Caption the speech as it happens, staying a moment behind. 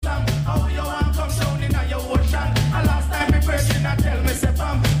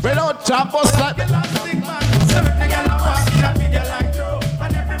Chop us like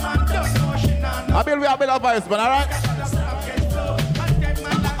I build we a bit of vibes, man, alright?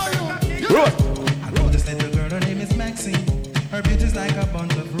 I know this little girl, her name is Maxine. Her beauty's like a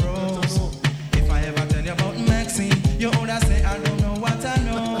bunch of roses. If I ever tell you about Maxine, you older say I don't know what I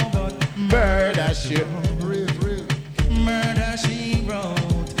know, but murder she wrote. Murder she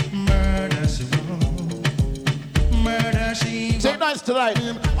wrote. Murder she wrote. Murder she wrote. Take nice tonight.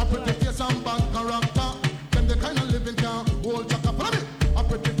 I pretty face and bad character. Them the kind of living can hold chaka. Follow me. I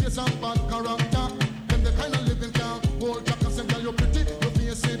pretty face and bad character. Them the kind of living can hold chaka. Say girl you pretty, your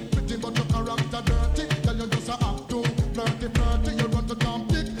face it pretty, but your character dirty. Girl you just a act too flirty, flirty. You run to Tom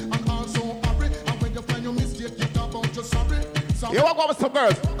Dick and also hurry. And when you find your mistake, you talk about your sorry. You walk over some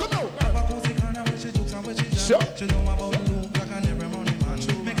girls. Come on. Sure. She know about Luke, like an every money man.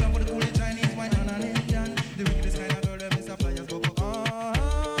 Make love with the coolie Chinese, white and an Indian. The wickedest kind of girl that Mr. Flyers go for.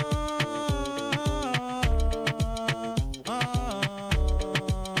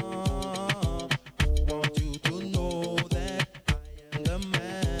 Want you to know that I am the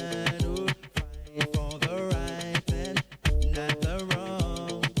man who fight for the right and not the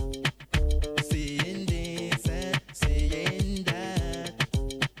wrong. Seeing this and seeing that.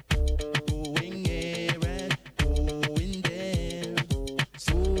 Going here and going there.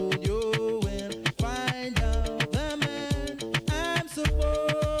 Soon you will find out the man I'm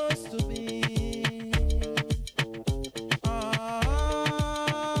supposed to be.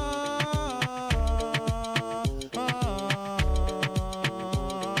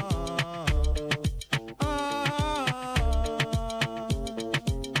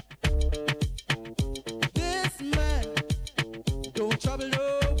 This man don't trouble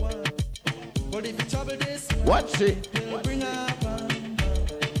no one, but if you trouble this man, Watch it. he'll bring a bam bam.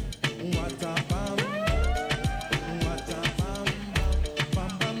 What a bam, what a bam bam,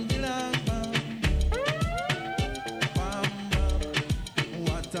 bam bam dilang bam, bam bam,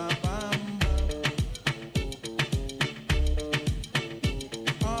 what a bam bam.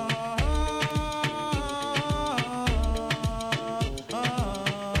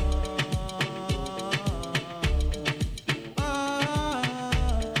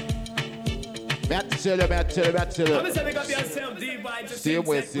 Me I tell you. I'm saying up yourself, D-Vibe. Same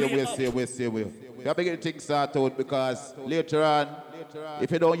way. You have to get things started out because later on,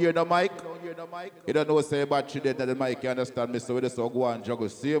 if you don't hear the mic, you don't know say battery dead at the mic, you understand me? So we just go and juggle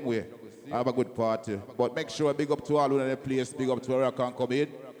same way. Have a good party. But make sure big up to all who in the place, big up to where I can come in.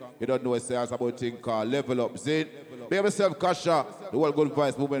 You don't know say it's about thing called level up. See? Be yourself, Kasha, the whole good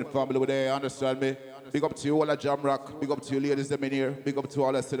vibes movement family with there, understand me? Big up to you all at JAMROCK, big up to you ladies them in here, big up to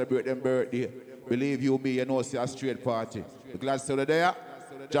all that celebrate them birthday. Believe you me, you know it's a straight party. The glad to there,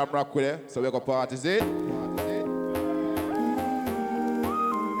 JAMROCK with there, so we go party, see?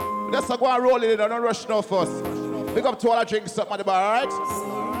 Let's go and roll it in, don't rush no first. Big up to all that drink something at the bar, alright?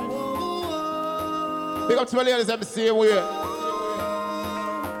 Big up to the ladies them the same way.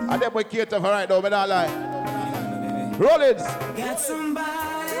 And them we cater for right now, but not lie. Roll it. Got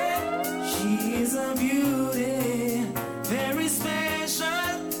somebody, she is a beauty, very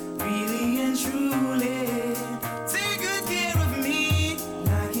special, really and truly. Take good care of me,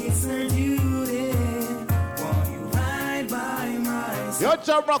 like it's her duty. Want you right by my side. Yo,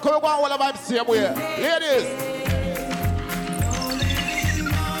 JAMROCK, come on, all of them same way. Ladies.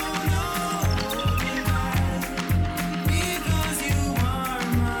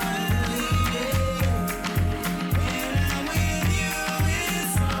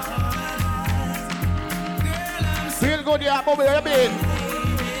 Feel good, yeah, move it, you mean?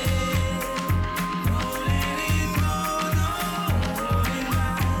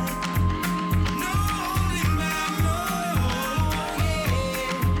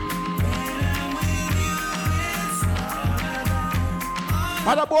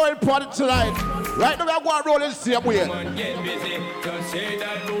 And a boring party tonight. Right now, we are going to roll in the same way. Come on, get busy. Just shake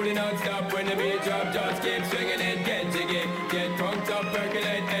that booty non-stop. When the beat drop, just keep swinging it. Get jiggy. Get drunk up,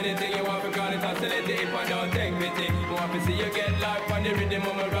 percolate anything you want. Because it's oscillating if I don't take pity. Want to see you get life on the rhythm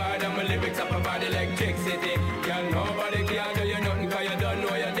of my ride. And my lyrics up about electricity. Girl, nobody can do you nothing because you don't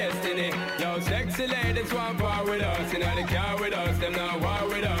know your destiny. Yo, sexy ladies want part with us. In the car with us, them not war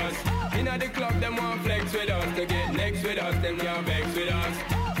with us. In the club, them want flex with us. To get next with us, them can't vex with us.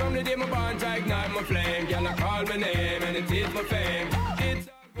 From the day my bond, I ignite my flame. Girl, I call my name and it is my fame. It's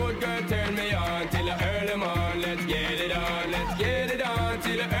a good girl, turn me on till I earn them on. Let's get it on, let's get it on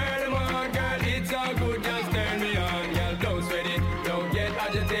till I earn them on. Girl, it's all good, just turn me on. Girl, don't sweat it, don't get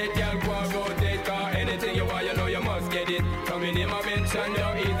agitated. Girl, go and rotate, cause anything you want, you know you must get it. Coming in my mention,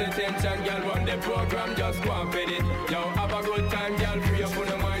 yo, ease the tension. Girl, run the program, just go and fit it. Yo, have a good time, girl, free up on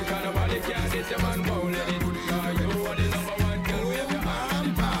the mind, kind of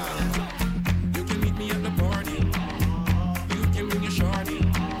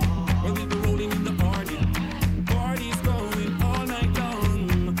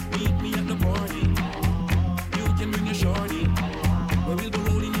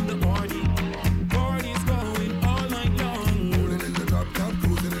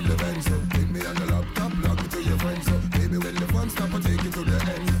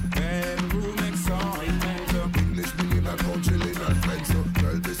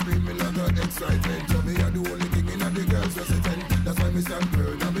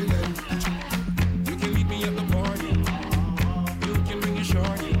Babylon. You can meet me at the party. You can bring your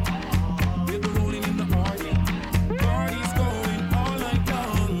shorty. We'll be rolling in the party. Party's going all night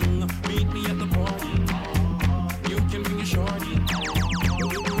long. Meet me at the party. You can bring your shorty. We'll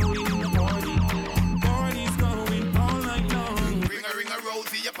be rolling in the party. Party's going all night long. Ring a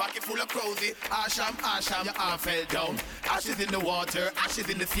rosy, your pocket full of cozy. Asham, your arm fell down. Ashes in the water, ashes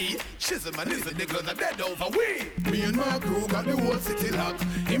in the sea. Shizzle and nizzle, the girls are dead over we. Me and my crew got the whole city locked.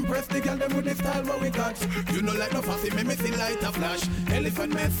 Impress the girl them with the style what we got. You know like no fussy, make me see light a flash.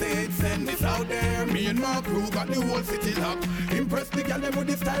 Elephant message, send this out there. Me and my crew got the whole city locked. Impress the girl them with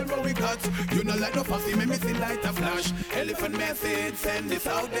the style what we got. You know like no fussy, make me see light a flash. Elephant message, send this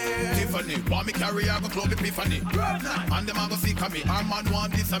out there. Tiffany, want me carry, I go club Epiphany. And them a go seek me, our man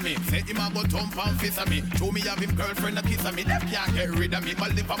want this of me. Say him a go thump and fist of me. Show me have him girlfriend a kiss of me. Them can't get rid of me. My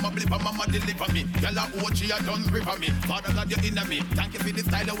lip and my blip and mama deliver me. Girl a OG a done grip of me. Father God you inna me. Thank you for the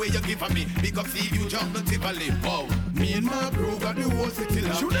style the way you give of me. Big up see you jump the Tivoli. Wow. Me and my crew got the whole city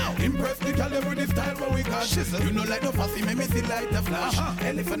locked. Impress the girl them with the style what we got. You know like no fussy, make me see light the flash.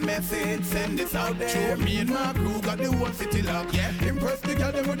 Elephant message, send this out there. Me and my crew got the whole city locked. Yeah. Impress the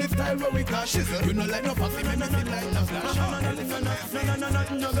girl them with the style what we got. You know like no fussy, make me see light the flash. Elephant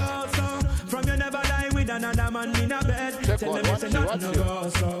message. No go so. From you never lie with another man in a bed. Tell them it's nothing no go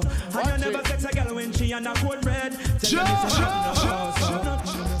so. And you never sex a girl when she on a cold bread. Tell them it's nothing no go so. No.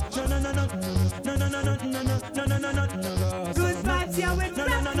 Good vibes, yeah, with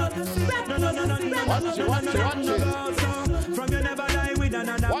From you never lie with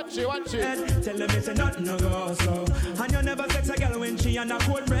another. Watch it. Tell them it's nothing no go so. And you never sex a girl when she on a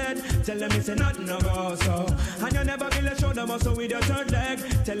cold bread. Tell them it's nothing no go so. And you never feel a shoulder muscle with your third leg.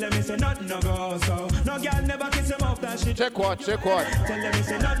 Tell them it's nothing no go so. No girl never kiss him off that shit. Check what. Tell them it's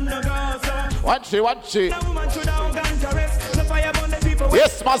nothing no go so. Watch it. No woman should have gone caress. The fire burn the people.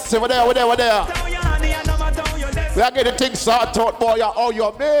 Yes, massive. We're there. Down your honey and number down your desk. We are getting things sorted out, boy. Oh,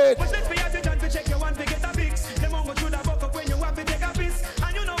 you're made. What's this for you to check your one to get a fix? Them won't go through the buck up when you have to take a piss.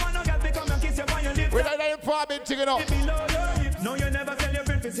 And you know one no girl become and kiss you on your lips. We're not informing thing, you know. Below your hip. No, you never tell your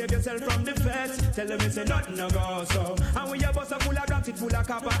friend to save yourself from the feds. Tell them it's nothing no go so. And when your bus are full of grams, it full of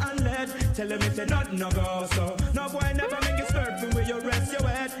copper and lead. Tell them it's nothing no go so. No boy never make you skirt from where you rest your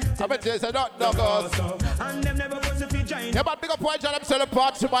head. I bet you say nothing no go so. And them never was to be giant. Yeah, but big up point, John. I'm selling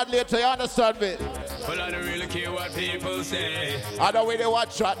parts to man later. You understand me? Well, I don't really care what people say. I don't really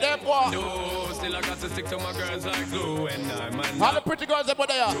watch that. Them what? No, still I got to stick to my girls like glue. And I'm a All the pretty girls up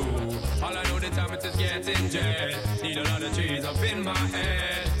there. all I know the time it is getting jet. Need a lot of trees up in my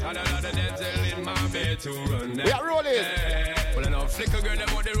head. And a lot of dental in my bed to run them. We are rolling. Well, I know flicker girl, them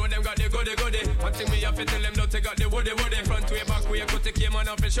on the road, them got the goody. One thing me have to tell them, don't take out the woody. Front way, back way, cut the came on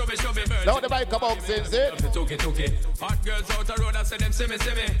up and shove it. Now the mic come out, since it. Took. Hot girls out the road, I say them see me.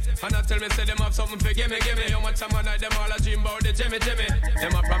 And I tell me, say them have something for gimme. How much time I night, them all a dream about the Jimmy.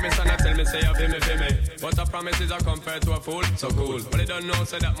 Them a promise and I tell me, say you feel me. But a promise is a compared to a fool, so cool. But they don't know,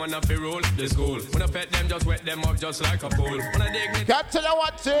 say that man a fi rule the school. When I pet them, just wet them up just like a pool. When I dig me, Can't tell you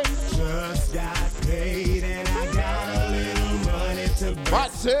what it. Just got paid and I got a little money to burn.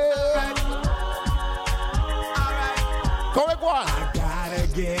 What's it? Correct one. I gotta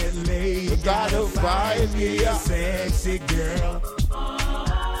get laid. You gotta find me a sexy girl.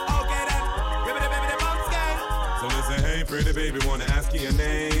 So listen, hey, pretty baby, wanna ask you your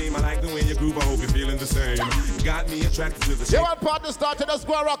name. I like the way you groove, I hope you're feeling the same. Got me attracted to the shape. You want partner started a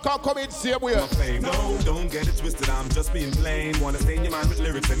square rock and come in same way. of fame. No, don't get it twisted, I'm just being plain. Wanna stay in your mind with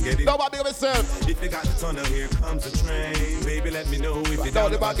lyrics and get it. Nobody of myself. If you got the tunnel, here comes the train. Baby, let me know if you're Down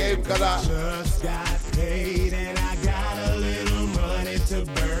down the to my back game, game. cause I Just got paid and I got a little money to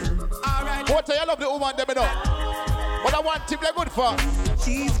burn. what I love the woman them know. But I want him they're good for.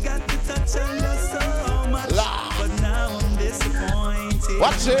 She's got the touch of love so much, La. but now I'm disappointed.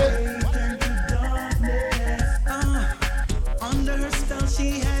 Watch it. Under her spell,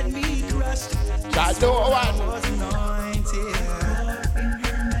 she had me crushed. I do I one. was anointed.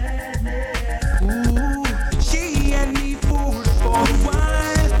 Ooh, she had me fooled for a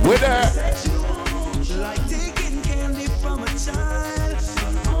while. With her. Like taking candy from a child.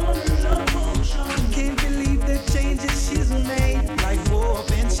 I can't believe the changes she's made. Like warp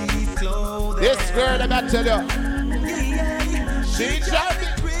and cheap clothing. This girl, I gotta tell you. Yeah, She drive me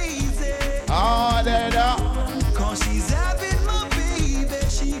crazy. on and up. Cause she's having my baby.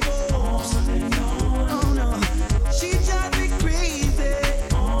 She goes on and on. Oh no, she drive me crazy.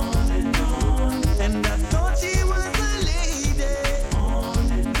 On and on. And I thought she was a lady.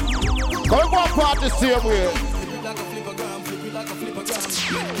 On and on. Come on, part the same way.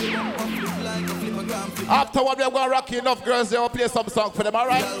 Afterward, we are going to rock enough girls. They will play some song for them, all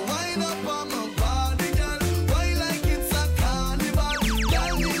right? Girl, wind up on my body, girl. Why like it's a carnival?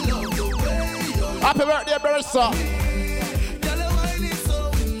 Girl, me love the way you Happy birthday, Bersa. girl, your wine is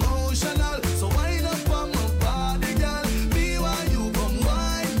so emotional. So wind up on my body, girl. Be why you come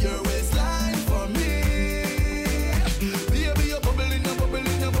wine your waistline for me. Baby, you're bubbling, you're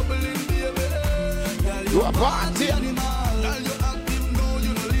bubbling, you're bubbling, baby. Girl, You a party animal. Girl, you active, no,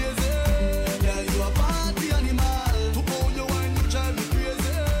 you no lazy. Girl, you a party animal. To hold your wine, you drive me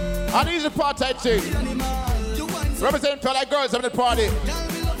crazy. An easy party, I think. Animal, you wine so Represent for like girls at the party. girl,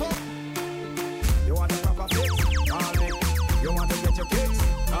 me love her. You want a proper fix? Call me. You want to get your kicks?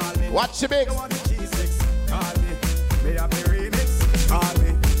 Call me. Watch your mix. You want the G6? Call me. Me have the remix? Call me.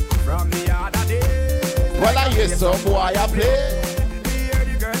 From the other day. Well, I hear some boy I play. Me hear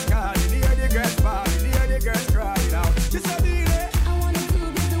the girls calling, me hear the girls falling, me hear the girls crying out. She said, "Dile." I wanna do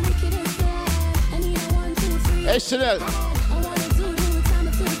this the wickedest thing. I need a 1, 2, 3. Hey, Chanel, I wanna do time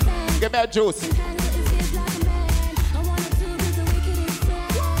to the fan. give me a juice. Handle it is like a man. I wanna do this the wickedest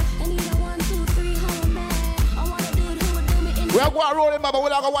thing. I need a 1, 2, 3, how a man. I wanna do it who would do me in. We are going to roll him, but we're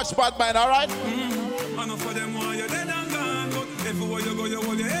not going to watch bad man, all right? I know for them why you're dead and gone, but everywhere you go, you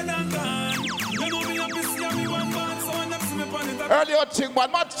hold your head and gone. You know me happy, see me one man, so I never see me pan it up. Early on thing,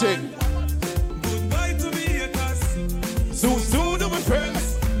 man, much thing. Goodbye to me haters. Soon, my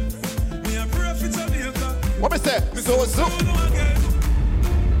friends. Me a pray for Jamaica. What me say? So, Soon again.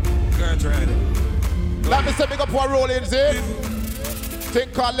 Girl, try it. let me say, big up our rollings, eh? Thing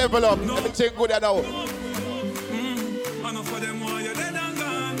called level up. Everything good, I know. I know for them why you're dead and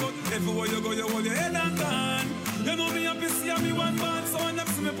gone, but everywhere you go, you hold your head and gone. You know me happy, see me one man, so I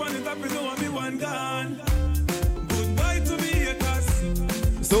never see me pan it up, you know me one gone. Goodbye to me haters.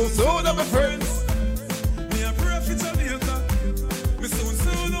 Soon, my friends. Me a pray for Jamaica. Me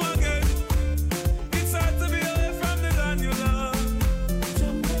soon again. It's hard to be away from the land you love.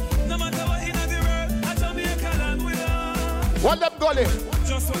 No matter what in the world, I Jamaica land we love. What them gully?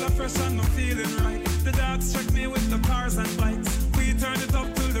 Just while I'm fresh and I'm feeling right. The dogs check me with the cars and bikes. We turn it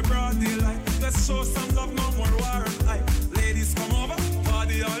up till the broad daylight. Let's show some love, no more war and hype. Ladies come over,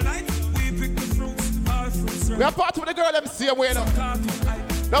 party all night. We pick the fruits, all fruits We right. are part of the girl them same way now. Cartoon hype.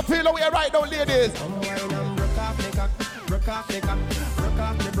 Don't feel the way right now, ladies. Come wine and broke off me cock, broke off me cock, broke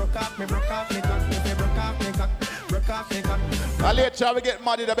off me, broke off me, broke off me cock, if you broke off me cock, broke off me cock. And later we get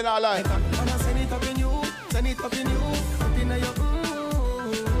mad in the middle of line. Wanna send it up in you, send it up in you, up in your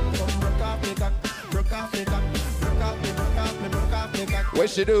Come broke off me cock, broke off me cock, broke off me, broke off me, broke off me cock. What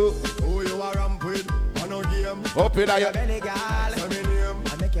she do? Who you are ramp with? On no game. Up in your... Belly girl, say me name.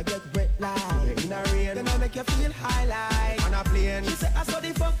 I make you get wet like in a rain. Then I make you feel high like on a plane. She say I saw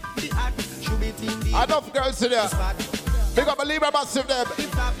the fuck, the act, should be team the Enough girls to there. spot. Big up a Libra massive them. The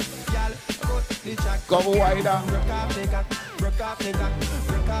top, girl, cut the jack. Come wider. Broke off me cock, broke off me cock,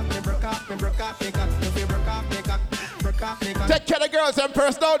 broke off me, broke off me, broke off me cock. If you broke off me cock, broke off me cock. Take care of the girls and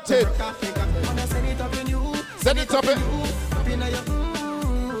personality. Broke off me cock. Wanna send it up in you, Send it up in... up in your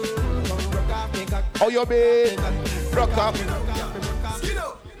Come broke off me cock. Oh, you be... Rock up.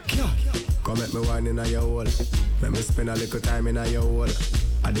 Come make me wine in your hole. Make me spend a little time in your hole.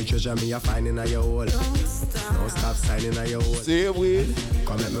 I the treasure me a find in your hole. Don't stop signing in your hole. See we.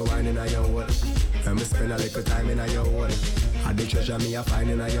 Come make me wine in your hole. Make me spend a little time in your hole. I the treasure me a find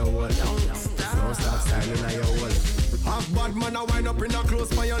in your hole. Don't stop signing in your hole. Have bad man a wind up in a close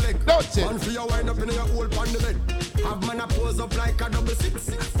by your leg. Don't it? Man for your wind up in your hole on the bed. Have man a pose up like a double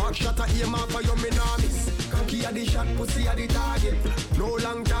six. Back shot a aim off for your minamis. Cocky a the shot, pussy a the target. No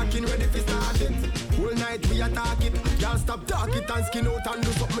long talking, ready for start it. Whole night we attack it. Y'all stop talk it and skin out and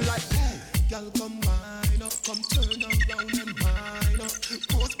do something like. Y'all come wind up, come turn around and wind up.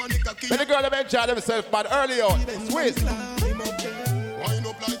 Post man the cocky. Let the girl them enjoy themselves, man, early on. Squeeze. Wind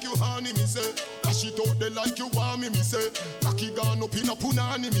up like you honey, me say. Cash it out there like you want me say. Cocky gone up in a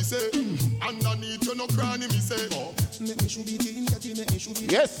punani, me say. Underneath you no cranny, me say. Make me should be clean, make me should be.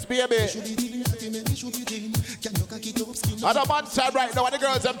 Yes, baby. Should be clean, make me should be clean. Can you cock it up, skin Other man time right now, and the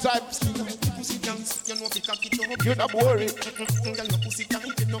girls them time. pussy dance. You know if you cock it up. You not worry. Girl, your pussy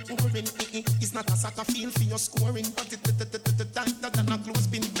tight, you not worrying. It's not a soccer field for your scoring, but it tighter than a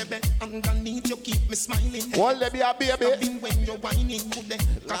clothespin, baby. Underneath you keep me smiling. One let me a baby. Even when you're whining, good day.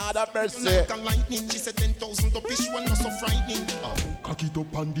 Lord have mercy. Like a lightning, she said 10,000 to fish, one not so frightening. Cock it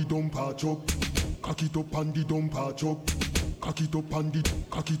up and the dump a chop. Cock it up and the dump a chop. Cock it up and the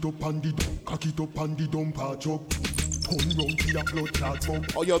dump a chop. Turn round to your blood clot bump.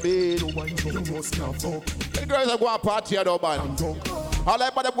 Oh, you be. You wind up, you must can't fuck. The girls are going party here, though, man. I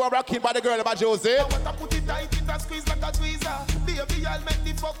like by the boy rocking by the girl about Jose. What I put it tight, it a squeeze like a tweezer. Baby, I'll make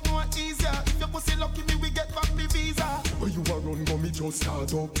the fuck more easier. If your pussy lucky me, we get back the visa. When you a run, go me just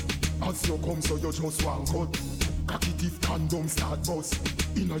start up. As you come, so you just one cut. Cocky teeth condom start bust.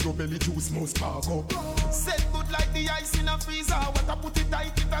 Inna your belly juice must spark up. Set good like the ice in a freezer. What I put it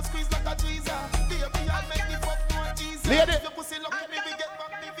tight, it a squeeze like a tweezer. Baby, I'll make the fuck more easier. Lady. If your pussy lucky me, we get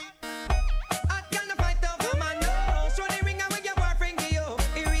back the visa. I can't fight over my nose. Show the ring and when your boyfriend give you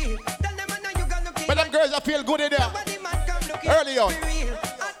it real. Tell them I know you gonna keep. But them girls that feel good in there. Nobody man come look Early on. it real.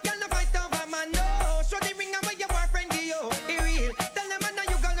 I can't fight over my nose. Show the ring and when your boyfriend give you it real. Tell them I know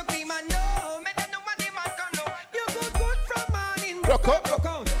you gonna keep my nose. Make them nobody man come look. You good from morning. Rock up. Rock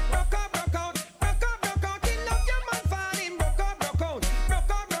out. Rock up, rock out. Rock up, rock out. In love your man falling. Rock up, rock out.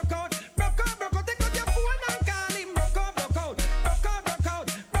 Rock up, rock out. Rock up, rock out. Take out your phone and call him. Rock up, rock out. Rock up, rock out.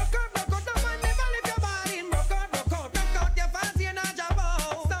 Rock up, rock out. No man never leave your body. Rock up, rock out. Rock out your fancy and a job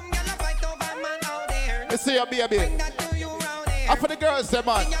out. Some gyal a fight over man out there. You see your baby. Bring that to you round here. And for the girls, say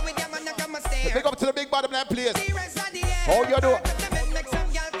man. Bring ya with your man that come a stare. Big up to the big bottom line place. The rest of the air. How you do? Make some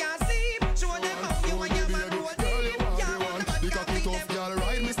gyal can't sleep. Show them how you and your man roll deep. Y'all want the The man cocky can't tough girl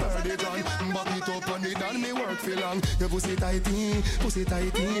ride me sturdy John. Back it up on it and me work for long. Your pussy tighty, pussy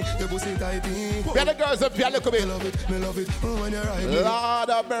tighty, your pussy tighty. Where the girls up here, look at me. Me love it when you ride me. Lord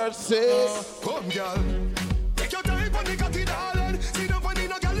of mercy. Come girl, take your time on the cocky darling. See the bunny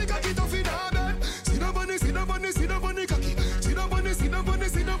no girl, the cocky tough in her bed. See the bunny, see the bunny, see the bunny cocky. See the bunny, see the bunny,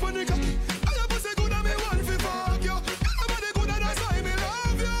 see the bunny cocky. I your pussy good and me want fi fuck you. Your body good and that's why me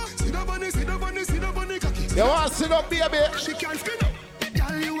love you. See the bunny, see the bunny, see the bunny cocky. You want to sit up, baby? She can't spin up.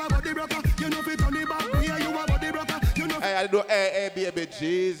 Girl, you a body broker. You know fi turn it back. Yeah, you a body broker. You know. Hey, I do. Hey, baby,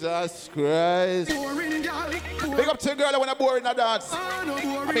 Jesus Christ. Boring girl. Big up to the girl that wanna bore in a dance. No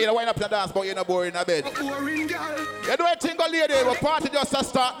boring. I mean, you wind up in a dance, but you're not boring in a bed. Boring girl. You do a thing, go lady. But party just a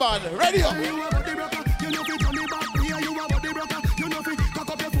start, man. Ready up. You a body broker. You know fi turn it back. Yeah, you a body broker. You know fi cock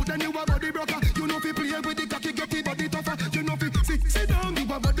up your foot and you a body broker. You know fi play with the cocky, get the body tougher. You know fi sit down, you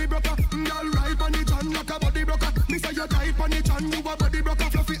a body broker. Girl, ride on it and like a body broker. Me say you tight on it and you a body broker.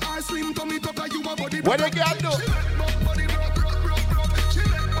 Fluffy ass, slim tummy tucker, you a body broker. What the girl do? She let back body broke, broke, broke, broke. She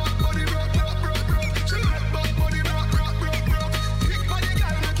let back body broke, broke, broke, broke. She let back body broke, broke, broke, broke. Big body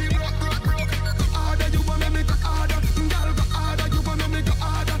girl make it broke, broke, broke. Go harder, you wanna make it harder. Girl, go harder, you wanna make it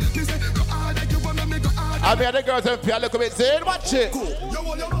harder. Me say go harder, you wanna make it harder. I mean, the girls up here, look at me. Say, watch it. You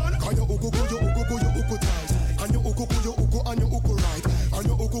want your man? Can you uku tight? And you uku and you uku right? And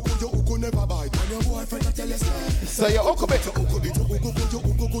you uku never bite. And your boyfriend a tell you say. Say you uku bit. You uku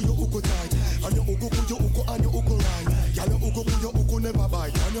tight. And you uku and you uku right. Girl, you uku never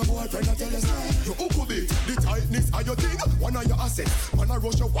bite. And your boyfriend a tell you say. You uku bit. The tightness of your thing. One of your assets. Man a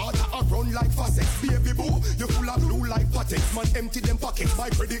rush your water and run like faucet. Baby boo, you full of blue like patex. Man empty them pockets. My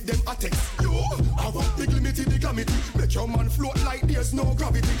credit them attacks. You have a big limited the gravity. Make your man float like there's no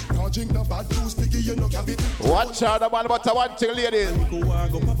gravity. Can't drink no bad juice, sticky you no cavity. Watch out, man, but I want to ladies.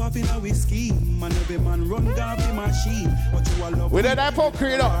 Go pop up in a whiskey. Man, every man run down the machine. But you all love with an iPhone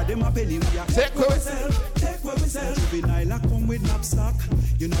creator. Take where we sell. Juvenile come with knapsack.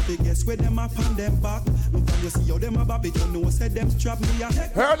 You know the guess where them up on them back. Look when you see how them a bab it, you know said them strap me a.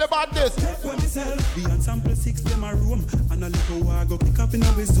 Heard about this. Take where we sell. We and sample 6 them a room. And a little while go pick up in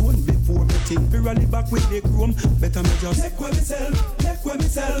our zone. Before me think we rally back with the chrome. Better me just take where we sell. Take where we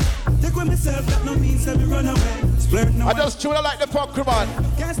sell. Take where we sell. That no means that we run away. Splurt no. I just tune like the punk man.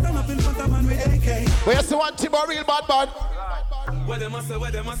 Can't stand up in front of man with AK. But you see one team a real bad man. What them a say,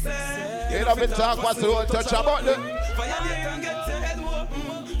 what them a say. You know me talk what's the whole touch about them. Violate and get your head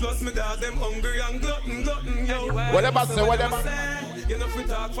open. Plus me dog them hungry and glutton, yo. What them a say, what them a say. You know fi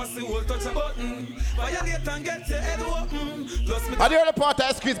talk what's the whole touch a button. Violate and get your head open. Plus me I the only part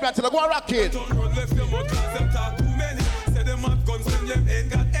I squeeze me until I go rock it. don't run left your mouth cause them talk too many. Say them have guns when them ain't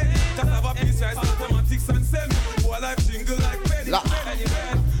got any. Cause have a piece right automatics and semi. Boy life jingle like penny.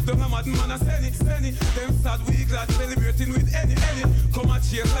 Don't have mad man a send it. Them sad we glad celebrating with any. Come and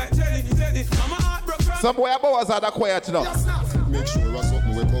chase like Jenny. Mama heart broke. Some boy boys are that quiet now. Make sure a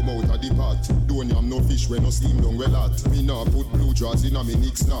something will come out of the pot. Don't yam no fish when no steam down well hot. Me nah put blue jaws in a me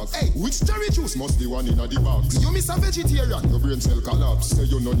Nick snacks. Hey, which cherry juice must be one in a the box? You miss a vegetarian. Your brain cell collapse. Say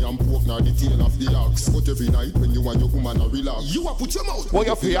you no yam pork nor the tail of the ox. But every night when you and your woman a relax, you a put your mouth. Well,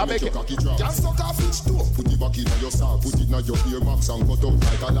 your fear make it. Can't suck off each toe. Put it back in your sack. Put it in your ear max and cut out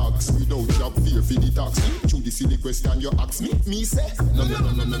like a lax. Without job fear for the tax. Through the silly question you ask me. Me say no.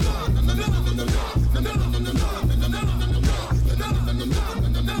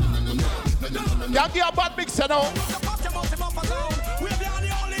 You give a bad mixer now.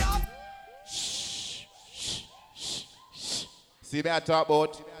 See me I talk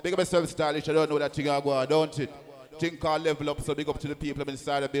about Big up myself stylish, I don't know that thing I go on, don't it? Thing called level up, so big up to the people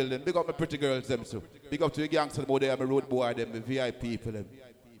inside the building. Big up my pretty girls them too. Big up to the gangsters out there, my road boy them, the VIP people them.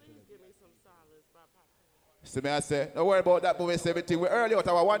 See me I say, don't worry about that movie, everything. We're early out,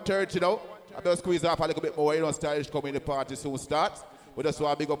 our 1:30, you know. I'm going to squeeze up a little bit more, you know, stylish coming, the party soon starts. We just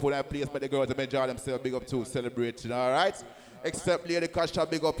want to big up on that place, but the girls them enjoy themselves, big up too, celebrating, all right? Except Lady Kasha,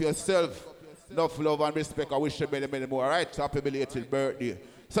 big up yourself. Enough love and respect, I wish you many more, all right? Happy belated birthday.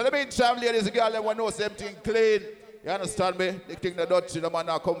 So the meantime, ladies and girls, everyone knows everything clean. You understand me? The thing that don't you, the man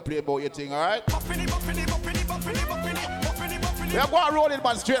not complain about your thing, all right? We are going to roll it,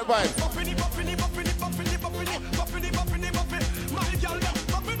 man, straight vibe.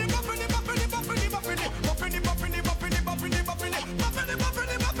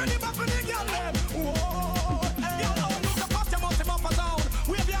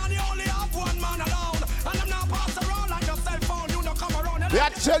 I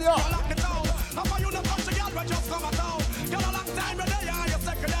tell you.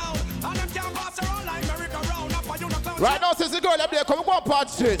 Right now, since the girl up there, come on, part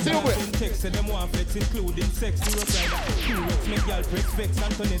straight. See you with. Text them one flex, including sex. You reply that. Make girl press vex,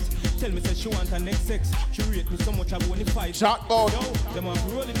 Antoinette. Tell me say she want her next sex. She rate me so much I won't fight. Shot out. Yo, them want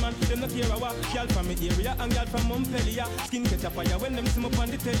rolling man. Them not care what. Girl from the area and girl from Montpellier. Skin catch a fire when them see me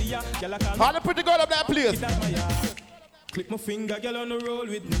on the telly. Girl I can't. How the pretty girl up there, please. Click my finger, girl on the roll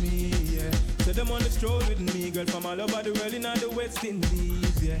with me, yeah. Say them on the stroll with me, girl from all over the world in all the West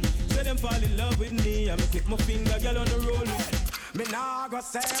Indies, yeah. Say them fall in love with me, I me click my finger, girl on the roll with me. Me nah go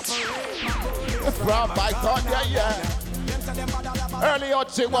separate my goals from my God, yeah. Early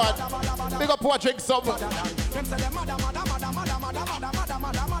out, she want. Big up, pour drink some. Them say them mother,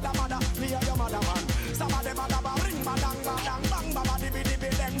 me a your mother man. Some of them mother, ring badang, badang, bang, baba, dibby, dibby,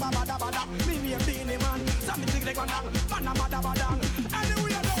 deng, baba, da, bada. Me a beanie man, some think they go down, man, mother, badang.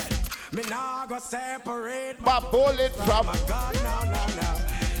 Anyway, me nah go separate my bullet from my God, no.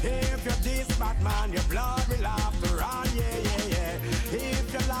 If you're this bad man, your blood will have to run, yeah.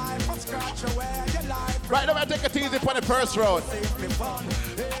 If your life will scratch away, your life. Right now, I take it easy for the first round. If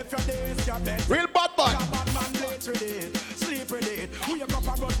you're this, you're dead. Real bad man. Bad man, play with it, sleep with it. We up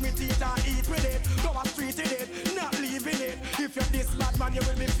and brush me teeth and eat with it. Go a street with it, not leaving it. If you're this bad man, you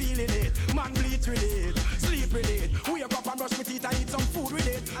will be feeling it. Man, bleed with it, sleep with it. We up and brush me teeth and eat some food with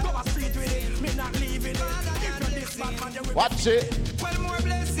it. Go a street with it, me not leaving it. If you're this bad man, you will watch it. Well, more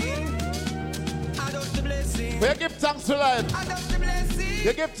blessing. I don't the blessing. We give thanks to life. I don't the blessing.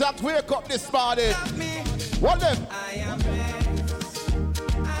 You give thanks, wake up this morning. What them? I am blessed.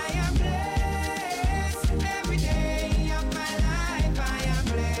 I am blessed. Every day of my life, I am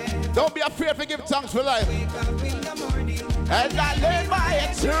blessed. Don't be afraid to give thanks for life. Wake up in the morning. And I lay my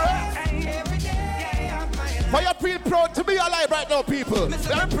head to rest. Every day of my life. But you feel proud to be alive right now, people.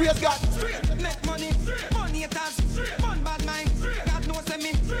 Let me praise God. Make money. Money it has. One bad mind. God knows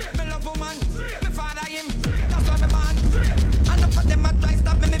me. Me love woman. Me father him. That's why me man. And up for them a try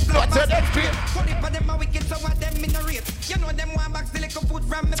stop me flow. What's your next street? Only for them a wicked, so what them in a rate. You know them one back still little food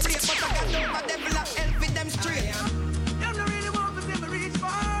from me plate. But I got over devil a help with them straight. Them no really want to see me reach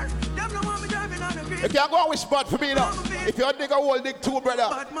far. Them no want me driving on the grid. You can't go and wish bad for me now. If you're a nigga, hold dick too, brother.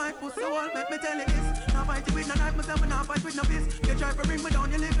 But my pussy wall, make me tell you this. Now fight with no knife, myself, and now fight with no fist. You try to bring me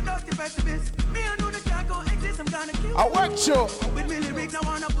down, you live without the festivist. Me, I know the can't go exist, I'm gonna kill you. I work you. With me lyrics, I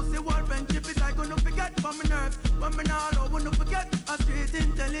wanna pussy wall, friendship is like gonna forget from my nerves. But me now, I wanna forget. A straight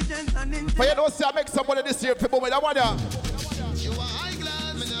intelligence and intelligence. But you don't say I make somebody this year, people, with that one. You are high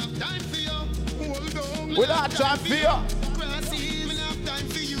glass, me have time for you. Hold on. We don't have time for you.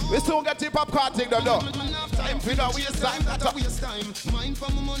 We soon get the popcorn thing done, though. Time for no waste time, that's a waste time. Mine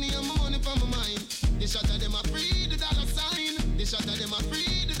for my money and my money for my mind. They shot at them a free the dollar sign. They shot at them a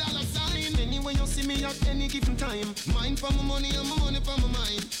free the dollar sign. Anyway you see me at any given time. Mine for my money and my money for my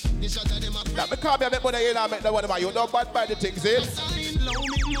mind. They shot at them a free. Now because me make money, you know, make the one of my, you don't bad by the things, eh? Low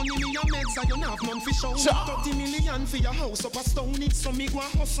me money, me a meds, so you have none for show. 30 million for your house up a stone. It so me go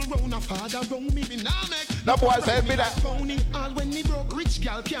and hustle round a father round me. Me now make no boy say me that phony. All when me broke, rich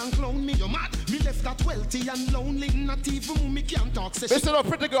gal can't clone me. You mad? Me left that wealthy and lonely. Not even me can't talk. Listen up,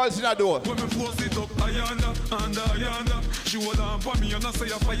 pretty girls in the door. When me force it up, Ayanda, and Ayanda. She hold on for me and I say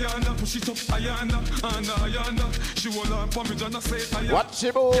Ayanda. Push it up, Ayanda, and Ayanda. She hold on for me and I say Ayanda. What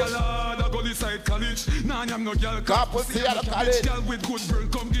she move? Girl, I go this side college. Nah, I'm no girl. Pussy at the college. Girl with good brain,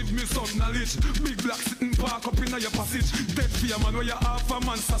 come give me some knowledge. Big black sitting park up in your passage. Dead fear man where you half a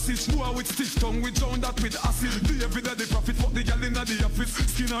man sausage. Boy with stiff tongue, we drown that with acid. The everyday the profit, fuck the girl in the office.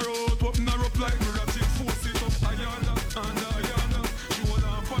 Skin her out, open her up like ratchet. Force it up, Ayanda, and Ayanda. She hold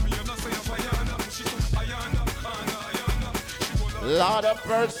on for me and I say Ayanda. Push it up, Ayanda, and Ayanda. She hold Lord of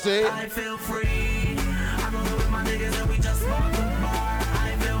mercy. I feel free. I'm rolling with my niggas and we just bought the bar.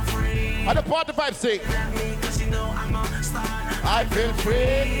 I feel free. And the party vibe sing. Let me, cause you know I'm a star. I feel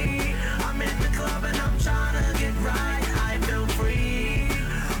free. I'm in the club and I'm trying to get right. I feel free.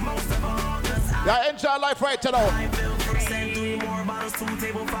 Most of all, cause Yeah, enjoy life right now. I feel free. Send 3 more bottles to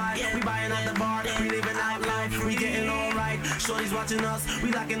table 5. Yeah. We buying at the bar. We living out life. We getting all right. Shorty's watching us.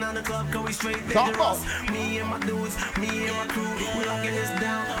 We locking down the club. Cause we straight dangerous. Me and my dudes. Me and my crew. We locking this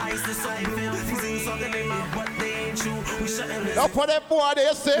down. Ice is so blue. These things talking in my butt. They ain't true. We shutting this. Now for them boy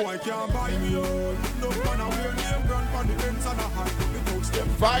they say. Boy can't buy me out. No man a wear name brand on the ends and a high. The coach them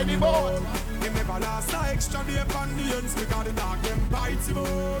find him out. Him never last a extra day on the ends because the dog them bites him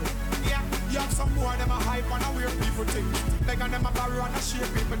out. Yeah, you have some more them a hype and a wear people things. Beg and them a borrow and a share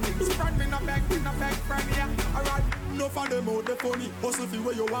people things. Friend me no beg friend, yeah. Alright, no for them out the funny. Hustle feel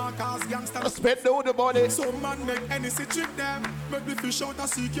where you walk as gangster. Spend all the money. Some man make any trick them. Make me fish out a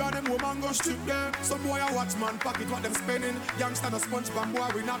secure them woman go strip them. Some boy a watch man pocket what them spending. Youngster no sponge bomb boy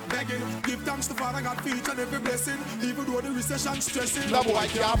we not begging. Give thanks to Father God for each and every blessing. Even though the recession stressing. No boy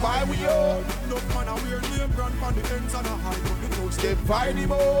can't buy we out. No man a wear name brand on the ends and a high. But the coach they find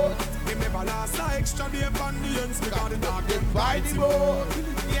him out. Him never last a extra day on the ends because the dog them find him out.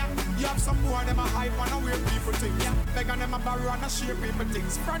 Yeah, you have some more them a hype and a wear people things. Yeah, beg and them a borrow and a share people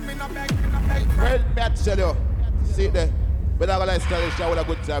things. Friend me no beg Well, me tell you. See there. But I'm gonna tell you, I would have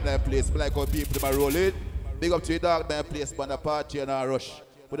a good time in that place. But like how people them a roll it. Big up to your dog in that place, but the party and a rush.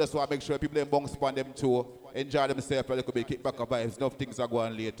 We just want to make sure people them bounce upon them too. Enjoy themselves a little bit, kick back up vibes. Enough things are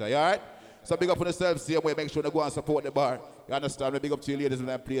going later, you alright? So big up on yourself, same way, make sure you go and support the bar. You understand? Big up to you ladies in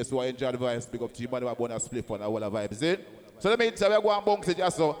that place who enjoy the vibes. Big up to you man who are going to split on all the vibes in. So the meantime, we're going to bounce it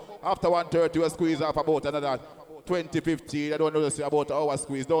just so. After 1:30, we'll squeeze off about another 2015. I don't know to say about our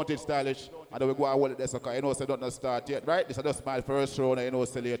squeeze. Don't it stylish? And then we go and hold it there so you know so don't start yet, right? This is just my first round and you know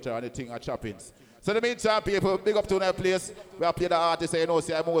say later and the thing are choppings. So in the meantime, people, big up to that place. We have played the artist, you know,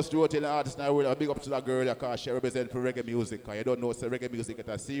 say I'm most rotating artist now. Really big up to that girl because she represents for reggae music. Because you don't know, say reggae music is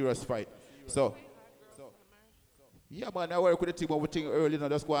a serious fight. So, yeah, man, I work with the team over thing early now.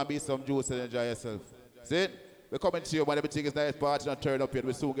 Just go and be some juice and enjoy yourself. See? We're coming to you, man. Everything is nice party and turn up here.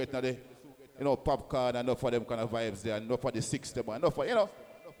 We soon get the, you know, popcorn and enough for them kind of vibes there. And enough for the system and enough for, you know,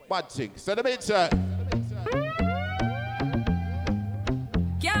 bad things. So in the meantime.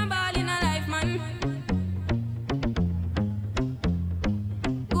 Can't ball in a life, man.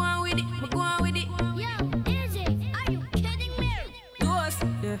 Go on with it, go on with it. Yo, easy, are you kidding me? Toast,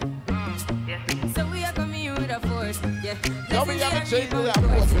 yeah. So we are coming here with a force, yeah. Now we have a change with a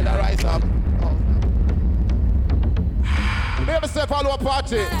force with a rise up. We have a step all over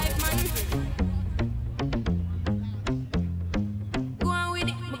party. Go on with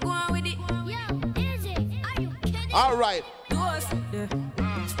it, go on with it. Yo, easy, are you kidding? All right. Toast,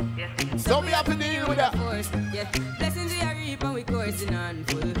 yeah. So we have to deal with that. Yeah. Blessings we are reap and we coursing on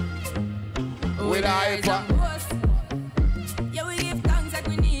full. With our iPhone. Yeah, we give thanks like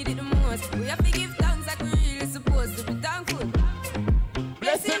we need it the most. We have to give thanks like we really supposed to be thankful.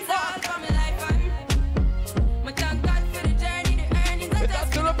 Blessings all for my life and my thank God for the journey, the earnings and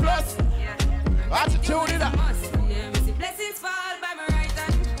just to the plus. Attitude in that. Yeah, we see blessings fall by my right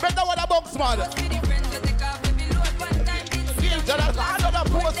hand. Better what a box, man. Another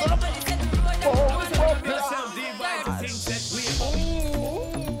post.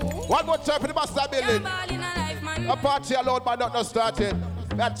 One more time for the master building. A party alone, but not started.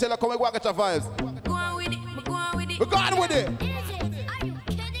 That tell her, come and go and get your vibes. Go on with it, go on with it. We're going with it. Are you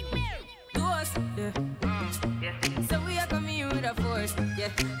kidding me? Toast, yeah. So we are coming here with a force, yeah.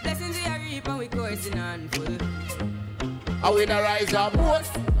 Blessings we are reap and we coursing on full. Are we in a rise up?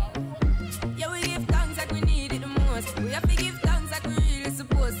 Yeah, we give thanks like we need it the most. We have to give thanks like we really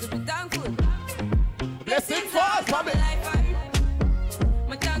supposed to be thankful. Blessing falls from it.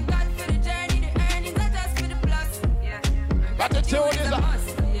 My thank God for the journey, the earnings are just for the plus. Yeah. Gratitude is a must.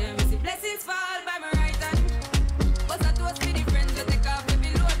 Yeah, we see blessings fall by my right hand. But I toast for the friends that take off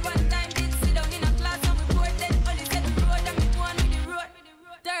every load. One time did sit down in a class and we bored then only set the road and we go on with the road.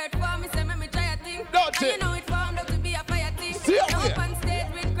 Third form, me say me try a thing. Don't and you know it formed up to be a fire thing. See now up on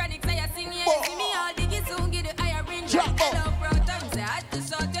stage with chronic, say I sing, yeah. See me all diggy soon, get the higher ring. Hello, proud time, say I just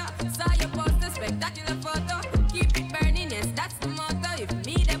shot ya. Saw your poster, spectacular photo. Keep it burning, yes, that's the motto. If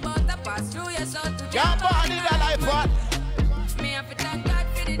me the butter pass through your shot to jump on in the life, what? Me have to thank God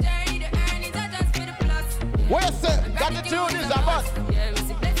for the journey, the earnings are just for the plus. Where's it? Gratitude is a must. Yeah, we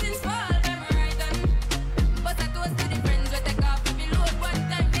see blessings fall by my right hand. But I toast to the friends we take off every load. One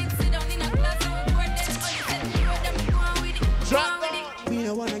time did sit down in a class and we bored then only set the road and we go on with it. Go on with it. We Me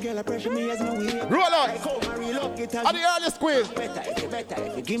no wanna get a pressure me as my way. Roll out. Like how my real up get At the early squeeze. better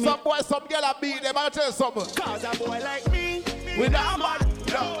if you give me. Some boy, some girl a beat them. I'll tell you something. Cause a boy like me. With that man,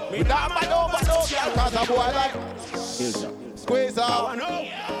 no. With that man over no girl. Cause a boy like squeeze out.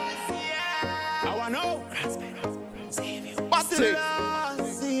 I wanna know. What's it?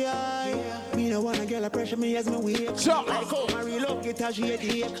 Me no wanna get a pressure me as my way. Like how my real up get a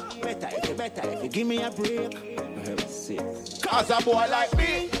shady. Better if you give me a break. Cause a boy like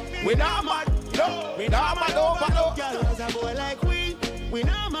me, we not mad, no. We not mad over no girl. Cause a boy like we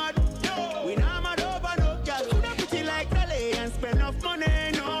not mad, no. We not mad over no girl. Coulda pretty like Dolly and spend enough money,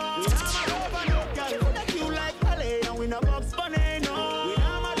 no. We not mad over no girl. Coulda cute like Dolly and we no box money, no. We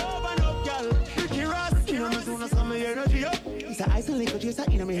not mad over no girl. Ricky Ross, you know me soon as some energy up. It's a ice and liquor chaser,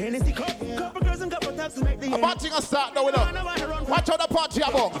 you know me Hennessy cup. Couple girls and couple taps to make the I'm watching us start now, watch out the party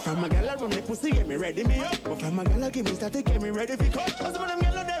about. From a gal I run the pussy, get me ready me up. But from a gal I give me start to get me ready for cut. Cause some of them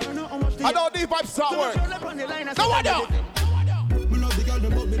gal are there, I know how much they I know these vibes start work. No wonder. Me love the girl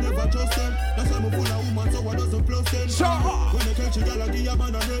them but me never trust them. That's why me full of woman so I doesn't plus them. When they catch a girl I give a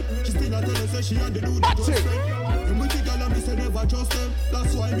man a red. She still a tell her say she and the dude that close friend. And with the girl I me say never trust them.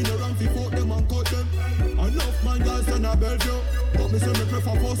 That's why me no run fi fuck them and cut them. Enough man girls and a belt yo. But me say me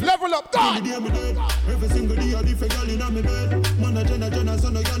prefer first. Level up, God. Every day me dead. Every single day I different girl inna me bed. Man a Jenna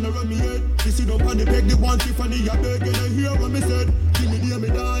son a girl no run me head. You sit up on the peg the one Tiffany a beg. And I hear what me said. Give me day me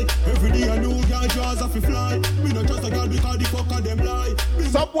die. Every day a new girl draws off fi fly. Me no trust a girl because the fucker them lie.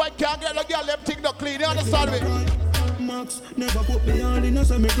 Some boy can't get a girl them thing no clean. You understand me? Max never put me on in a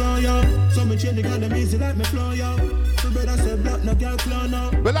semi cry out. So me change the girl them easy like me fly out. So better say black no girl clown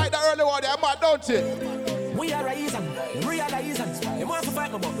out. But like the early one, they're mad, don't you? We are reason, you want to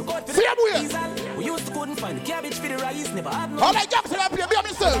fight my mom, you go to the reason. We used to couldn't find the cabbage for the rice, never had no. All I got to play, be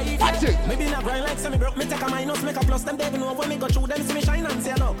myself. Watch it. Maybe not grind like semi broke, me take a minus, make a plus, them they know when me go through them, see me shine and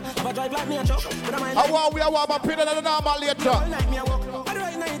say look. Have a drive like me a truck, but I'm I want we are my pinner than the normal later. All night me a walk, I the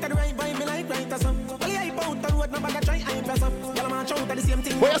right night, I the right vibe, me like right as some. Only I bout the road, no bag a try, I ain't press up. Y'all man shout at the same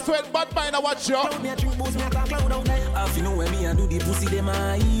thing. Where you sweat bad mind, I watch you. Me a drink booze, me a talk loud out there. If you know where me a do the pussy, them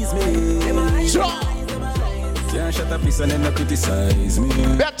eyes me. Them eyes, can't shut up, and then no criticize me.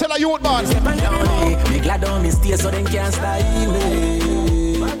 Better tell a youth man. Me glad on me stay so they can't style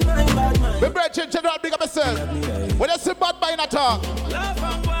me. Bad man. Me brethren general big up myself. When you see bad mind attack, Laugh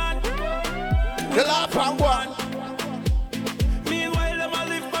and one. you laugh and go on. Meanwhile, them a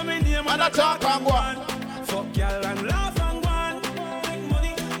live for me name And attack and go on. Fuck y'all and laugh and one. Make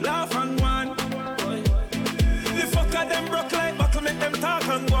money, laugh and one. The fucker them broke like buckle, make them talk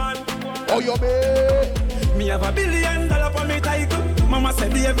and one. Oh, you me. Me have $1 billion for me title. Mama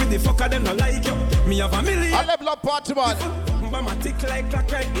said the every fucker them no like you. Me have $1 million. I level up party man. Mama tick like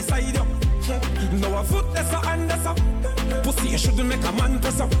clock right beside you. No a foot that's a hand that's up. Pussy you shouldn't make a man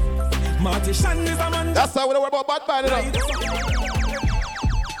press up. Marty Shan is a man. That's how we don't worry about bad man enough.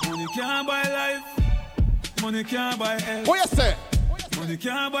 Money can't buy life. Money can't buy health. What you say? Money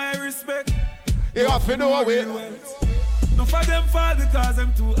can't buy respect. You have to know it. No for them fall because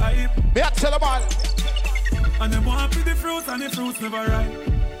them too hype. Me I tell them all. And them want to the fruits and the fruits never ripe.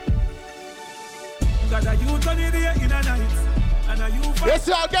 Got a youth on the day in a night. And a youth. Yes,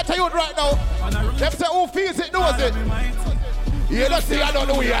 I'll get to youth right now. Them say who feels it knows it. You don't see I don't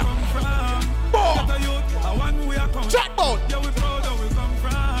know where. Chat bout.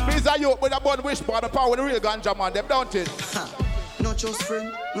 These are youth with a bun wish for the power with the real ganja man. Them don't it. Not just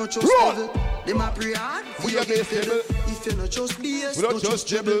friend, not just devil. They might pray hard, we are base devil. If you not just BS, we don't just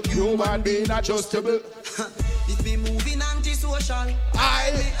dribble. Human being adjustable. If we moving anti-social,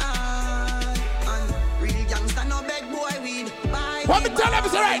 I and real gangster no beg boy weed. What me tell them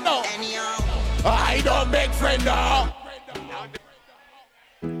is right now? Anyhow, I don't beg friend now.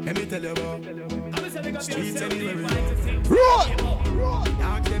 Let me tell you about streets anywhere. Roll!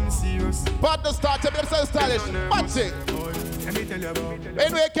 Dog them serious. But the start to be themselves stylish. Watch it. Let me tell you about.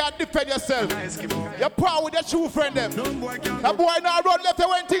 Anyway, you can't defend yourself. You're proud with your true friend them. That boy now run left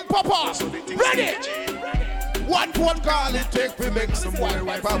when thing pop off. Ready? One phone call it take to make some wild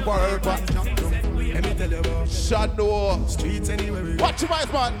wife and bird. Let me tell you about Shadow. streets anywhere. Watch your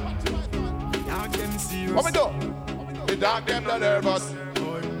eyes, man. Dog them serious. What we do? The dog them the nervous.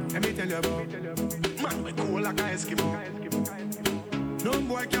 Let me tell you about man, we cool like a Eskimo. No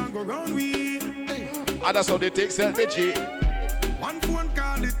boy can't go round with. And that's how they take selfie. One phone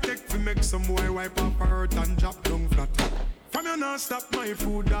call it take to make some boy wipe up her hurt and drop down flat. From you not stop my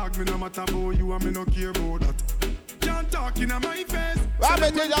food, dog. Me no matter about you and me no care about that. Can't talk in my face.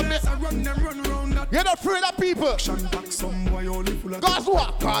 I run round that. You're not afraid of people. Action back some boy only full of. God's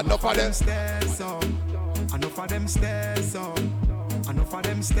what? God, enough of them. Stairs up. Enough of them stairs up. Enough of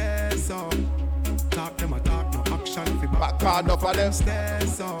them stairs up. Talk them a talk, no action. If you back enough of them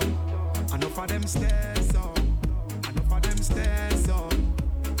stairs up. Enough of them stairs up. Enough of them stairs up.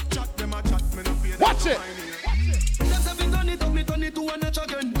 Chat them a chat, me no fear. Watch it.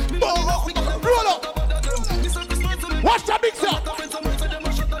 Roll up. Watch that big shot.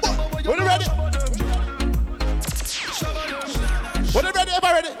 When you ready? When you ready?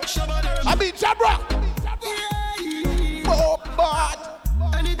 Ever ready? I mean JAMROCK. Oh, bad.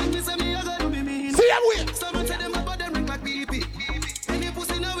 See him with.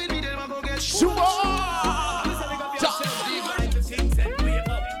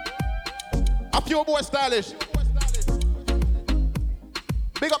 A few more stylish.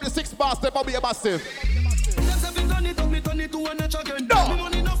 Big up the 6 bar step, I'll be a massive. No.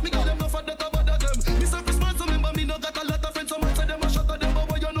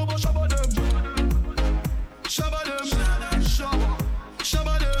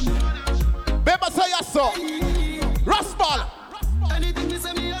 Remember say yes, sir. Rascal. Anything me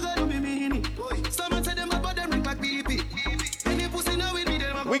say me, I gotta be mean. Someone say them about them ring like BP. Any pussy now with me,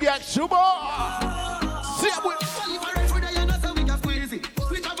 them. We get sugar. See ya, boy.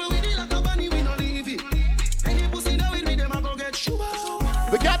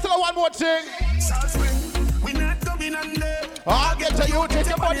 We got to know one more thing. South Spring, we not coming under. I'll get to you, take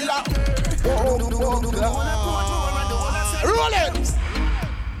your body lock. Roll it.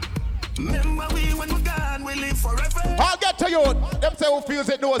 Remember we when we gone, we live forever. I'll get to you. Them say who feels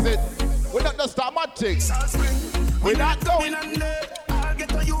it knows it. We're not just dramatic. South Spring, we not going under. I'll get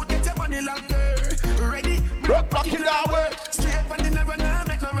to you, get your body longer. Ready? Rock in that way. Straight when they never know,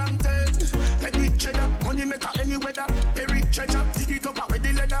 make no wrong turn. Take me cheddar, money maker any weather. Every treasure, dig it up with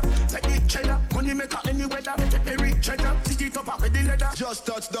the leather. Take me cheddar, money maker any weather. Every treasure, dig it up with the leather. Just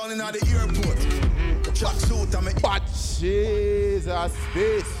touched down in the airport. Black suit and me. But Jesus,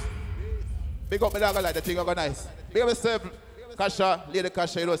 space. Big up my dog like the thing organized. Big up yourself, Kasha, Lady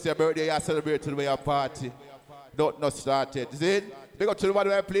Kasha, you know, it's your birthday, you celebrate today your party. Don't not start it. See it? Big up to the one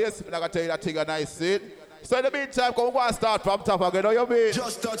where place, I'm going to tell you that thing nice, see it? So in the meantime, come on and start from top again, how you mean?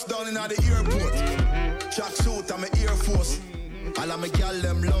 Just touched down in the airport. Track suit and my Air Force. All of my gal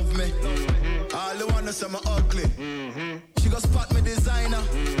them love me. All the ones say me ugly. She go spot me designer.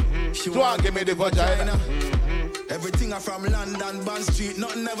 She want give me the vagina. Everything I from London, Bond Street,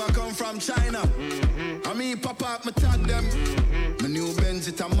 nothing ever come from China. I mean, pop up, me tag them. My new Benz,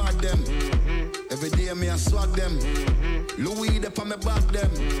 it a mad them. Every day me I swag them. Louis, they pa me back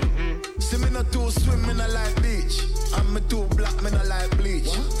them. See me not too swim, me not like beach. I'm me too black, me not like bleach.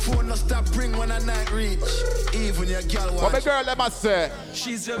 Phone no stop ring when I night reach. Even your girl watch. What the girl let me say?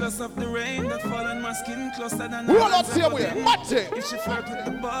 She's jealous of the rain that fall on my skin closer than roll out same way, match it. If she flirt with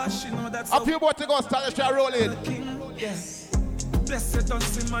the boss, she know that's a few more to go, stylish, try roll in. Yes. Blessed don't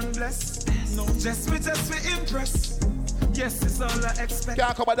see man bless. No, just we impress. Yes, it's all I expect.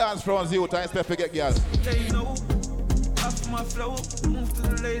 Can't come and dance from you to expect to get girls. They know, off my flow, move to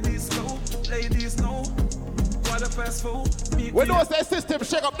the ladies go. Ladies know, what a fast food. We know the system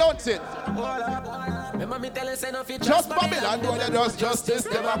shake up, don't it? Just Babylon, do they just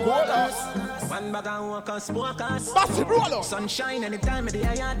system and hold us. One bag and walk us, smoke us. Massive roller. Sunshine anytime of the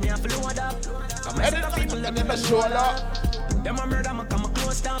yard, me a float up. Anytime people let me show up. Them a murder, me come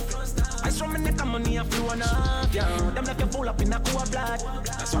close up. I saw me neck and money a flowing up. Yeah, them left you full up in a cool blood.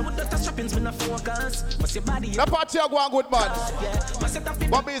 That's why we don't touch shoppings when I focus. What's your body? The party are going good, man. Yeah,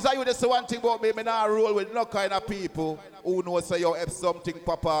 but me is you this one thing about me. Me not roll with no kind of people who know say you have something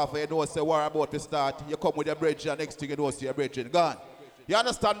pop off. You know say what about to start. You come with your bridge and next thing you know say your bridge gone. You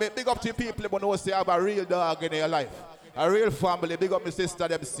understand me? Big up to people who know say you have a real dog in your life. A real family. Big up my sister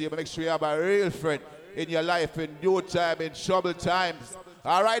them see. Make sure you have a real friend in your life in due time, in trouble times.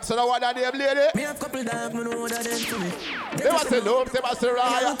 Alright, so now what that name, lady? Me have couple dog, me know that them to me. They must say love, they must say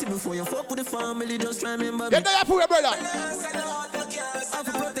raya. Before you fuck with the family, just remember me. Get there for your brother. I have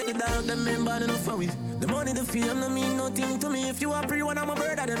to protect the dog, them member enough for it. The money, the fame, no mean nothing to me. If you are free, when I'm a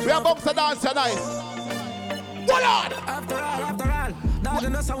brother, then we are going to dance tonight. What on? After all, dog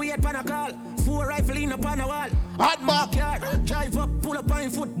and us a wait pan a call. 4 rifle in upon a wall. Hot mark. Drive up, pull up on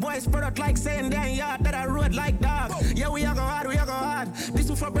foot. Boys spread out like saying they yard that I road like dog. Yeah, we are go hard. This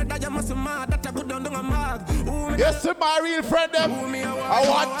is for bread that you must mad. That I go down a mag. Yes, my real friend them. I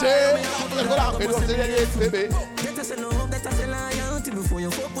want it. Get us a love, that us a loyalty. Before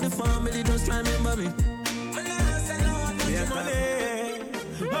you fuck with the family, just remember me.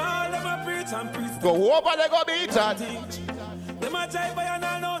 Go over, they go beat that. Them a jive by and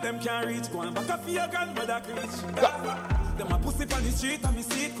I know them can't reach. Go and back up for your grandmother reach. Them a pussy on the street and me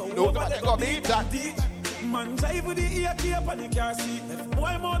see it. Go over, they go beat that. Man drive with the AK up on the car seat. Left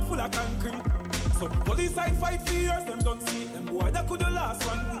boy mouth full of concrete. Some police side fight for years, them don't see. Them boy that could the last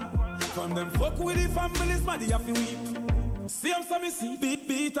one. From them fuck with the families, man, they have to weep. See them some see,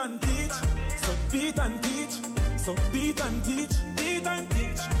 beat and teach. So beat and teach. So beat and teach. Beat and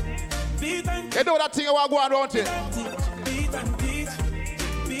teach. Beat and teach. You know that thing you want to go around here? Beat and teach.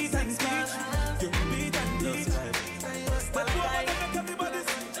 Beat and teach. Beat and teach.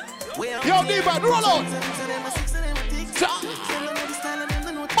 Yo, neighbor, roll out.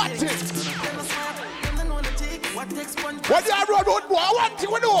 What you road boy? I want you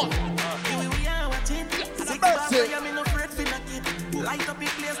to know. Light up the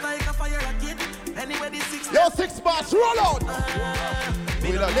place like a fire rocket. Anywhere 6 Yo, 6 bars, roll out.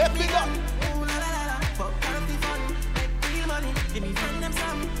 We don't let me go. Fuck out the fun, make real money. Give me friend them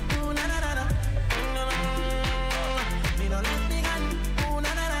some. Ooh na na na na. Me no let me gun. Ooh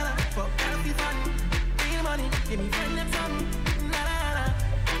na na na na. Fuck out the fun, real money. Give me friend them some. Na na na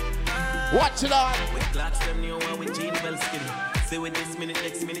na. Watch it on. With clocks them new one with jean well skinny. Say with this minute,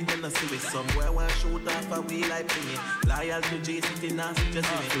 next minute, then I see with somewhere want shoot off a wheel like thingy. Loyal to J-City, now just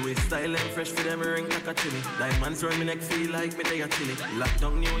me. Do it style and fresh for them ring like a chili. Diamonds run me neck, feel like me they a chili. Lock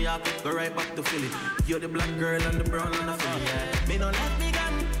down New York, go right back to Philly. You're the black girl and the brown and the Philly, yeah. Me no let me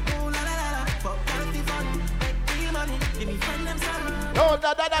gun, ooh la la la la. Fuck out the fun, make real money. Give me friend them some. No,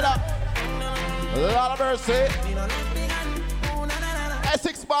 da. Lord of mercy. Me no let me gun, ooh la la la la.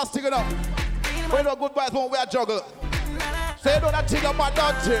 6 bars sticking up. We know good vibes when we are juggle. Say no that thing about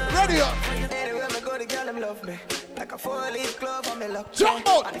that thing. Ready up. Anywhere me go, the girl them love me. Like a 4-leaf glove on me luck. Jump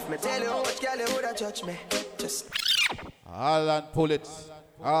out. And if me tell you how much girl you woulda judge me, just All and pull it.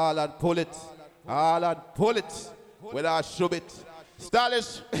 All and pull it. All and pull it. Without shove it.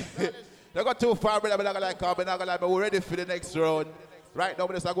 Stylish. They got too far, brother. I'm not gonna like, we're ready for the next round. Right now,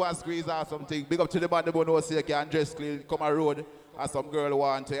 we just go and squeeze out something. Big up to the man who knows you can dress clean, come a road, and some girl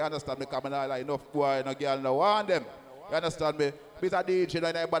want to. You understand me? Coming out like enough boy, no girl, no want them. You understand me? It's a DJ,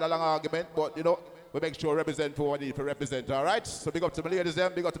 and I bad a long argument, but you know, we make sure we represent for what we need to represent, all right? So big up to my ladies,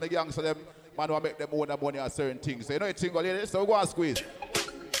 them, big up to my youngsters, them. Man, who make them own the money on certain things. So you know it's single ladies, so go and squeeze.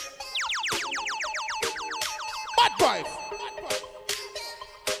 Bad vibe.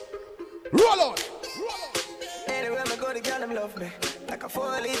 Roll on. anywhere me go, the girl them love me. Like a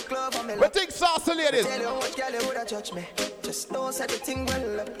 4-leaf glove on me. We think saucy ladies. Tell you how much girl you woulda judge me. Just know say the thing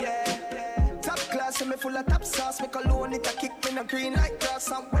well up, yeah. Top class, and me full of top sauce. Me cologne it a kick me no green like grass.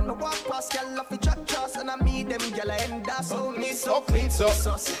 And when me walk past, girl love me chat trust. And I meet them girl I end up. Oh me so clean, so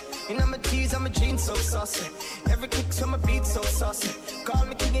saucy. Inna my tees and my jeans so saucy. Every kick so my beat so saucy. Call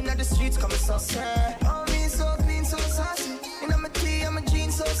me king inna the streets, call me saucy. Oh me so clean, so saucy. Inna my tee and my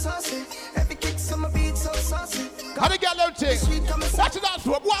jeans so saucy. Every kick so my beat so saucy. How the girl don't think? Watch it out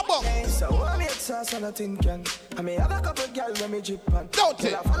for what more? So I make sauce and I think can. I may have a couple girls when me drip on. Don't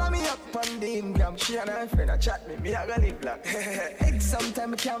take. Follow me up on the Instagram. She and her friend a chat me a go live black.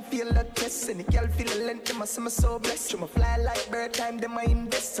 Sometimes I can't feel that test. And the girl feel the length, them a see me so blessed. Through my fly like bird time, them I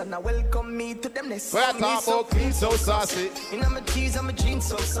invest. And I welcome me to them nest. Well, talk about clean, so saucy. Inna my tees and my jeans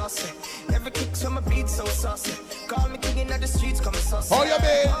so saucy. Every kick so my beat so saucy. Call me king inna the streets, call me saucy. Oh, you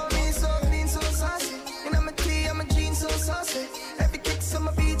mean? Call me so clean, so saucy. Inna my tee and my jeans so saucy. Every kick so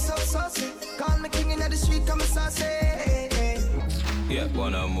my beat so saucy. Call me king inna the street, call me saucy. Yeah,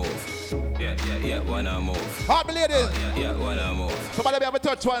 wanna move. Yeah, wanna move. Hot ladies. Yeah, wanna move. Somebody be able to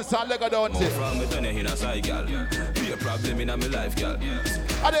touch one side, leg don't move from me turn in a side, girl. Be a problem in my life, girl.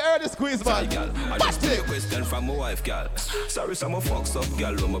 I the early squeeze, man. I just take a question from my wife, girl. Sorry, some of fucks up,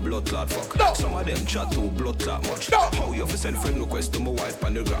 girl, with my blood clot fuck. No. Some of them chat too blood clot much. No. How you have to send friend request to my wife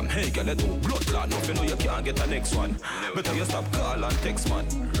on the gram? Hey, girl, I do blood clot. No, you know you can't get the next one. Better you stop call and text, man.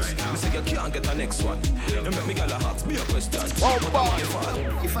 You say you can't get the next one. You make me girl ask me a question.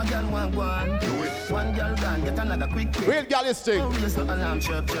 If a girl want one, do it. One girl gone, get another quick. Real girlistic. Raise the alarm,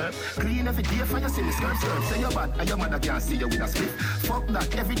 chirp. Clean every day for your silly skirt. Say you're bad and your mother can't see you with a split. Fuck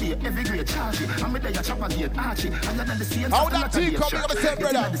that every day, every grade charge it. I'm there, you chop a gate, archie. And you're the same. How that tea coming up a set,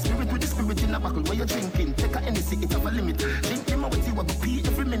 brother? The spirit with the spirit in a buckle where you're drinking. Take a Hennessy, it have a limit. Drink him with you, I go pee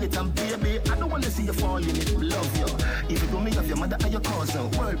every minute. And baby, I don't want to see you fall in it. Love you. If you don't make of your mother and your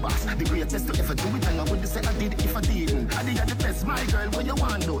cousin, world boss, the greatest to ever do it. And I would say I did if I didn't. I did the best, my girl, what you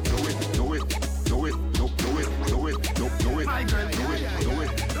want, do it. My girl, do it.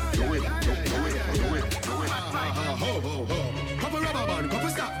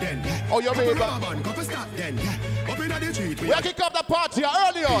 Oh, you're ready, man. We are kick up the party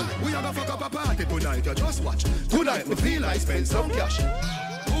early on. We are gonna fuck up a party tonight, you just watch. Tonight we feel like spend some cash.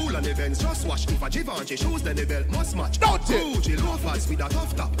 Who Cool on the Benz, just watch. If a Givenchy shoes, then the belt must match. Don't it? Gucci loafers with a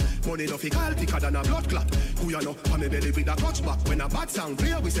tough top. Money no fi call thicker than a blood clot. Who you know, on me belly with a clutch back. When a bad sound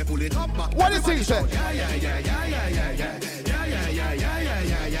clear, we say pull it up back. What is he say? Yeah, yeah, yeah, yeah, yeah, yeah, yeah. Yeah, yeah, yeah, yeah, yeah,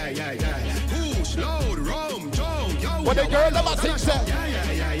 yeah, yeah, yeah, yeah. Push, load, rum, jump, yo. What the girl about sing say? Yeah,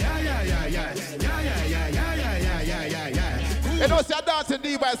 yeah, yeah, yeah, yeah, yeah, yeah. Yeah, yeah, yeah, yeah, yeah, yeah, yeah, yeah, yeah. You know, see a dancing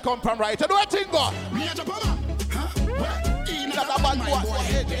VIBEZ come from right. You know what thing go? Me a jump over. Huh? What? That a bad boy.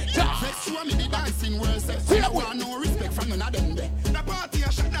 Let's show me the dancing world. See you want no respect from none of them there. The party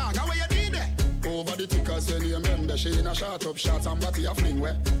a shut down. How you did it? Over the tickers when you remember. She in a shot up shots and body a fling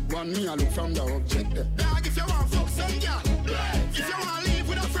where. One me a look from the object there. Dog, if you want fuck some girl. If you want leave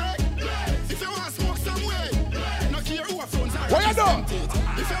with a friend. If you want smoke some way. No care who a phones are. What you do?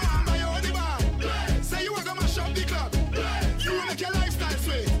 If you want buy your own bar. Say you want to mash up the club. You want make your lifestyle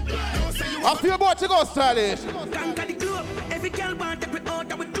sweet. I feel about to go stylish. Conquer the globe. Every girl want to put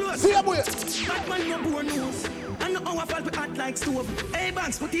out our clothes. See ya, boy. Batman no born news. I know how I fall with hot like stove. Hey,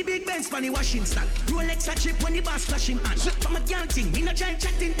 banks, put the big Benz for the washing stand. Rolex a chip when the boss flashing on. From a girl thing, in a giant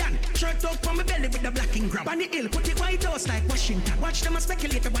chatting down. Shirt up from my belly with the blacking grab. On the hill, put the white house like Washington. Watch them a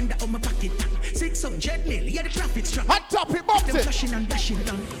speculate, I wonder how my pocket tan. 6 up jet mill, yeah the profit strong. Hot top it, box them it. flashing and dashing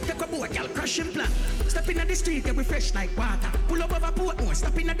down. Take a boat, girl, crushing plan. Step in the street, they refresh like water. Pull up over Portmore,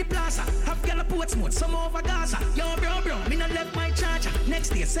 stop in at the plaza. Have girl a Portsmouth, some over Gaza. Yo, bro, me no left my charger. Next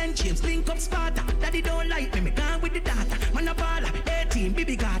day, St. James, link up Sparta. Daddy don't like me gone with the data. Man a baller, 18,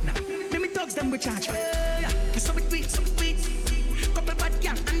 baby gardener. Me thugs them we charge for. So we tweet, couple bad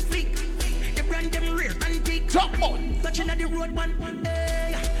girl and fleek. They brand them rear and peak. Drop on. Touching at the road one.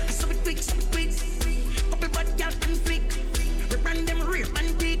 So we tweet, couple bad girl and fleek. They brand them rear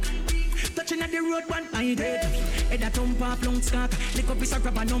and peak. Touching at the road one. I did. Head a thump off long skirt. Lick up his a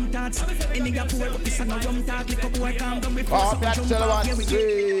grab a numb tarts. Any a pour up his a no rum tart. Lick up boy calm down before some jump off.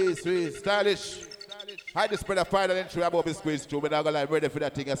 Sweet, stylish. I just spread a final entry about this squeeze too. We're not going to ready for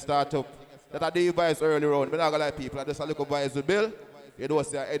that thing to start up. That are the vibes early on. We're not going to like people. I just a little vibes with Bill. You know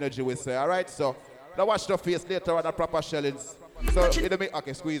what's the energy we say, alright? So, now watch the face later on the proper shellings. So, in the make,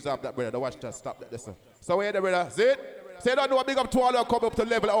 okay, squeeze up that brother. Now watch that, stop that, listen. So, where the brother? See it? Say, don't know a big up to all that come up to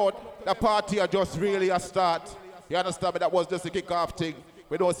level out. The party are just really a start. You understand me? That was just a kick-off thing.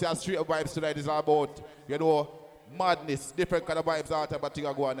 We don't see a straight vibes tonight. It's about, you know, madness. Different kind of vibes out there, but things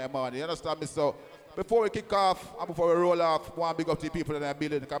are going on in the morning. You understand me? So, before we kick off and before we roll off, one big up to the people in the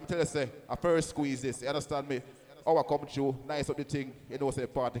building. I'm tell you, say, a first squeeze this. You understand me? Our come through, nice up the thing. You know, say,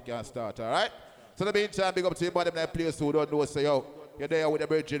 party can start, all right? So, in the meantime, big up to everybody in that place who don't know, say, yo, you're there with the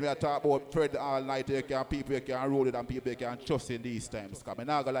virgin. We are talking about Fred all night. You can, people you can roll it and people you can trust in these times. Because I'm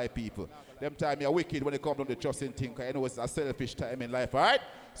not going to lie, people. Them time you're wicked when it comes to the trusting thing. Because you know it's a selfish time in life, all right?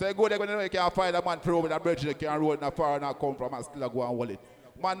 So, you go there when you know you can find a man pro with a virgin. You can roll it in far and not come from and still go and hold it.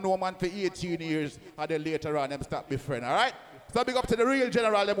 Man, no man for 18 years, and then later on, them stop be friend, all right? So big up to the real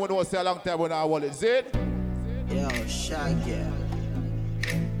general, them who know say a long time when I want it, see it? Yo, Shaggy.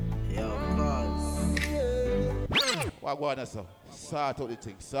 Yo, Buzz. What go on, sir? Sort out the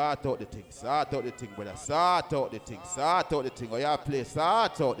thing, sort out the thing, sort out the thing, brother. Sort out the thing, sort out the thing. Oh, yeah, play,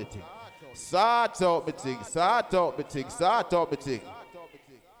 sort out the thing. Sort out the thing, sort out the thing, sort out the thing.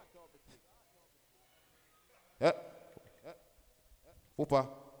 Yeah. Upa,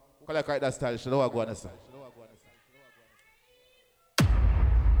 collect that style, should I go on, sir?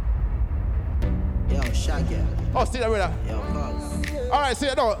 Yo, Shaggy. Oh, see that, brother? Yo, Buzz. All right, see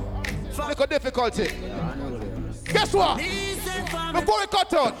it now. Little difficulty. Guess what? Before we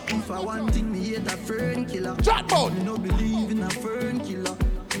cut out. If I want thing, me hate a fern killer. Chat mode. Me no believe in a fern killer.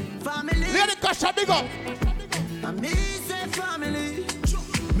 Family. Lady Kasha, big up. And me say family.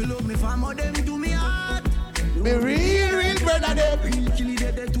 Me love me family, them do me heart. Me real brother them. Real kill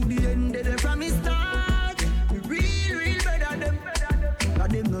it to the end, they from me start. Me real brother them. Cause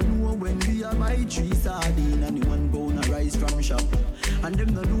them no know when we are buy 3 sardine and the 1 pound a rice from shop. And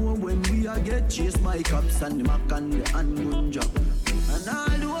them no know when we are get chased by cops and the mac and the handgun job. And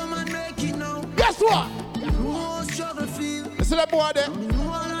all the woman make it now. Guess what? No struggle feel. Listen to the boy there. Me know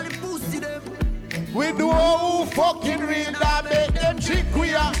all of the pussy them. We know who fucking real that make them trick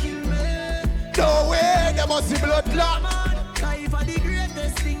we are. No way, there must be blood clot. Life are the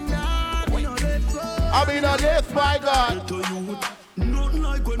greatest thing that we no let go. I mean, I left, my God. Nothing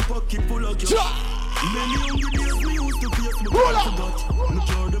like when pocket full of cash. Many young days we used to face me pull up. Me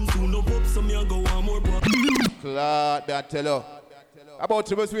cure them soon up so me a go one more pop. Claude, I tell you. About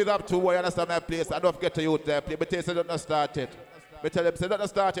 2 weeks we have 2 boy, you understand my place. I don't get to you there, play. But they say don't start it. But tell them, say don't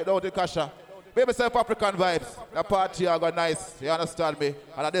start it, don't do Kasha. Maybe self African vibes. The party are got nice. You understand me?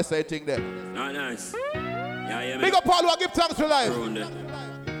 And I just say thing there. Nice. Yeah, big up all who give thanks for life.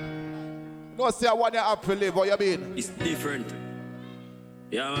 No, say I want you have to live, what you mean? It's different.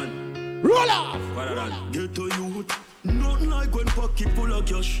 Yeah, man. Roll off! Get to youth. Nothing like when pocket full of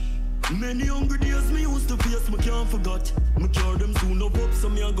cash. Many hungry days me used to face, me can't forget. Me cure them soon up, so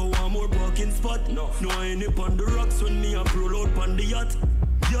me a go one more parking spot. No I ain't up on the rocks when me a roll out on the yacht.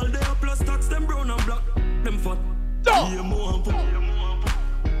 Girl, they a plus tax, them brown and black, them fat. Yeah, more and put.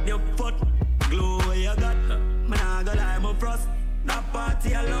 Your foot, glow where you got. Man, I go like my frost. That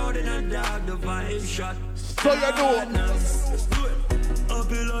party allowed in a dog, the vibe shot. So you do it.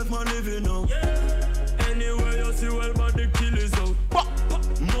 Happy life, man, living now. Anywhere you see, well, but the kill is out.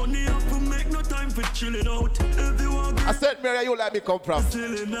 Money up to make no time for chilling out. Everyone I said, Mary, you like me come from?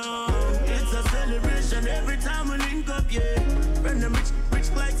 Chilling out. It's a celebration every time we link up, yeah. When the rich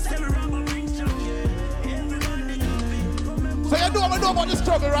like Stella Rubber rings out, yeah. Everybody So you know about the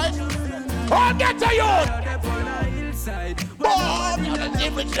struggle, right? Oh, get to you! Boom! You're the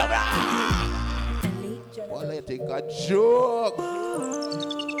different struggle! Well, I think a joke.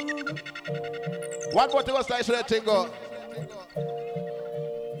 One more to go slice for that thing go.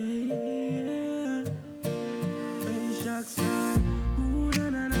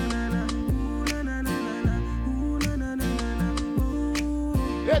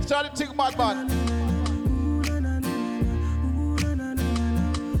 Let's try to think, man.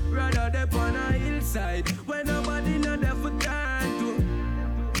 Rather they on a hillside when nobody know there for time to.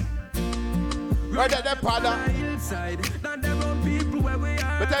 Rather they on a hillside than there are people where we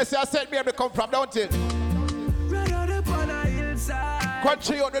are. But I say I said me come from, don't it? Rather they on a hillside.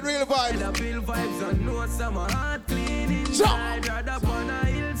 Country on the real vibe. The real vibes and know some heart clean inside. Rather on a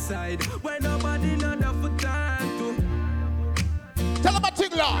hillside when nobody know there for time to. Tell them a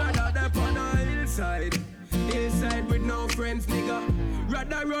thing, Lord. Rather they on a hillside. Hillside with no friends, nigga.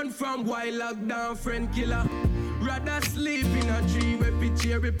 Rather run from wild lockdown, friend killer. Rather sleep in a tree where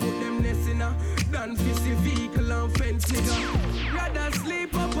picture we put them nests in a than fizzy vehicle and fence, nigga. Rather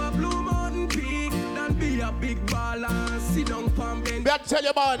sleep up a Blue Mountain Peak than be a big baller and sit down palm bench. I tell you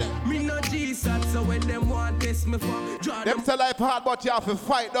about it. Me no G-sat, so when them want test me for draw them say life hard, but you have to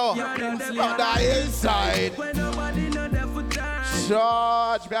fight though. Yeah, on the inside. When nobody know there for time.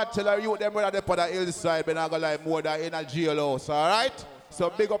 Charge, me I tell you, them brother they put the hillside, but I go like more than in a jail house, alright? So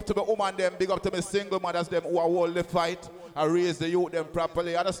big up to the woman them, big up to the single mothers them who are hold the fight and raise the youth them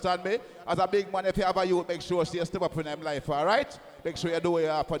properly. Understand me? As a big man, if you have a youth, make sure she step up in them life, alright? Make sure you do what you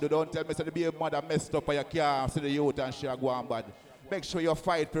have to do. Don't tell me that the baby mother messed up and you can't see the youth and she go on bad. Make sure you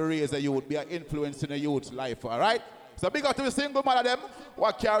fight to raise the youth, be an influence in the youth life, alright? So big up to the single mother them who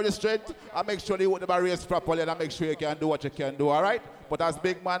carry the strength and make sure the youth them are raised properly and make sure you can do what you can do, alright? But as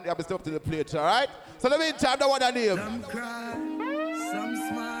big man, you have to step up to the plate, alright? So in the meantime, know what I name. Some cry, some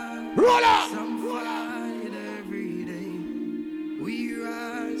smile, Roller! some fight every day. We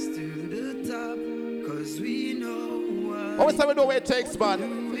rise to the top, cause we know Always time we know where it takes, man.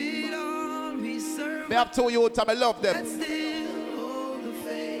 They have two youths and I love them.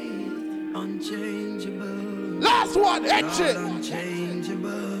 Unchangeable. Last one, Lord, unchangeable.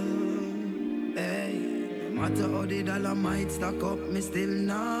 Hey, no matter how the dollar might stack up, me still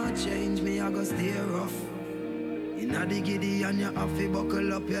not change. Me, I go stay rough. Inna the giddy and you have to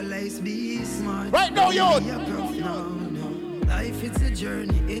buckle up your lace, be smart. Right now, youth. No. Life, it's a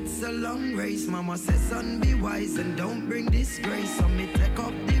journey, it's a long race. Mama says, son, be wise and don't bring disgrace. So me take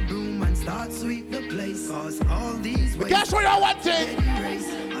up the broom and start sweep the place. Cause all these ways, guess what I want to?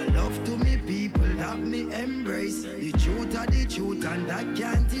 I love to me people that me embrace. The truth are the truth and that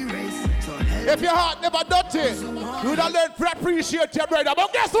can't erase. So if your heart never dirty, you don't learn to appreciate your brother.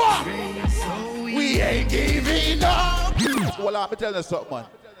 But guess what? We ain't giving up. Well, I'm telling you something, man.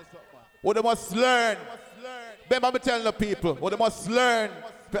 What they must learn. Remember, I'm telling the people, what they must learn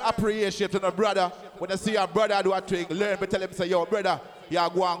to appreciate your brother. When they see your brother do a thing, learn to tell him, say, yo, brother, you are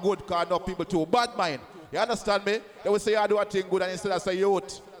going good because no people too bad mind. You understand me? They will say you do a thing good and instead of say,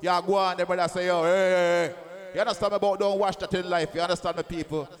 youth, you are going, the brother say, yo, hey. You understand me about don't watch that in life. You understand me,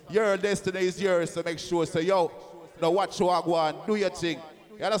 people? Your destiny is yours, so make sure, say, yo, now watch you are going, do your thing.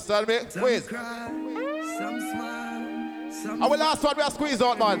 You understand me? Wait. And we last one we are squeeze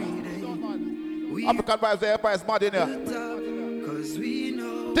out, man. African vibes, the empire is mad in here.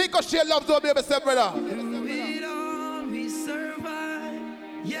 Think of she loves your baby, step brother. We survive,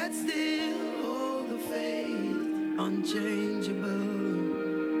 yet still hold the faith. Unchangeable,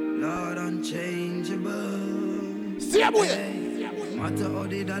 Lord, unchangeable. Same way. No matter how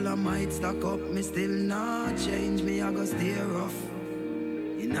the dollar might stack up, me still not change. Me, I go stay rough.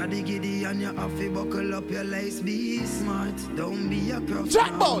 Inna the giddy and you have to buckle up your lace. Be smart, don't be a prof.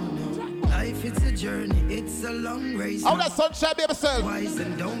 Life it's a journey, it's a long race. How that sunshine be myself? Wise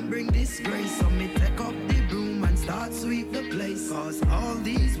and don't bring disgrace. So me take up the broom and start sweep the place. Cause all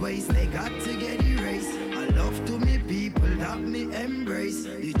these ways they got to get erased. I love to me people that me embrace.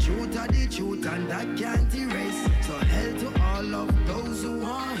 The truth are the truth and that can't erase. So hell to all of those who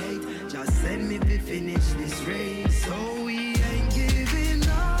want hate. Just send me to finish this race. So we ain't giving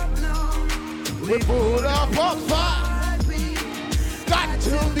up, no. We put up a fight. Got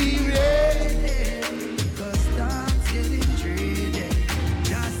to be ready. Cause time's getting tricky.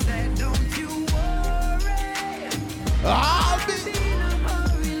 Just said don't you worry. I'll be.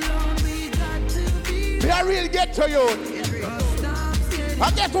 I really get to you.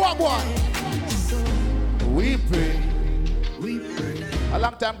 I get one boy. We pray. A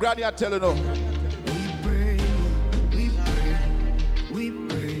long time granny I tell you no. We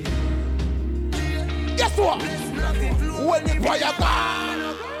pray. Guess what? When the fire gone,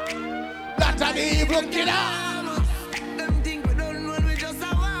 that an evil killer. Them think we don't know we just a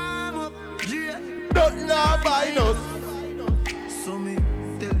warm up. Don't know by us. So me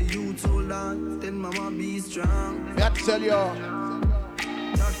tell the youth hold on, tell mama be strong. I tell you.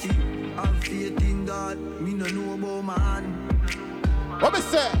 Jackie, have faith in God. Me no know about man. What me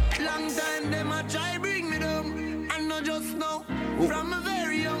say? Long time them a try bring me down, and not just now. From a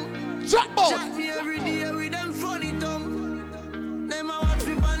very young. Chat me every day with them funny tongue. Them a watch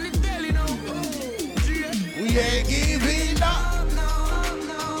me on the telly now. We ain't giving up.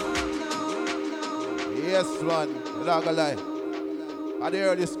 Yes, man. I'm not gonna lie. I the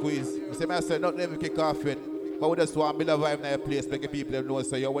early squeeze. You see me I say nothing ever kick off it. But we just want to build a vibe in that place, make the people know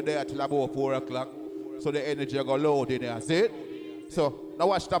so you're there till about 4 o'clock. So the energy go loud in there. See it? So now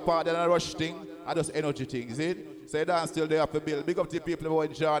watch that part, then I rush thing, and just energy things, see it? So you don't still there for build. Big up to the people who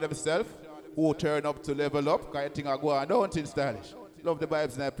enjoy themselves, who turn up to level up, because I think I go on, don't think stylish. Love the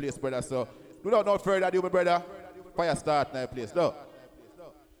vibes in that place, brother. So do not know further ado, my brother. Fire start in that place. No.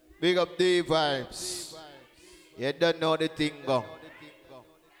 Big up the vibes. You don't know the thing go.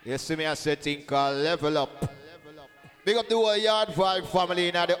 You see me as a thing called level up. Big up the whole yard vibe family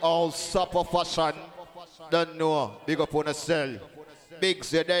in the old supper fashion. Don't know. Big up on the cell.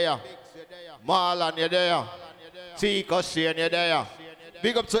 Biggs you there. Marlon you there. Tika Shane you there.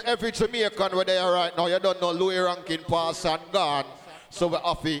 Big up to every Jamaican where they are right now. You don't know Louis Rankin pass and gone. So we're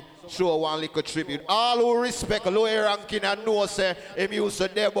happy. Show one little tribute. All who respect Louis Rankin and know say him used to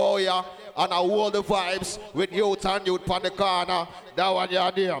debo here and I hold the vibes with youth and youth on the corner. That one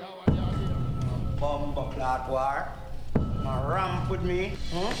you're there. Bomba clot war. My ramp with me.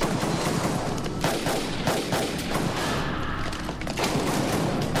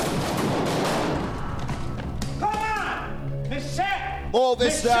 Come on! Michelle! Move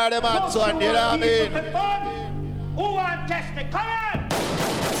it, start them on, son, you know what I mean? Who want to test me? Come on!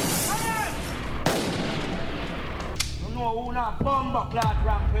 Come on! You know who not bomba clot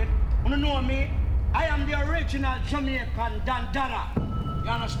ramp with? You know me? I am the original Jamaican Dandana.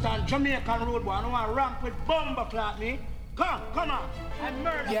 You understand? Jamaican road boy. I don't want to ramp with bomba clot me. Come on. I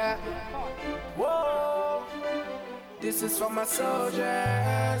murder. Yeah. Whoa. This is for my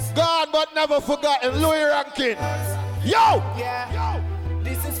soldiers. God, but never forgotten Louis Rankin. Yo! Yeah. Yo.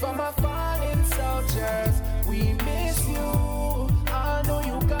 This is for my fallen soldiers. We miss you. I know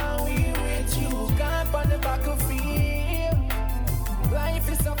you can. We with you. Camp on the battlefield. Life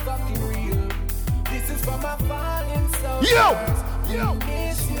is so fucking real. This is for my fallen soldiers. Yo! We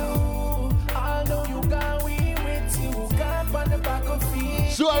miss you. I know you can. We with you. Camp on the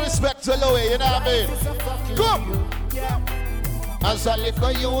battlefield. Show respect to Louis, you know what I mean? Come! As a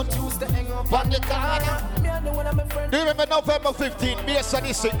little youth, on the corner. Do you remember November 15th? Based on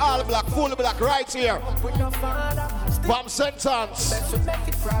this, all black, full black, right here. From sentence.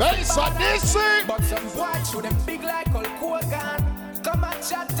 Based on this, but some boys show them big like Hulk Hogan. Come and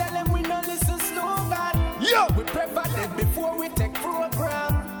chat, tell them we no listen slogan. Yo! We prefer that before we take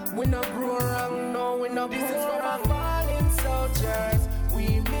program. We no grow wrong, no, we no grow wrong. This is for our fallen soldiers.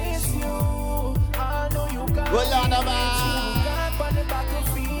 We miss you. I know you got well, on the man.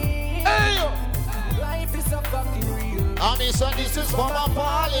 Hey! Life is so fucking real. I mean, so this is for my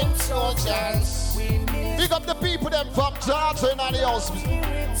fallen soldiers. Big up the people them from Georgia in the house.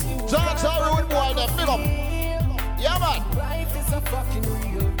 Georgia road boy them, big up. Yeah, man. Life is so fucking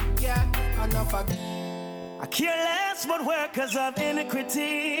real. Yeah, enough of I care less what workers of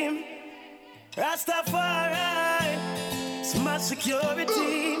iniquity. Rastafari, smart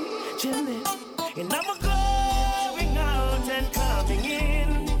security. Jimmy, and I'm going out and coming in.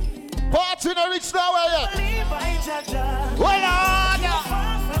 Party in the rich now, where you? Leave by Jaja. Well,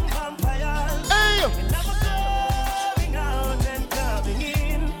 on.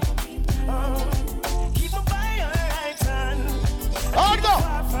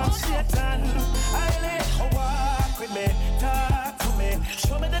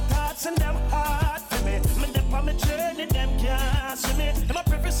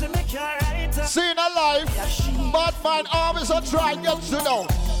 Seen a life, bad man always a try get to know.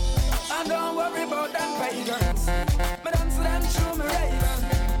 I don't worry about them pagans. Me dance to them through me ravens.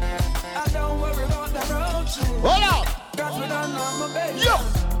 I don't worry about the road shoes. Hold up. Cause we don't know my baby. Yo.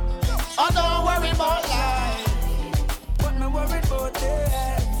 I don't worry about life. But me worry about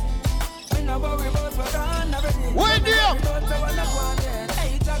death. Me no worry about what I'm already. Wait there.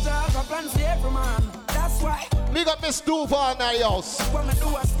 Hey, Jaja, I got plans for every man. That's why. Big up Miss Duval in the house.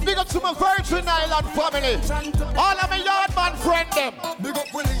 Big up to my Virgin Island family. All of my yard man friend them. Big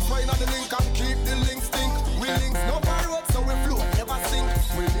up we links right on the link and keep the links stink. We links no bar road so we float never sink.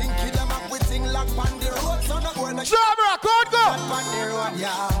 We link it them up with thing like on the road so not going to JAMROCK, go.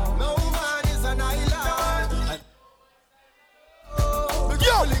 No man is an island.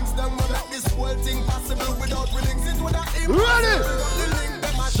 Yo! Links them will make this whole thing possible. Without we links it would have impossible. Ready?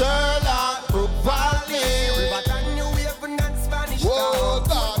 Sherlock, Brook Valley, Riverton, New Haven and Spanish Town.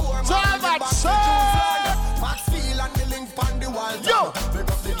 Time at Maxfield and the link on the wall. Yo! Pick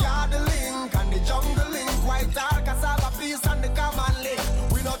up the garden link and the jungle link. White tall cassava peace and the common link.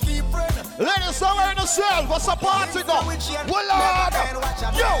 We no keep friend. Ladies, somewhere in the cell, what's the party go? Well, Lord!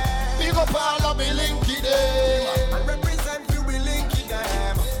 Yo! Big up all of me linky them. And represent you, we linky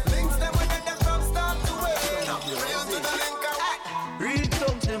them. Links them with them from start to end. Real to the link. Real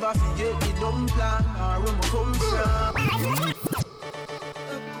thugs never forget the dumb plan or where we come from.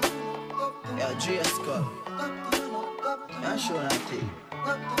 Yeah, J.S.K. Yeah, sure that thing.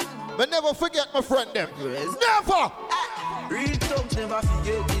 But never forget my friend them. Yes. Never! Real thugs never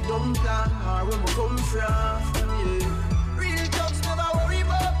forget the dumb plan or where we come from. Yeah. Real thugs never worry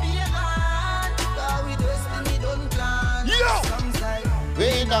about being on. Cause we destiny don't plan. Yo! Sometimes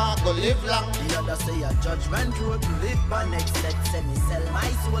we not go live long. The other say a judgment road to live by next set. Send me sell my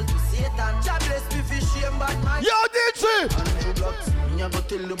soul to Satan. God bless me for shame bad man. Yo, DJ! 100 blocks, me a go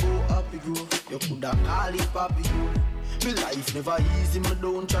tell the boy happy grow. You coulda call it papi grow. Me life never easy, me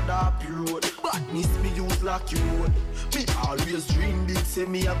don't tread happy road. Badness me use lucky road. Me always dream big, say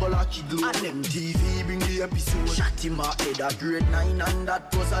me a go lucky glow. And them TV bring the episode. Shot in my head a grade 9 and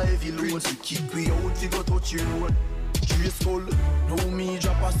that was a heavy load. To kick we out, we go touch your road. Trace skull, now me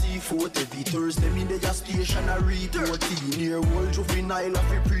drop a C4. Every Thursday me dey a station a report. Near old juvenile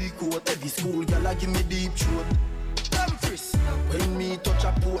of a pre-court. Every school gyal a give me deep throat. Memphis, when me touch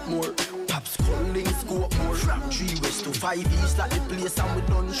a Portmore. Pops calling scope more. From 3 west to 5 east like the place and we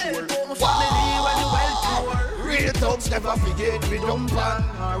done sure. Family when the well tour. Real thugs never forget we don't plan.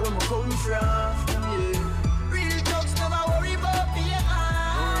 Or where we come from, yeah. Real thugs never worry about being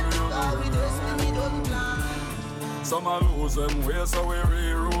on. Cause we destiny don't plan. Some a lose them way, so we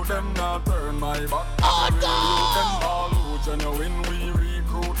reroute them, not turn my back. We reroute them all who genuine, we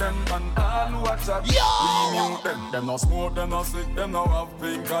recruit them, and all who watch that, we mute them. Them no smoke, them no sick, them no have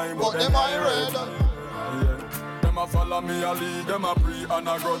pink eye, but them I red. Yeah. Them a follow me, a lead, them a pre and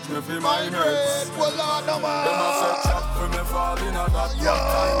a grudge me for my mates. Them a set trap for me fall in a that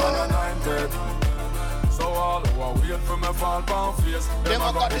time and a 9-dead. So all who a wait for me fall pound face, them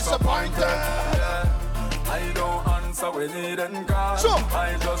a got disappointed. Yeah. I don't answer when they didn't call. Sure.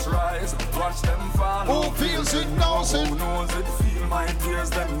 I just rise, watch them fall. Who feels it, knows it. Who knows it, feel my tears,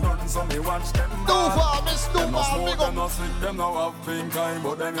 them done, so me watch them fall. Duval, Miss Duval, them no smoke, them no sick, them no have pink eye,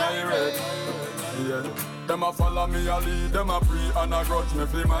 but them I red. Yeah. Them a follow me, a lead, them a pre and a grudge me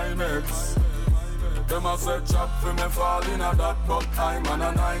for my mates. Them a set trap for me fall in a that, but I'm on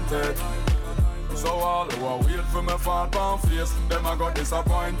a 9-dead. So all who a wait for me fall pound face, them a got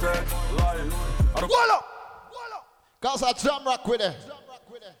disappointed. Life. Walla! Cause I JAMROCK with it.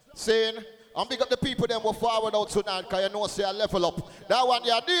 Saying, I'm big up the people them who forward out tonight, cause you know say I level up. That one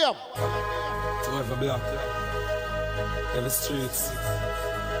you're damn. To every block, every streets,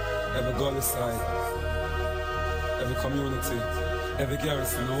 every gully side, every community, every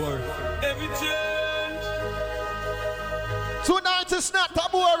garrison in the world, every change. Tonight is not a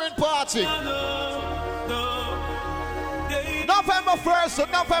boring party. November 1st to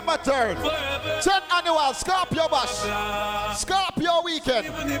November 3rd. 10th annual Scorpio Bash. Scorpio weekend.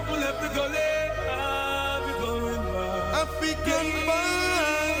 African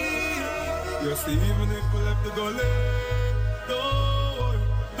vibes. You see, even if we left the gully, don't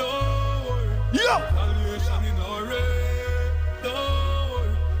worry. Yo! Valuation in our red.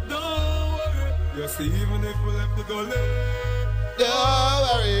 Don't worry. You see, even if we left the gully, don't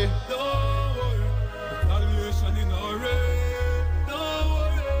worry. Valuation in our red.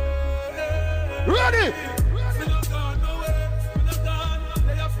 Ready? We not gone nowhere. We not gone.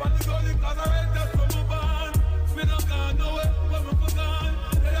 They have fun to go live cause I read that from a band. We not gone nowhere. When we gone,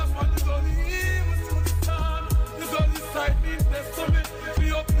 they have fun to go live. We still stand. The girl inside me, bless to me. We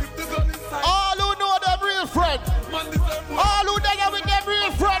uplift the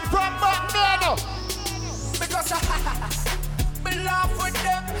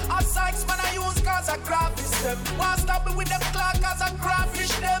a graphish them. Want stop me with them clock as a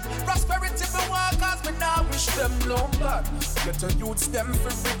graphish them. Prosperity me want cause me now wish them no bad. Get a youths them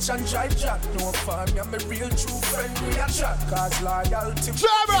for rich and dry jack. No farm, yeah, me real true friend we a chat. Cause loyalty.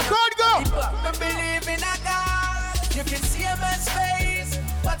 JAMROCK, go! Me believe in a God. You can see a man's face,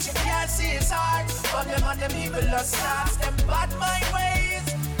 but you can't see his heart. But them and them evil starts, them bad mind ways.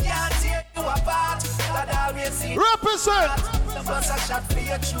 Can't tear you apart. God always see. Represent. So bust a shot for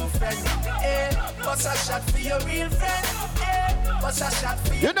your true friend. Bust a shot for your real friend. Bust a shot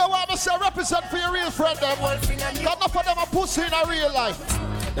for you know what I say? Represent for your real friend, them. Got enough of them a pussy in a real life.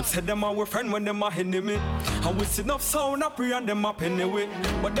 Them said them our friend when them a enemy. And we see enough sound up and them up anyway.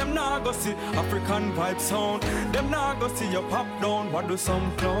 But them not go see African vibe sound. Them not go see your pop down. What do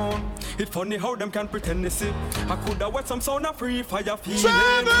some clown? It funny how them can pretend they see. I coulda wet some sound of free fire feeling.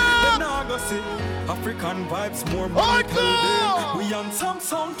 Them not go see African vibes more money tell them. We on some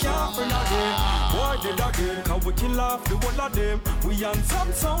sound can't friend again. Boy did again. Cause we kill off the whole of them. We on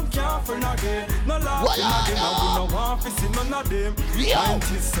some sound can't friend again. No laughing again. And we no want to see none of them.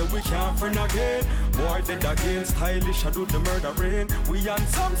 So we can't friend again. Boy dead again. Stylish I do the murder rain. We on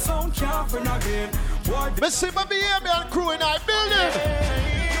some sound can't friend again. Boy me see my BM and crew in our building.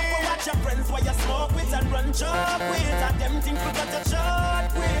 Watch your friends while you smoke with and run job with. And them think we got a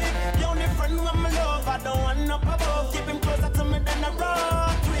shot with. The only friend who I'm love, I don't want up above. Keep him closer to me than a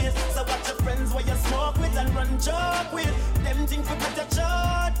rock with. So watch your friends while you smoke with and run job with. Them think we got a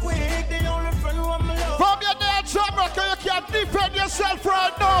shot with. The only friend who I'm love. From your name, JAMROCK, you can't defend yourself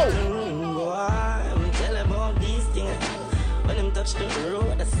right now. Boy, I'm telling about these things. When them touch the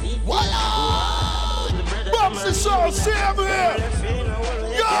road, I see things. Bumps the soul, same here.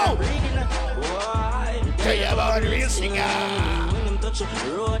 Yo! Tell you about the real singer. When them touch the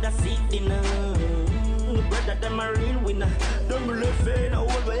road, I see things. The brother, them a real winner. Don't believe in a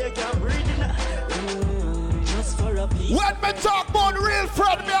world where you can't breathe. Just for a piece. When me talk about real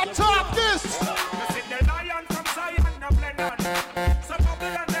friend, me I talk this. You see the lion from Zion, no blend on. So couple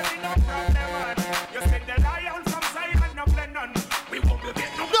and them in no problem on. You see the lion from Zion, no blend on. We won't be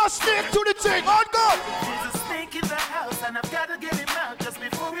getting no. Just stick to the thing, on go. There's a snake in the house and I've got to get him out just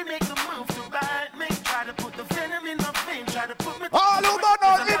before we make the move to bite me. Try to put the venom in my vein, try to put me. All who go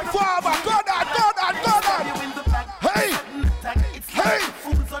down, informer, go down. Hey, hey.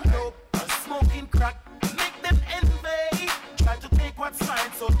 Fools on dope, smoking crack, make them envy. Try to take what's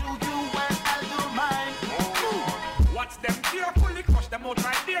mine, so do you and I'll do mine. Watch them carefully, crush them out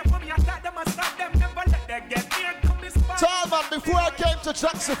right there. For me, I thought them and stop them, never let them get near to this spot. Talman, before I came to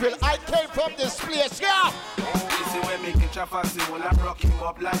Jacksonville, I came from this place, yeah. Easy when make it chopper, see when I rock him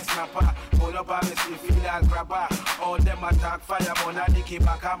up like snapper. Pull up on me, see feel like grabber. All them attack fire, but I dicky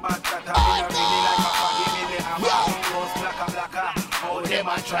back and back. Tata, in a really like a fag, give me the hammer. Most blacker. All them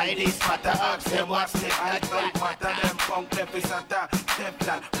a try this matter. Ask them what's the like matter. Them punk Tefisata,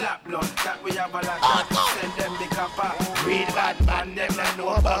 Teflon, black blood. That we have a lot. Send them the kappa. Real bad man, them I know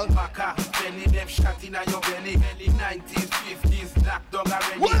about Maka. Belly them shot in your belly. 90s, 50s, black dog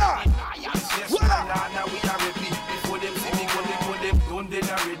already. Yes, now we are ready. Before them see me go, them done dead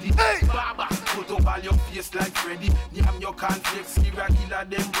already. Hey! Baba, put up all your face like Freddy. Yam your conflicts, serial killer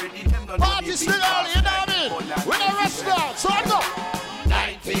them ready. Them don't party still early, you know what I mean? We don't rest now, so I go.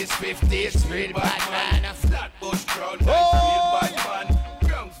 90s, 50s, real bad man. Flatbush crowd, real bad man.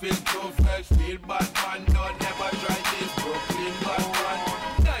 Brownsville, too fresh, real bad man. Don't never try this, Brooklyn bad man.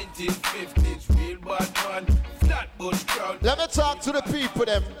 90s, 50s, real bad man. Flatbush crowd. Let me talk to the people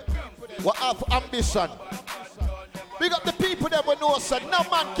them what have ambition. Big up the people them we know so no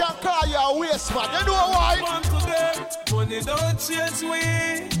man can call you a waste man. You know why? Money don't change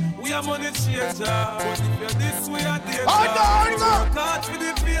we are money changer. But if you're this way a danger, we work hard for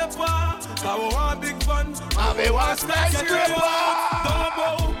the paper. Cause we want big fun and we want skyscraper. Don't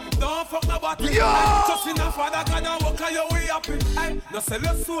bow, don't fuck nobody. Just in a father can you walk on your way happy. No sell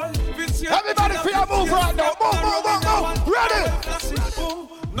your soul. Everybody feel move right now. Move. Ready?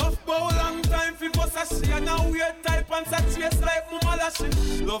 Enough bow long time for bust a she and a weird type and such chase like mama lashy.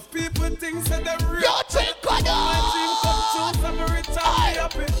 Love people things say they real. You think I know? My dream come true, so me rich and be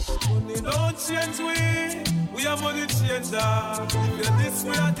happy. Money don't change we are money changer. If you're this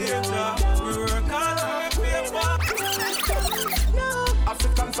way a danger, we work hard for paper.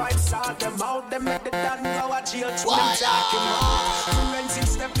 African vibes start them out, them make the dance our children them talking about. Forensic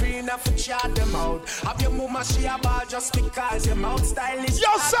step in and for chart them out. Have your mama she a ball just because your mouth stylish.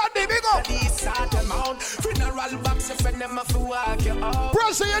 Yo, Sandy, big up. These start them out. Funeral box if you them have to walk you out.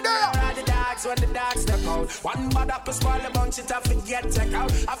 Press you there. Ride the dogs when the dogs step out. One bad apple spoil a bunch it up forget check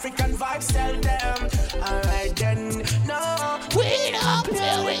out. African vibes tell them. Alright then, no, we don't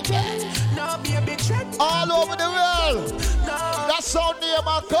do it then. No baby All over the world. That's our name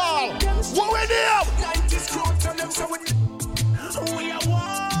I call. What we name? We are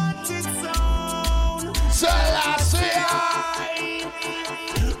wanted sound. Selassie.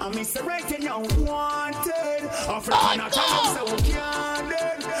 I'm Mr. Right and you're wanted. African not so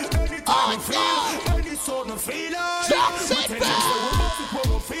candid. Anytime we feel, any sort of feel like. Just it back.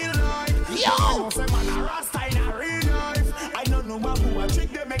 Feel like. Yo. Say man a rasta in a real life. I don't know what who a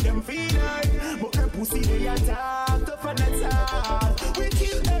trick they make them feel like. But them pussy they attack tough and attack. We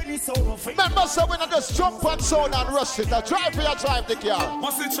kill any sort of feel. Remember, so when I just jump on sound and rush it, I drive the car.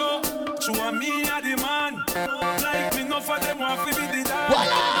 What's it show? Show me a the man. Like me, no for them want to be the dad.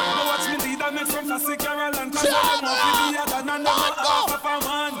 Now watch me lead and make some sassy Carol and cause them want to be the other and them half of a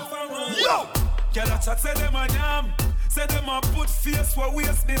man. Yo! Girl, I chat say them a yam. Say them a put face where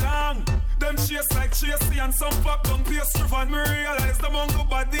waist belong. Them chase like Tracy and some fuck down pace through and me realize them uncle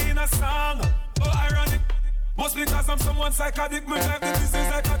body in a song. Oh, ironic. Must because I'm someone psychotic. Me drive the disease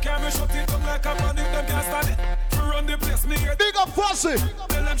like a car. Me shut it up like a panic. Them can't stand it. To run the place, me here. Big up Fussy.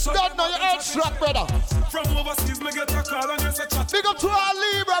 Don't know your head strap, brother. From overseas, me get a call and you say chat. Big up to our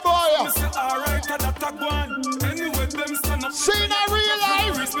Libra boy. Me say alright, that attack one. Anyway, them stand up. See in a real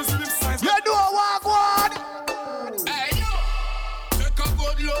life. You know what one. Hey, yo. Take a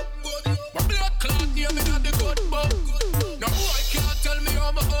good look. My blood clot near me not the good book. No boy can't tell me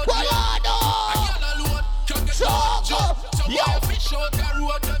how my old look. I get alone, can't get no job. So boy fish out the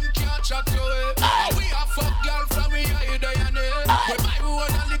road, them can't chat to it. We a fuck girl from we here, there and there. We buy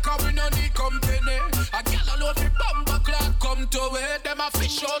one and liquor, we no need company. I get alone, we bumper clock come to it. Them a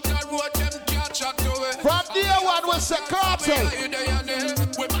fish out the road, them can't chat to it. From day one, we say cartel.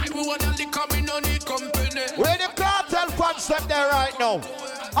 We buy one and liquor, we no need company. Where the cartel concept there right now.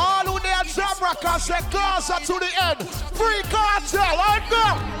 All who there JAMROCK and say closer to the end. Free cartel, right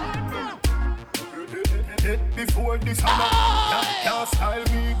now. Before this hammer, that can't style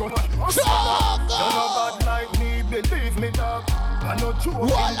me gonna don't know bad like me, believe me dog. I know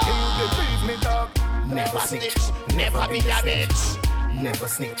joking thing, believe me dog. Never snitch, never be a bitch. Never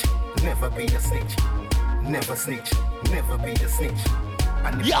snitch, never be a snitch. Never snitch, never be a snitch.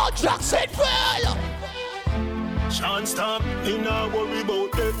 Yo, Jackson fell. Can't stop, me nah worry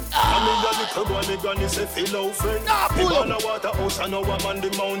about them. I mean, the little boy, me granny say feel out friend. Me born a waterhouse and now I'm on the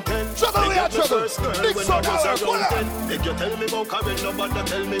mountain. They get the first girl when I was around 10. If you tell me about Karen, nobody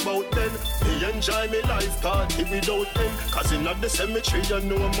tell me about them. They enjoy me life party without them. Cause in the cemetery you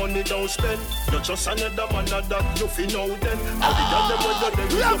know money don't spend. You're just another man that you feel know them. And the girl them when you're them,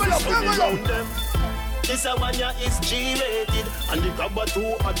 you feel around them. This a one ya is G-rated. And the grabber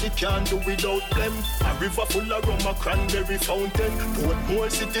too and they can't do without them. A river full of rum, a cranberry fountain. Portmore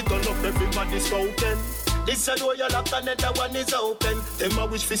city turn up, everybody's spoken. This a door you locked, another one is open. Them a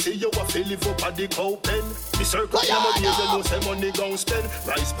wish to see you a feel live up at the copen. The circle you know you know say money gon' spend.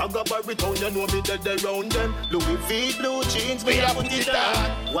 Rice bag a bar town, you know me dead around them. Louis V blue jeans, me a put it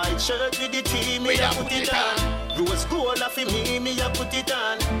on. White shirt with the team, me a put it on. Rose gold off me a put it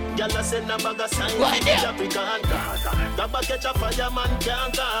on. Y'all a send a bag of sign, me AFRIKAN. Grab a catch a fireman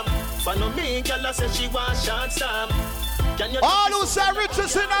can't come. Follow me, y'all a say she want short stamp. All who say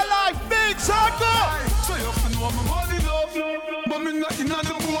riches in her life, big circle. So you have to know my money love, but me not in the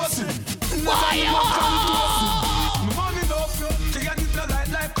pussy. Why? My money love, they got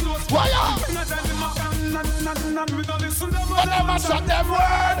it like close. Why? Me not tell them we don't listen to them. But them a shot them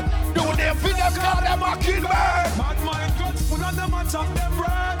word. Do them feel them call them a kill bird. Mad mind guts full of them a chop them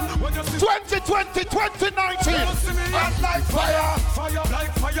bread. 2020, 2019. And like fire. Fire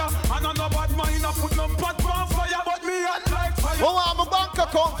like fire. And on the bad mind I put them pot on fire. But me hot like fire. Oh, I'm a bank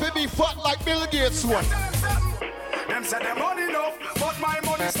account to be fat like Bill Gates one. Them say them money enough, but my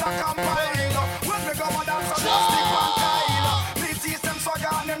money stack and pile up. When we go and dance on the stick and tile up. Me teach them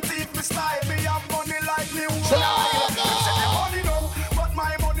swagger and them teeth me style. Me have money like me who style. Them say them money enough, but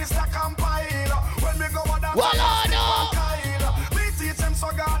my money stack and pile up. When we go and dance on the stick and tile up. Me teach them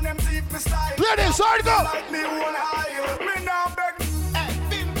swagger and them teeth me style. Ladies, hard go. Like me who high. Me now beg. Hey,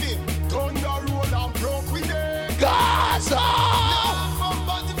 Bim Bim, turn your roll and broke with it. Gaza!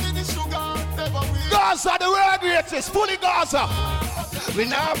 Gaza, the world greatest, fully Gaza. We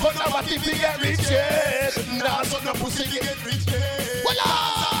now put our body to get rich, now so no pussy to get rich, Voila!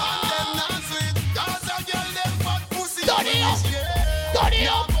 Gaza girl, them fat pussy. Turn it up. Turn it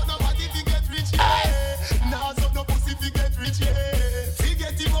up. Put our body to get rich, now so no pussy to get rich,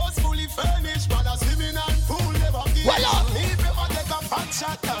 Forget the house fully furnished, but a swimming and pool never get. Voila! If you ever take a fat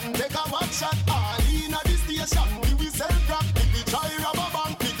shot and take a one shot, all in at the station, we will sell crap. If we try rubber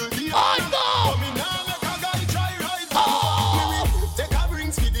band, pickle the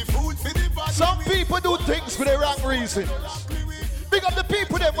Some people do reasons. Big up the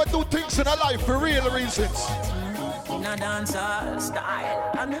people that would do things in their life for real reasons. In a dancehall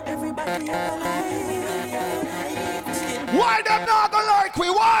style, and everybody why them not gonna like we?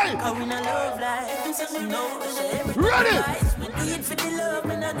 Why? Cause we not love life, so we know ready? We do it for the love,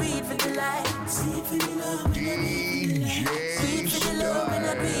 we not do it for the lights. Do it for the love, we not do it for the love, we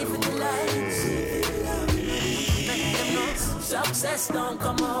not do it for the lights. Make them know success don't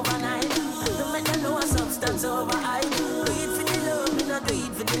come overnight. Don't make them know a substance over I. Do it for the love, we not do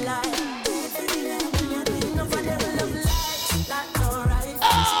it for the lights.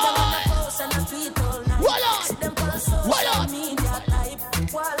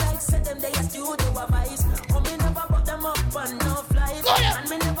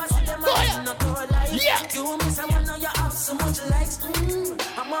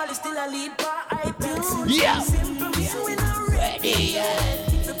 I'm always still a lead by iTunes. Yeah. Ready, yeah.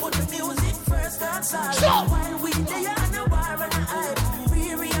 We put the music first, that's all. While we lay on the bar and the hype, we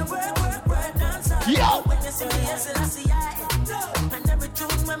work, dance all. Yo. When you see me, I see I. And every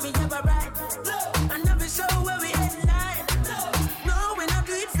tune when we ever write. And every show where we headline. No, we not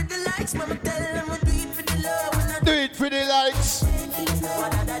do it for the likes, but we tell them we do it for the love. Do it for the likes.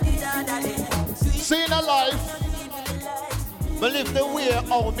 See in a life. But live the way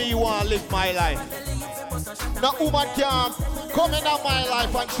how me want to live my life. No woman can come in my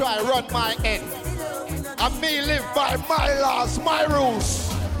life and try run my end. And me live by my laws, my rules.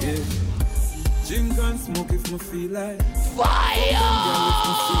 Yeah. Drink and smoke if me feel like. Fire!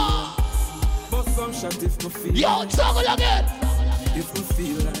 Bust some shot if me feel yo, like. juggle again! If me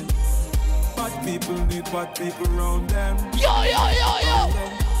feel like. Bad people need bad people around them. Yo!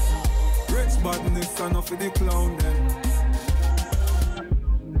 Rich badness enough for the clown them.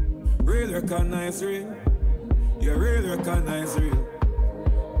 Real recognize real. You real recognize real.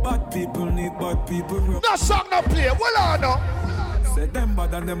 Bad people need bad people. No song no play. Well on no. Say them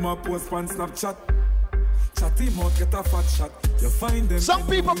bad and them a post on Snapchat. Chat him out, get a fat shot. You find them. Some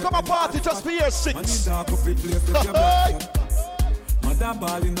people come a party just for year 6. Money dark up the place that you black. Mother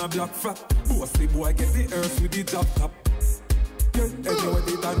ball in a black flat. Bossy boy get the earth with the job top. Get anywhere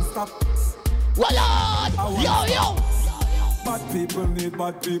they don't stop. Well on. Yo. Bad people need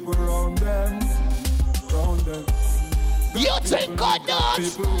bad people around them. You think God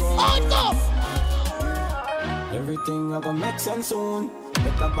does? On up! Everything I gonna make sense soon.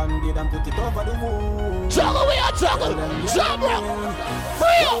 Get a band-aid and put it over the moon. Juggle, we are juggle. JAMROCK.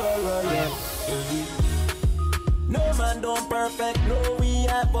 No man don't perfect. No, we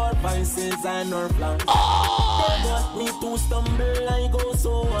have our vices and our plans. They want me to stumble. I go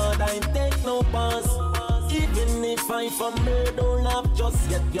so hard. I take no pass. Even if I fumble, don't laugh. Just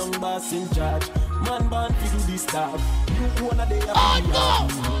get young boss in charge. Man born to do this stuff. You wanna day oh no!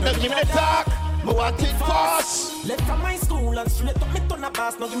 Now give me the talk. I want it fast. Left from my school and straight up me turn a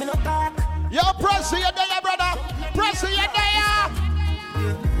pass. Now give me no talk. Yo, press you there, brother. Press you there.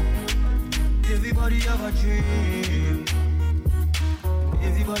 Everybody have a dream.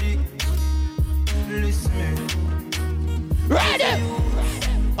 Everybody listen. Ready?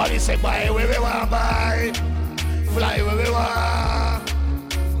 All you say, buy where we want, buy. Fly where we want.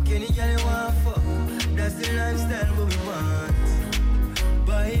 Fuck any girl you want, fuck. That's the lifestyle where we want.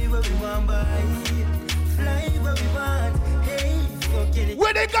 Buy where we want, buy. Fly where we want. Hey, fuck any.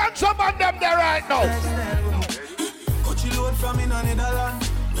 Where they got some of them there right now? Coach you load from in Netherlands.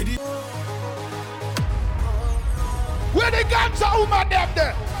 Where they got some woman them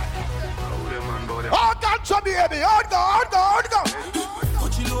there? Oh, got some baby. On go.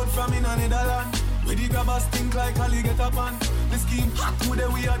 Coach you load from in Netherlands. Where the grabbers think like alligator pan. The scheme hot today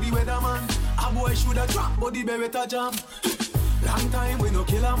we are the weatherman. A boy shoulda drop but the beretta jam. Long time we no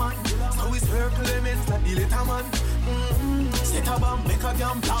kill a man. So we circle elements like the little man. Set a bomb, make a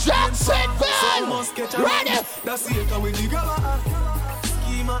damn black Jackson so must catch a ready. That's it with the grabber.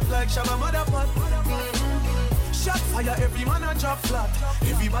 Scheme out like Shabba Motherpot. Shot fire, every man a drop flat.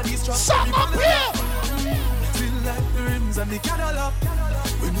 Everybody's trapped, every man a still like the rims and the Cadillac.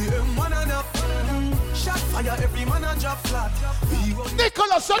 When the M1 and up. Shot fire, every man a drop flat.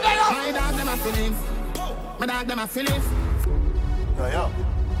 Nicholas, so they up. My dog them a feeling. My dog them a feeling. Yo,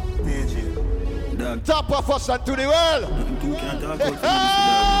 DJ. Top of us and to the world.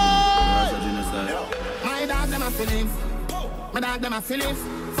 My dog them a feeling. My dog them a feeling.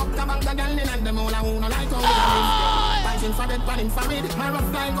 Fuck about the girl and them all I wanna like how we live. Fighting for dead, panning for it. My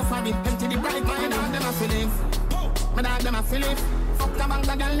rough guy go for it. Empty the bright, my dog them a feeling. My dog them a feeling. Fuck Fuck the bank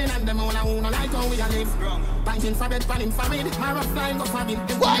the girl in and them all a wanna like how we a live. Banking for bed, pan infrared. My rough line go for it.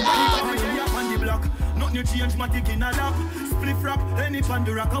 On the block, nothing change, my tick in a lap. Split rap, any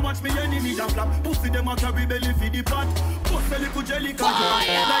pandora can watch me enemy that flap. Pussy them a carry belly for the pot. Puss belly could jelly cut. Like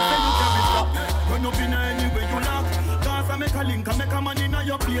say you carry stop. Run up in anywhere you lock. Cause I make a link, I make a man in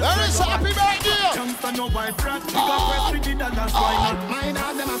your place. There is happy birthday. Youngster no white frat. Pick up press with the dollars, why not? My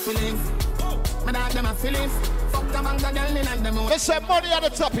dog them a feelings. My dog them a feelings. Fuck the bank the girl in and them all. They say money on the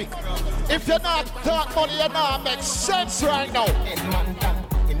topic. If you're not talk money, you're not make sense right now.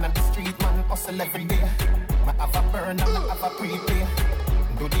 In the street, man, hustle every day. I have a burner, I have a prepay.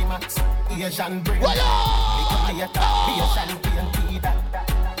 Do the max, Asian brain. Be a champagne,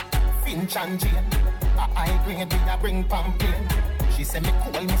 Finch and Jane. I grade, I bring pumpkin. She say me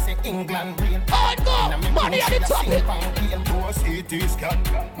cool, me say England rain. Money on the topic. Do a CT scan.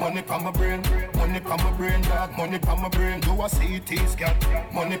 Money from my brain, money from my brain, dog. Money from my brain. Do a CT scan.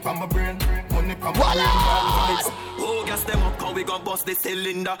 Money from my brain, money from my brain, dog. Oh, gas them up, cause we gon' bust the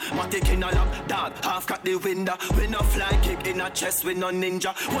cylinder. Matic in a lap, dog, half cut the window. We no fly kick in a chest, we no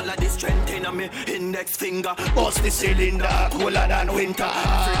ninja. All of this strength in a me index finger. Bust the cylinder, cooler than winter.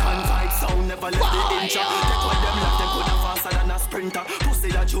 African vibe sound, never let the inch. Take what them left, them put a faster than a sprinter. Pussy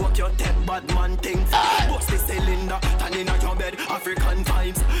a joke, your take bad man thing. Bust the cylinder, turn in your bed. African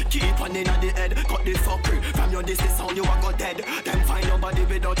vibes, keep on in the head. Cut the fuckery, from your distance sound you a go dead. Them find nobody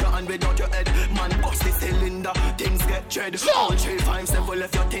without your hand, without your head. Man, bust the cylinder, things get dread. All 3 times, never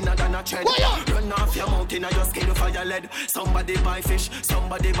left your thinner than a tread. Run off your mountain and your skin for your lead. Somebody buy fish,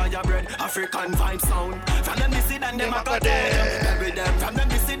 somebody buy your bread. African vibe sound, from them missing and them a go dead. Bury them, from them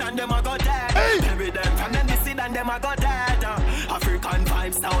missing and them a go dead. Bury them, from them missing and them a go dead. African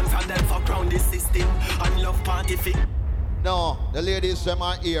vibe sound, from them fuck round the system and love party fit. No, the ladies them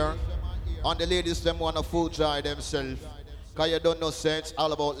are here, and the ladies them want a full joy themselves. Cause you don't know sense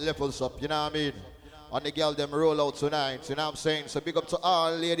all about levels up, you know what I mean? And the girl them roll out tonight, you know what I'm saying? So big up to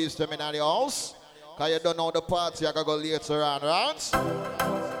all ladies them in the house. Cause you don't know the party I can go later on, right?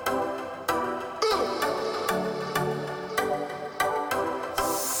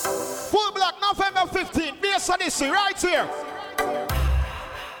 Full Black November 15th, based on this right here.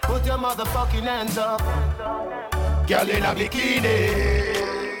 Put your motherfucking hands up. Girl in a bikini.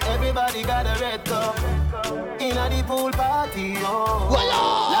 Everybody got a red cup. In a the pool party, oh.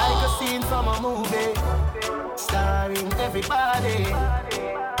 Like a scene from a movie. Starring everybody.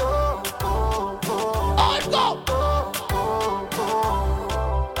 Oh, oh, oh. Oh, oh,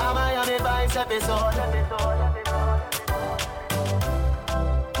 oh. A Miami Vice episode.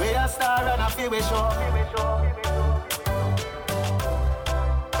 We a star and a freeway show.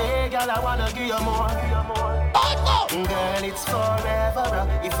 Hey, girl, I wanna give you more. Girl, it's forever.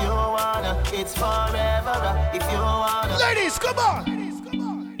 If you wanna, it's forever. If you wanna. Ladies, come on.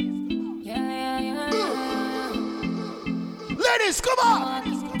 Ladies, come on.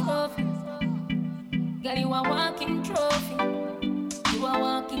 Girl, you a walking trophy. You a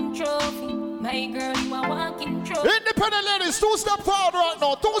walking trophy. My girl, you a walking trophy. Independent ladies, 2 step forward right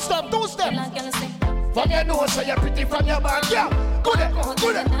now. 2 step. From your nose, so you're pretty from your back. Yeah, good it.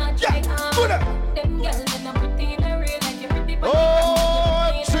 Yeah, good it. Them girls in a pretty in a real like you pretty.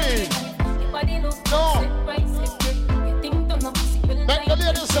 Oh, gee. No. Make the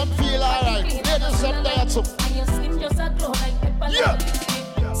ladies them feel alright. Ladies them there too. And your skin just a glow like pepper. Yeah.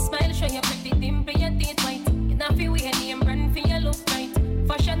 Smile, show your pretty dimple, your teeth white. You not feel weird, name brand for your look right.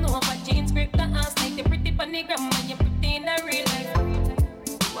 Fashion over jeans, grip the ass like the pretty panigram. And you're pretty in a real life.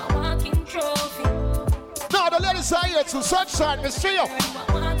 You a walking trophy. No, the ladies are here to sunshine, Miss Theo. You a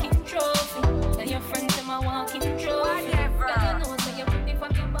walking trophy. Tell your friends them a walking trophy. Tell your nose so you're pretty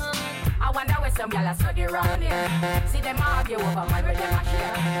fucking bad. I wonder where some y'all are study around here. See them argue over my where them a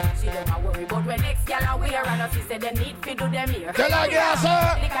share. See them a worry about when next y'all are wear. And us say they need to do them here. Tell her, yes,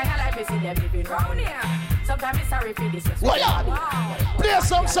 sir. The kind of life we see them living round here. Sometimes it's sorry for this. Play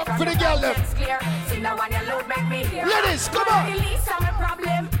some something for the girl them. See now when you load make me hear. Ladies, come on. Release some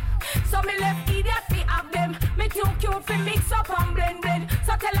problem. So me left idiot fi have them. Me too cute fi mix up and blend.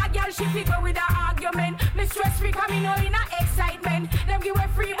 So tell a girl she fi go with her argument. Me stress free cause me know in a excitement. Them give away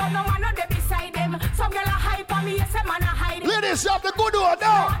free but no one of them beside them. Some girl a hype on me, yes a man a hide. Ladies, you have the good one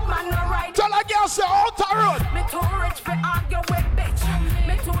now. Man no right. Tell a girl say out the road. Me too rich fi argue with bitch.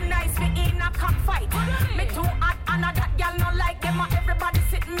 Me too nice fi in a cockfight. Me too hot and a that girl no like them. Everybody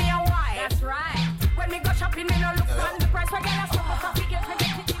sit me a while. That's right. When me go shopping me no look on the price. When girl a stop up a figure.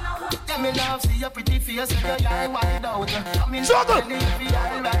 Yeah, me love see your pretty face with your eye wide out. Come in your belly, every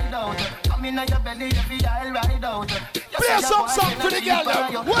eye right out. Come in your belly, every eye right out. Play some song for the girl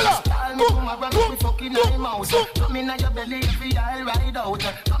them. Voila. Come in your belly if you all ride out.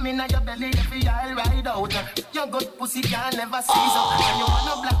 Come in your belly if you all ride out. Your good pussy can never seize up. And you want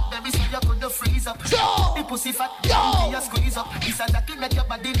no blackberry so you could freeze up. The pussy fat, you squeeze up. This a jacket make your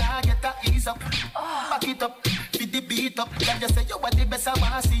body now get a ease up. Back it up, feed the beat up. Can you say you are the best I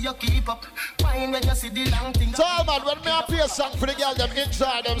want to see you keep up. Fine when you see the long thing. So man, when me I play a song for the girl them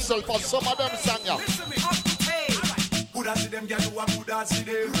enjoy themselves for some of them song ya. Good see them, get to a good see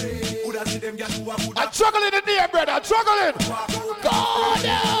them. Good see them, get to a good. I'm juggling in there, brother. I'm juggling. God,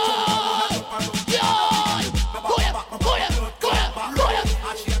 yeah. Go ahead.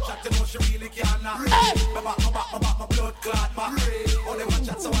 She a chat to know she really can't. My blood clot back. Only one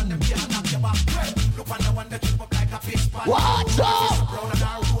chat so one them can't knock your back. Look on the one that chip up like a fish pan. Watch out. Brown and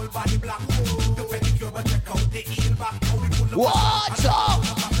our whole body black. The pedicure but check out the heel back. Watch out.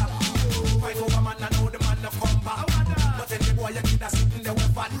 Fight over man, I know the man no come back. But any boy you kid a sitting there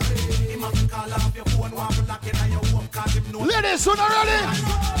with fat. Him have to call off your phone, want to lock in on your home, cause him know. Ladies, who not ready?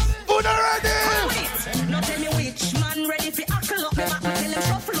 Who not ready? Not tell me which man ready for ackle up me back. Me tell him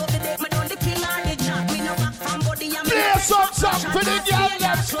shuffle up the date. Me done the king or the jack. Me no back from body and me play some song for the girl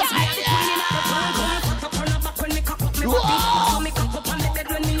them style. So me cock up on the bed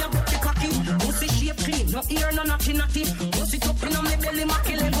when me a broke the cocky. Pussy shape clean, no ear, no natty. Pussy top in on me belly,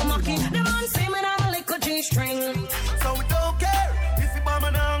 macky, leg go macky. The man say me not a little G-string. So we don't care if you bomb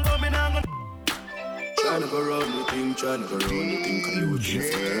and I'm going. Tryna go round the thing, tryna go round the thing, cause you would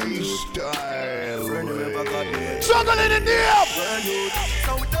be style. Friend, you never got me. Juggling in there.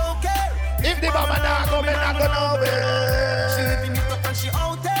 So we don't care if the mama not go, me not go nowhere. She living it up and she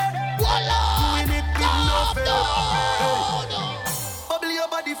out there. Voila. Doing it with no fear. Bubble your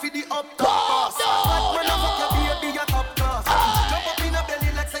body for the up top. Fat man, I fuck your baby, your top class. Jump up in her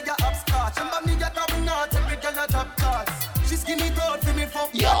belly like say you're upscotch. And mommy, you're top notch, every girl a top class. She skinny proud for me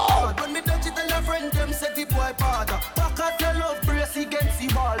fuck your hard. When me touch it, tell her friend them say the boy father. Back out your love, brace against the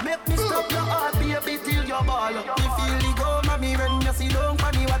wall. Make me stop your heart, baby, till your ball. You feel the go, mommy, when you see long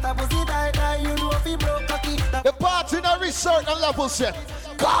funny. What a pussy tight, you know if he broke cocky. The party in a research and level set.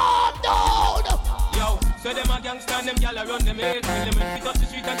 Calm down. Yo, so them a gangsta and them gyal a run them head. Tell them when we touch the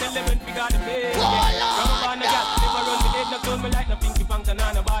street and tell them when we got the pay. From a born a gyal, never run the head. No clone me like no pinky pants and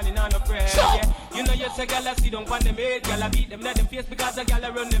no balling and no prayer. Yeah, you know you say gyal a see don't want them head. Gyal a beat them let them face because the gyal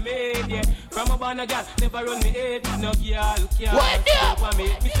a run them head. Yeah, from a born a gyal, never run me head. No gyal can't me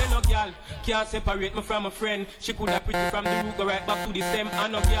say no gyal can't separate me from a friend. She coulda pretty from the root go right back to the stem.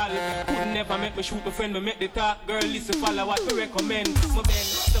 And no gyal couldn't never make me shoot my friend. Me make the talk, girl listen follow what me recommend. My bend,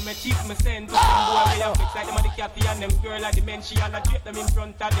 so me cheap me send to them boy. Way up like them a the catty and them girl like the men. She all a drape them in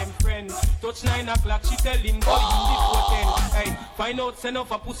front of them friends. Touch 9 o'clock, she tell him go you before 10. Hey, find out send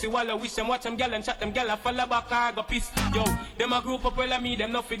off a pussy while I wish them watch them gal and chat them gal a follow back I go piss. Yo, them a group up well me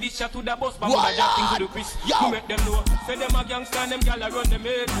them not for this shot to the bus but I just think to the Chris. You make them know. Say them a gangsta and them gal a run them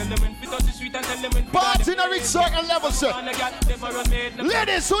head. Tell them when fit touch the street and tell them when party in a rich certain level sir.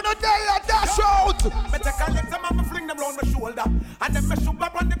 Ladies who not there dash out. Me take a leg them and me fling them round my shoulder. And then me shoot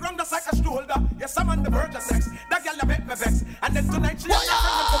back on the ground just like a shoulder. Yes, I'm on the verge of sex. That girl a make me vex. And then tonight she and her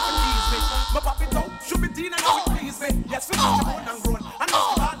friend will come and tease me. Me pop it out, shoot me teen and now it please me. Yes, we know she grown and grown. And now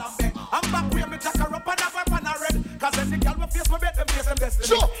she ball and beg. I'm back where me jack her up and have her pan her red. Cause when the girl will face me, bet them face them destiny.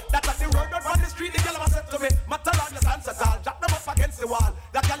 Sure. That at the road out on the street, the girl ever said to me, matter on your stance at all. Jack them up against the wall.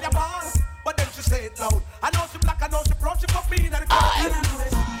 That girl ya ball. But then she say it loud. I know she black, I know she proud, she fuck me in the crowd.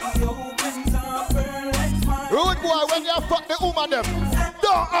 Rude boy, when you fuck the woman them,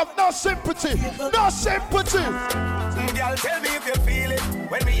 don't have no sympathy, no sympathy. Girl, tell me if you feel it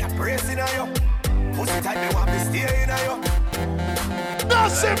when me a pressing on you. Pussy tight, me want me stay in on you. No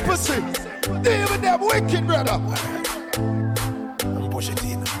sympathy. Deal with them wicked brother. Push it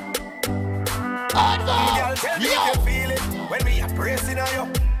in. Girl, tell me if you feel it when me a pressing on you.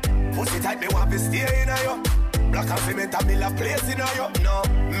 Pussy tight, me want me stay in on you. Black and cement and me love place in on you. No,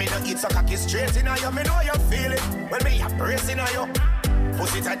 me don't eat so cocky straight in on you. Me know you feel it when me a pressing on you.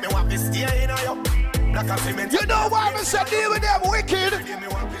 Pussy tight, me want me stay in on you. Black and cement. You know why me say deal with them wicked?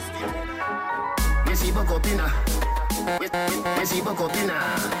 Me see Bokopina.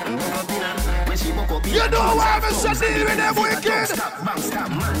 You know why me say deal with them wicked?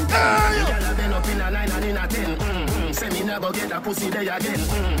 Hey! Been up in a 9 and in a 10. Say me never get a pussy there again.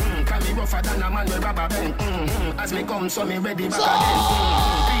 Can be rougher than a man with rubber band. As me come, so me ready back again.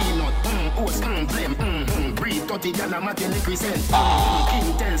 Peanut, oats, blame. Breathe 30 gal a mat in the crescent.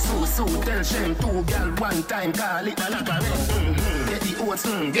 King tell Sue, tell Shem. 2 gal 1 time, call it a lacquer. Get the oats,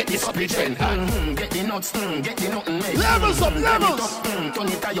 get the supply trend. Get the nuts, get the nothing. Levels up, levels. Turn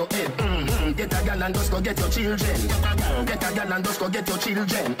it to your head. Get a gal and just go get your children. Get a gal and just go get your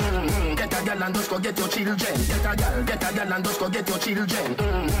children. Get a gal and just go get your children. Get a gal and just go get your children.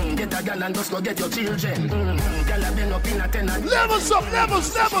 Get a gal and just go get your children. Gal have been up in a 10 and levels up,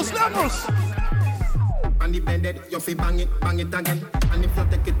 levels. And if bend it, you fi bang it again. And if you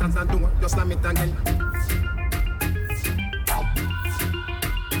take it as a door, you slam it again.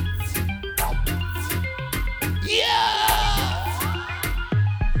 Yeah!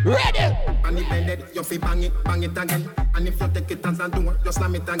 Ready! And if bend it, you fi bang it again. And if you take it as a door, you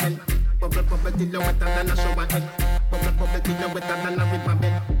slam it again. Bubble till you wetter than a shower head. Bubble till you wetter than a river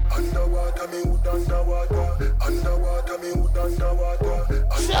bed. Underwater, me hood underwater. Underwater, me hood underwater.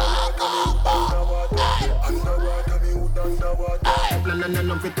 Underwater, me hood underwater. Plan and you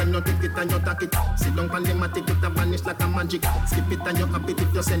love it and you take it and you take it. Sit down pan the matic, it a vanish like a magic. Skip it and you happy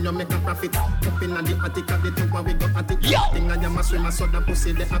if you sell, you make a profit. Up in the attic of the tower, we go at it. Thing I am a swimmer, so the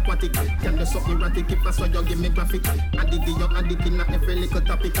pussy the aquatic. Can you so erratic, if I saw you give me graphic. Addict you addict in every little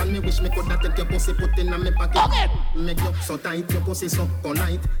topic. And me wish me could have take your pussy, put in a me pocket. Make you so tight, your pussy so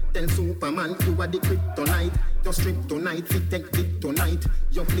polite. Tell Superman you are the kryptonite. Your strip tonight, fit take it tonight.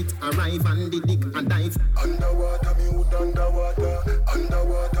 Your fleet arrive and the dick and dive. Underwater, me hood underwater.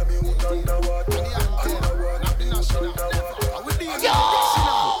 Underwater, me hood underwater.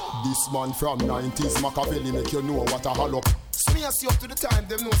 This man from 90s Machiavelli make you know what a hollow. Smear you up to the time,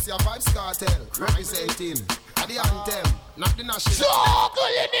 them know see a Vibes cartel. Representing at the anthem, not the national.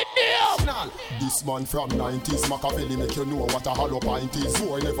 Juggling it there. This man from 90s Machiavelli make you know what a hollow pint is.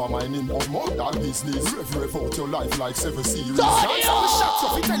 Boy, never mind him of more than business. Rev out your life like 7 series. Dance up the shots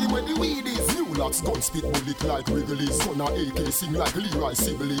up, he tell you where the weed is. New locks, gun spit bullet like Wrigley's. Gonna AK sing like Leroy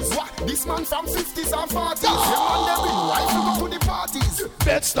Sibbles. What? This man from 50s and 40s. Them man them bring rifle go to the parties.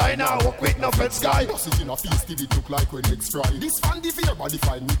 Bed-Stuy now, walk with no Bed-Stuy. Bust it in a feast, did it look like when next fry. This fan the fear body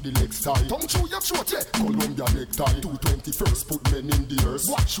fine with the legs tie. Tongue through your throat, yeah. Columbia necktie. 221st, put men in the earth.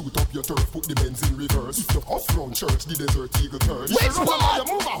 What? Shoot up your turf, put the Benz in reverse. If you off round church, the desert eagle turn. Which one? You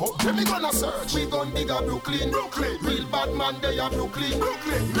move a hop, then we gonna search. We gon' dig a Brooklyn. Real bad man, they are Brooklyn.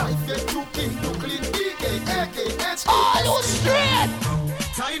 Life get Brooklyn. DK, AK, HK. All those straight.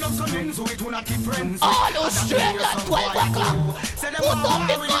 Tying up some ends who we do not keep friends. All those straight like 12 o'clock. Put up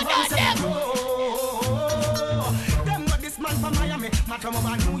the gun on them. Them got this man from Miami, Matram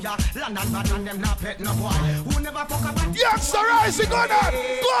over New York, London, but and them not pet no boy. Who never fuck about Youngster rising, go on.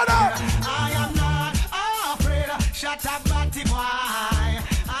 I am not afraid. Shut up, batty boy.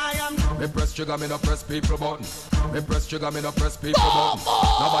 I am. Me press trigger, me no press people button. Me press trigger, me no press people button.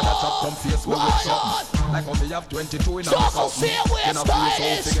 Nobody chop come face me with something. Like how me have 22 in a house. Then I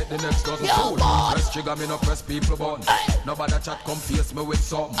feel so to get the next dozen food. Press trigger, me no press people button. Nobody chat come face me with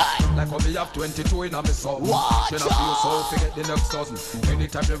something. Like how me have 22 in a me something. Then I feel so to get the next dozen.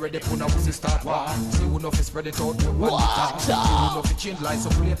 Anytime they ready, put a pussy start war. See who know fi spread it out with one guitar. See who know fi change lights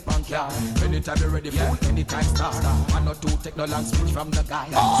up plate bank yard. Anytime they ready, full anytime start. One or two take no long speech from the guy.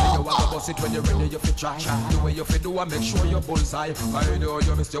 Say you want to bust it when you're ready, you fi try. The way you fi do and make sure you're bullseye. I know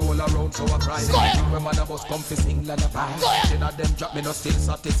you miss your all around, so I cry. When man a bus come fi sing lullaby. Then of them drop me no still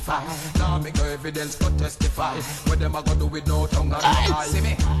satisfied. Now make no evidence but testify. What them a go do with no tongue and no eye. See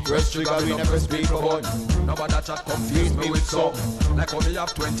me? Press trigger, we no press people button. Nobody chat confuse me with some. Like how me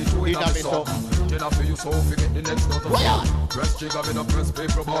have 22 in a me some. Then I feel you so fi get the next dozen. Press trigger, we no press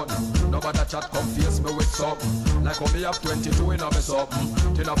people button. Nobody chat confuse me with some. Like how me have 22 in a me some.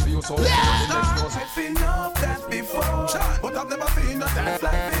 Then I feel you so fi get the next dozen. I've been up that before, but I've never seen a dance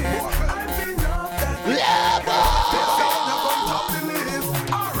like this. I've been up that before.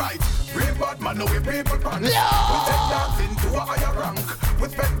 Alright, real bad man, no way people panic. We take dancing to a higher rank.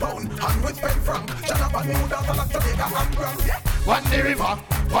 With spend pound and with spend franc. Jonathan New Dance and Jamaica and Grand. One the river,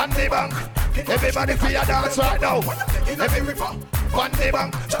 one the bank. Everybody feel a dance right now. Every river, one the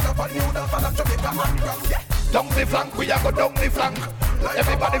bank. Jonathan New Dance and Jamaica and Grand. Down the flank, we a go down the flank.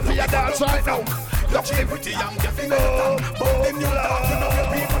 Everybody feel a dance right now. Look pretty young, getting better. But in your dance, you know your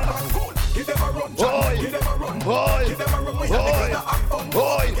people are cool. Give them a run, give them a run. Give them a run, we and the girls that have fun.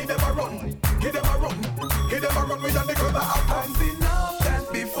 Give them a run, give them a run. Give them a run, we and the girls that have fun. I've seen enough dance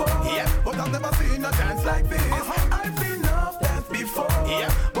before, but I've never seen a dance like this. I've seen enough dance before,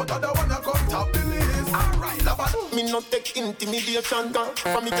 but I don't wanna come top the list. Alright, me no take intimidation,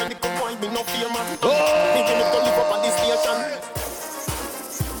 from me can the boy, me no fear man. Me can live up on this station.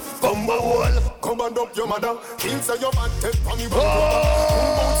 Bumble hole. Command up your mother. King say your bad take from me.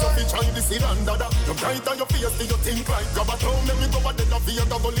 Bounce up each eye, this is under. You bright on your face, do you think like grabber? Don't let me go over the love of your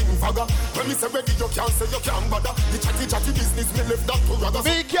doubling fagger. When me say ready, you can't say you can't bother. The chatty business, me left that to rather.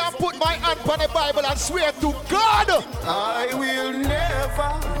 Me can't put my hand on the Bible and swear to God. I will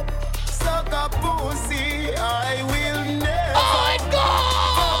never suck a pussy. I will never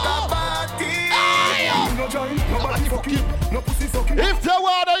fuck a party. No join, nobody fucking, no pussy sucking. If you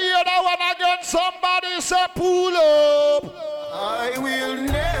want to hear that one again, somebody say pull up. I will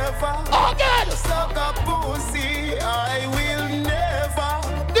never suck a pussy. I will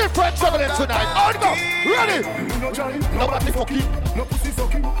never. Different traveling tonight. On go. Ready? No join, nobody fucking, no pussy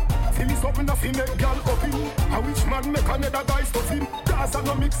sucking. Feel up in the female girl up in. A which man make another guy stuff him. Cause I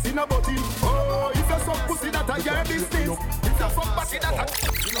no mix in a button. Oh, if you suck pussy that I get business. If you suck pussy that I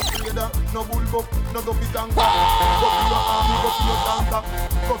no bull up, no go fit and go. Go for your army, go for your dancer.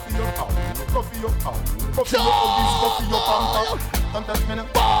 Go for your arm, go for your arm. Go for your oldies, go for your pamper. Come touch me now,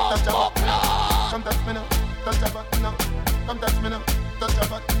 touch your butt now. Come touch me now, touch your butt now. Come touch me now, touch your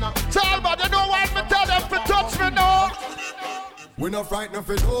butt now. Tell me, you know why me tell them to touch me now. We not frightened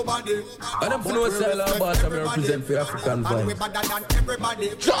for nobody. I don't know what's all about. I represent for African vibes. We better than everybody.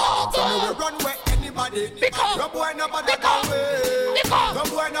 So we run where anybody. No boy no better than we. No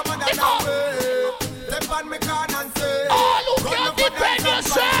boy no better than we. Step on me can and say. All who can defend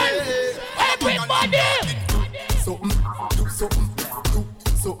yourself. Everybody. Something, do something, do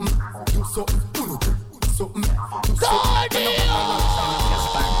something, do something, do something, do something.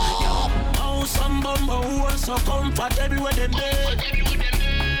 Some bumbo who are so comfortable with them dead.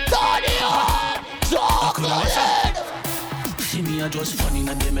 See me are just funny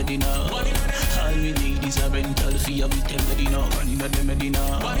na dem Medina. All we need is a rental fee and we tell Medina. Running na dem Medina.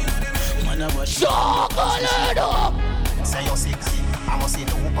 Man a wash. Say you're sick, I must see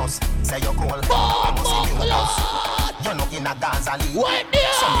the hoopers. Say you're cold, I must see the hoopers. You're not in a dance and leave.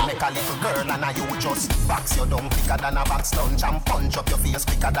 So me make a little girl and you just box your down quicker than a box lunch and punch up your face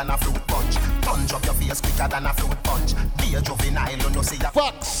quicker than a fruit punch. Punch up your face quicker than a fruit punch. Be a juvenile, you know see ya.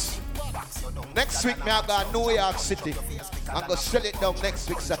 Fox. Next week me I go to New York City. I'm gonna sell it down next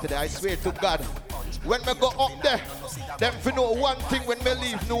week Saturday. I swear to God. When me go up there, them for know one thing when me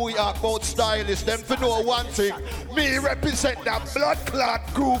leave New York about stylists. Them for know one thing. Me represent that blood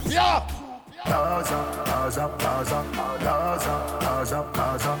clot group, yeah. Gaza, Gaza, Gaza, Gaza, Gaza,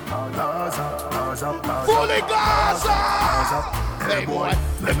 Gaza, Gaza, Gaza, Gaza. Fully Gaza! Hey boy,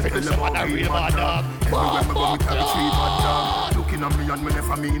 let me tell you what I real bad dog. Everywhere me go, me carry 3 bad dog. Looking at me and me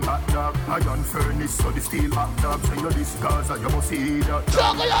never mean hot dog. Iron furnace, so the steel hot dog. Say you this Gaza, you must see that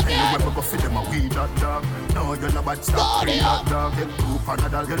dog. Anywhere me go, feed them a weed that dog. No, you're not bad, stop pre that dog. Get 2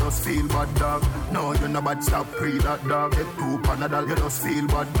 Panadol, you just feel bad dog. No, you're not bad, stop pre that dog. Get 2 Panadol, you just feel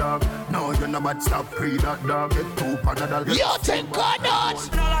bad dog. No, you're not bad, stop pre that dog. Get 2 Panadol, you just feel bad dog.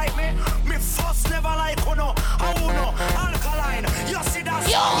 You like me, me first never like Uno. Uno, alkaline. You see that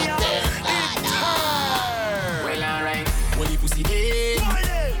song, well, alright. Well, you pussy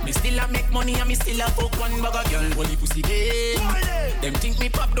dead. Me still a make money and me still a fuck one bag of girl. Well, you pussy dead. Them think me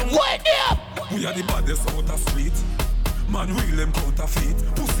pop down. What up? We are the baddest out of street. Man, real them counterfeit.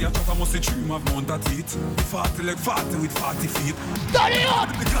 Pussy a chopper must a dream of mount a teeth. 40 leg 40 with 40 feet. Daddy up!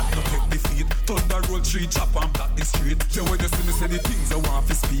 The clock no take defeat. Thunder roll 3 chop and block the street. Yeah, when you see me say the things I want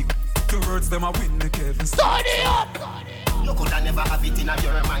to speak. The words them a win the Kevin. Daddy up! You coulda never have it in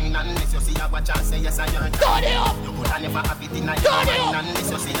your mind unless you see a watch and say yes I your time. You coulda never have it in your mind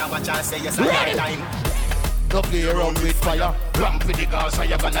unless you see a watch and say yes I your time. Don't play around with fire. Ramp with the Gaza,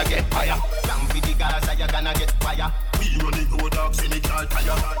 you're gonna get fire. Ramp with the Gaza, you're gonna get fire. We running go dogs in the car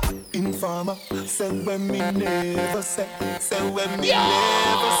tire. Informer, say when me never say when me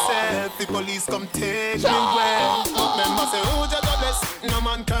never say. The police come take me away. Remember say who just bless, no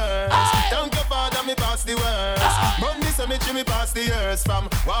man curse. Thank your father, me pass the worst. Monday cemetery, me pass the years. From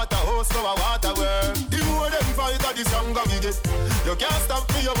water hose to a water work. The more them fight, the stronger we get. You can't stop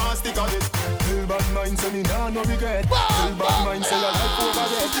me, you must stick on it. Tell bad mind, say me nah no regret. Tell bad mind, say your life over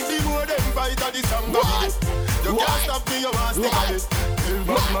there. The more them fight, the stronger we get. You can't stop me, you must stick on it. Tell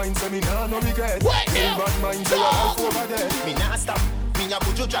bad mind, say me nah no regret. Tell bad mind, say your life over there. Me nah stop. Me a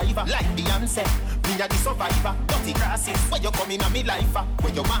put your driver like Beyonce. Me a the survivor. Dirty grasses. Where you coming on me life?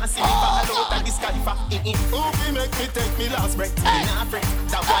 Where you want to see me fall out of the sky? Who will make me take me last breath? Me nah fret.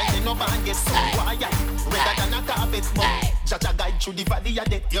 That why they no man get so quiet. Redder than a carpet. Jaja guide through the valley of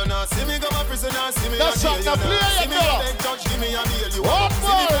death. You know see me go my prison and see me a jail. You know see me a beg judge, give me a bail. You want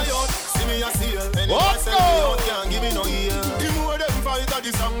see me a yacht, see me a seal. Anyone send me out can't give me no ear. The more them fight,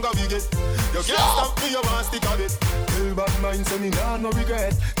 the stronger we get. You can't stop me, you want stick of it. Tell bad mind say me nah no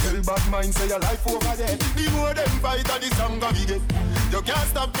regret. Tell bad mind say your life over dead. The more them fight, the stronger we get. You can't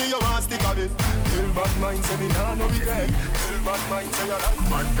stop me, you want stick of it. Tell bad mind say me nah no regret. Tell bad mind say your life.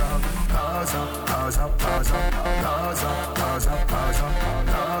 Mad dog, Gaza, Gaza, Gaza, Gaza, Gaza, Gaza,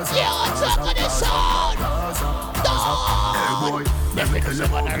 Gaza. Yeah, check on the sound. Hey boy, let me tell you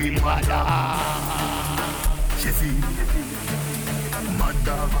about real mad dog. Sheffield, mad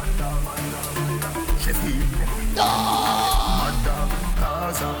dog. Sheffield, mad dog.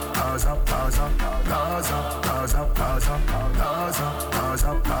 Gaza, Gaza, Gaza, Gaza, Gaza, Gaza, Gaza,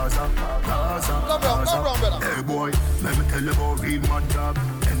 Gaza, Gaza, Gaza. Hey boy, let me tell you about real mad dog.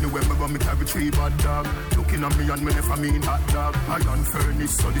 Anywhere me go, me carry 3 bad dog. Looking at me and me never mean hot dog. Iron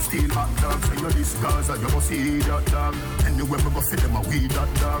furnace, so the steel hot dog. Say you this Gaza, you must see that dog. Anywhere me go, fit them a weed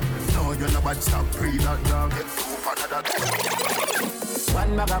that dog. No, you're not bad, stop pre that dog. Get 2 for that dog.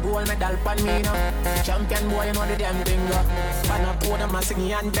 One bag of gold medal pan me now. Champion boy, you know the damn thing. Pan a code, I'm a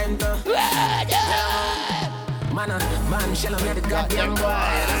singing and tenter. Man, shall I get the goddamn boy?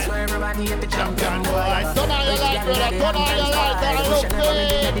 That's why everybody get the champion boy. Turn on your light, brother. Turn on your light. Turn on your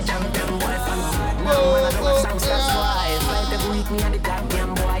light. The champion boy. Man, I do songs, that's why. Fight every week, me and the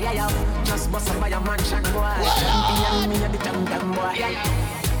goddamn boy. Yeah. Just bust up by a mansion boy. Champion, me and the champion boy. Yeah.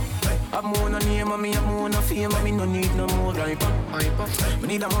 I'm more no name, I'm more no fame, I no need no more life up. We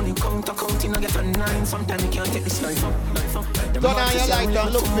need a money counting, I get a 9. Sometimes you can't take this life up. Turn on your light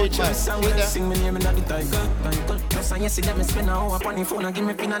and look fit, man. Sing me name in the title. Plus I see them spend an hour upon the phone and give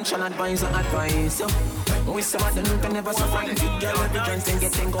me financial advice. We some of them you can never suffer. If you get what you can sing,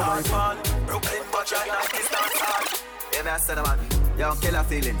 get thing over. Brooklyn, but you're not this dance. Yeah, man, I said, man. Yo, killer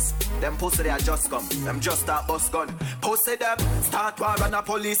feelings. Them pussy they are just come. Them just start bust gun. Pussy them start war and the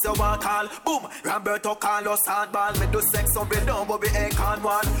police you want call. Boom, Roberto Carlos handball. Me do sex up with down, but we ain't can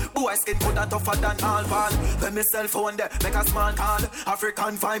one. Boy skin put that tougher than all ball. When me cell phone there, make a small call.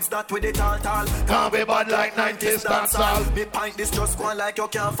 African vibes that with it all. Can't be bad like 90s dancehall. Me pint this just go like you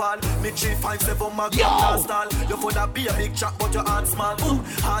can't fall. Me 357 mag stall. You for that be a big chap but your heart small. Boom,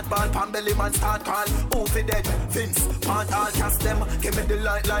 hardball pan belly man start call. Who fi dead? Vince, part all cast them. Give me the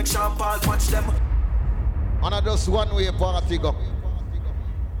light like champagne, watch them. And I just one way party go.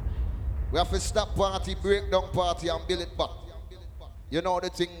 We have to stop party, break down party and build it back. You know the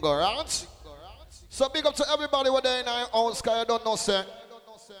thing go, right? So big up to everybody with there in our own sky, I don't know, sir.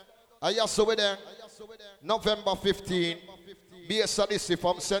 I just over there. November 15, be a sadistic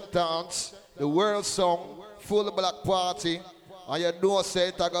from St. Anne's, the world song, full black party. And you know, say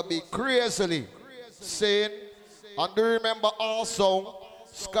it's going to be crazily sane. And do remember also,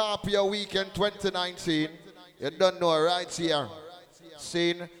 Scorpio Weekend 2019. You don't know right here.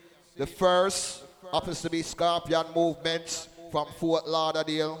 Seen the first happens to be Scorpion Movements from Fort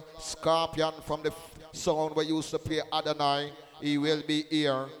Lauderdale. Scorpion from the sound we used to play Adonai. He will be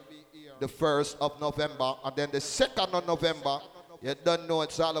here the 1st of November. And then the 2nd of November, you don't know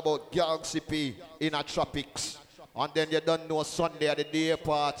it's all about Galaxy P in a tropics. And then you don't know Sunday at the day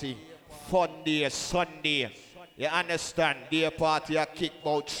party. Fun day, Sunday. You understand? Day party a kick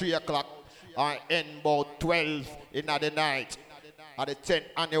about 3 o'clock or end about 12 in the night at the 10th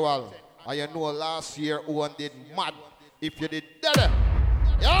annual. And you know last year one did mad if you did that.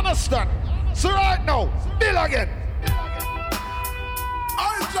 You understand? So right now, Bill again.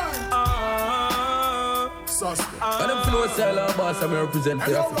 And them flow style boss and represent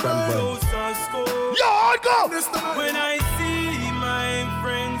the African vibes. Yo, go! When I see my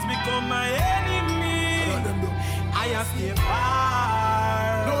friends become my enemy, I have to far.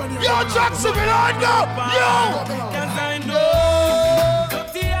 Yo, Jackson, on go! Yo! Cause I know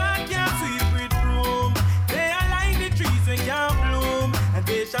dirty heart can't sweep with broom. They are like the trees when can't bloom, and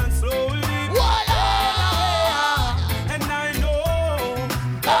they shall slowly fall away. And I know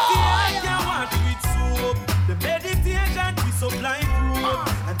dirty heart can't wash with soap. The meditation we supply proof,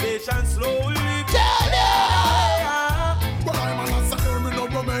 and they shall slowly fall away. But I'm an answer, me no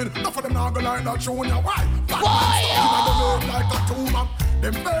woman. Enough of them not go like that junior. Why? Like a tumor.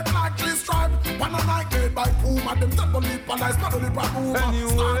 Them fake like tree stripe. One a night made by Puma. Them double lip and I smell lip and Puma. Start with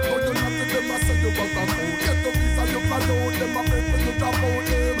the nothing, them a say you got a fool. Get the visa, you fly out. Them a break when you drop out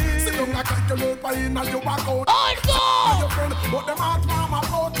them. Sit down like calculate by in and you back out. And your friend, but them heart mama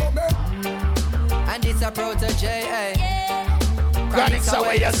out for me. And it's a protege, eh? Chronics are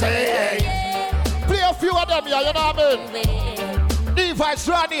what you say, eh? Play a few of them, yeah, you know what I mean? Device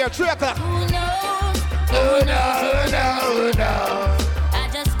right here, 3 o'clock. Who knows? I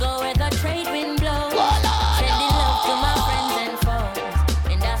just go where the trade wind blows. Sending love to my friends and foes,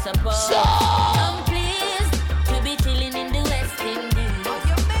 and I suppose I'm pleased to be chilling in the West Indies.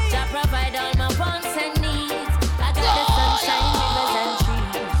 To provide all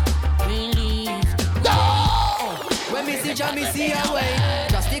future me see a way.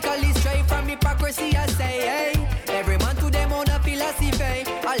 Drastically straight from hypocrisy I say, hey. Every man to them own a philosophy.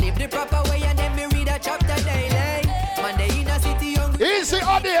 I live the proper way and then me read a chapter daily. Monday in a city hungry. Easy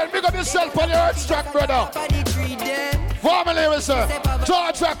on there, pick up yourself on your earth track, brother. Family, we say.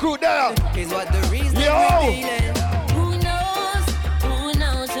 George crew there. Is what the reason yo.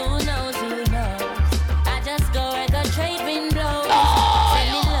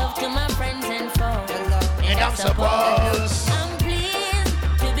 Suppose. I'm pleased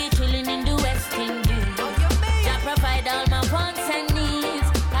to be chilling in the West Indies. I provide all my wants and needs.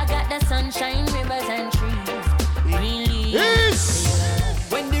 I got the sunshine, rivers and trees. Really?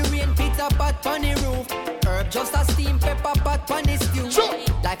 Yes. When the rain pits a pot on the roof, herb just a steam pepper pot on the stew. Sure.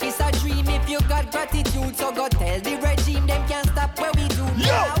 Life is a dream if you got gratitude. So go tell the regime them can't stop where we do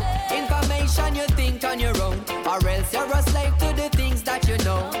now. Information you think on your own, or else you're a slave to the things that you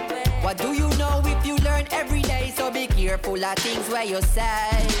know. What do you know if you learn every day? So be careful of things where you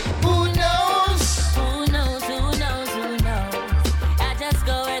say. Who knows? Who knows? Who knows? Who knows? I just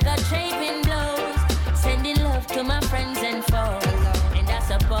go where the trade wind blows, sending love to my friends and foes, and I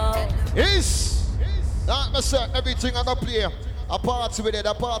suppose. Is that me say everything I go play? A party with it,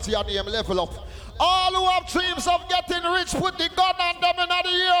 a party on name level up. All who have dreams of getting rich, put the gun on them in the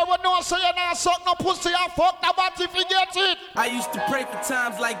year. When no say you not suck no pussy, I fuck nobody if you get it. I used to pray for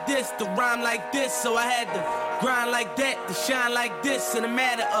times like this, to rhyme like this, so I had to grind like that, to shine like this. In a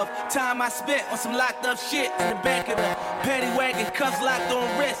matter of time I spent on some locked up shit in the back of the paddy wagon, cuffs locked on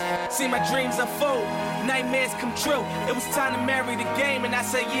wrist. See my dreams unfold, nightmares come true. It was time to marry the game, and I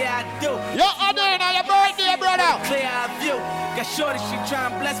said, yeah, I do. Yo, Adrian, on your birthday, brother. Clear eye view. Got shorty, she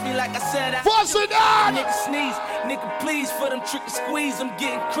trying to bless me like I said I force it down. Nigga sneeze, nigga please for them trick and squeeze. I'm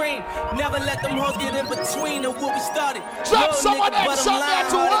getting cream. Never let them hoes get in between of what we started. Drop some of them, some there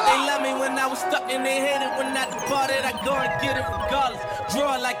too. They love me when I was stuck and they hate it when I departed. I go and get it regardless.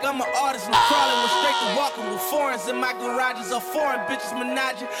 Draw it like I'm an artist. I'm crawling with straight to walking with foreigns in my garages. Or foreign bitches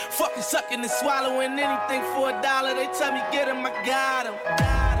menaging. Fucking sucking and swallowing anything for $1. They tell me get him, I got him.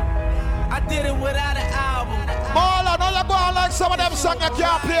 I did it without an album. Marlon, now you go on like some of them songs you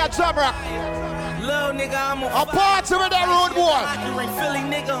can't play at JAMROCK. Little nigga, I'm a party with that road boy. Philly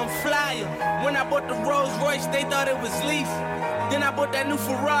nigga, I'm flyer. When I bought the Rolls Royce, they thought it was lease. Then I bought that new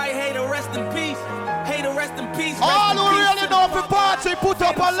Ferrari, hey to rest in peace. Hey to rest in peace. All who really know if a party, put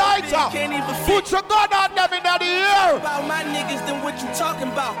up a lighter. Put your gun on them in the air. About my niggas than what you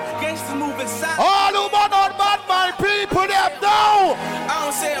talking about. Gangsters moving side. All who man on bad my people, them know. I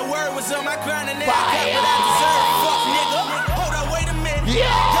don't say a word was on my grind and I got what I deserve. Fuck nigga. Hold up, wait a minute.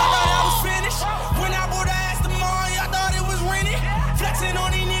 Yeah. Y'all thought I was finished? When I bought the ass tomorrow, y'all thought it was rented. Flexing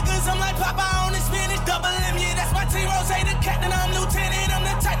on these niggas, I'm like Papa on the spinach. Double M, yeah, that's my team. Rose, the captain, I'm lieutenant. I'm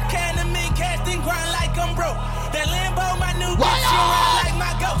the type of can to me, casting grind like I'm broke. That Lambo, my new bitch, she ride like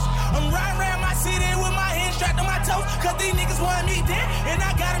my ghost. I'm riding around my city with my hands strapped on my toes. Cause these niggas want me dead, and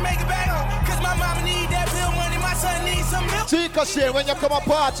I gotta make it back home. Cause my mama need that bill money, my son needs some milk. Tika shit, when you come a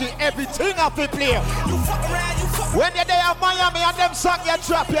party, everything have to play. You fuck around, you fuck. When you're there in Miami and them song you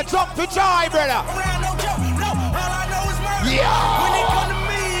drop, you jump for joy, brother. Around, no joke, no, all I know is murder. Yeah. When they come to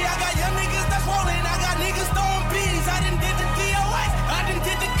me, I got young niggas that's rolling, I got niggas throwing bees. I done did the DOS, I done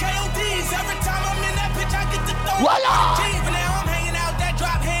did the KODs. Every time I'm in that bitch, I get to throw G's. But now I'm hanging out that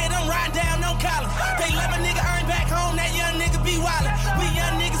drop head, I'm riding down no collar. They let my nigga earn back home, that young nigga be wildin'. We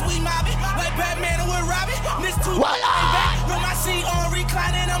young niggas, we mobbing, like Batman and with Robin. This two back, with my seat on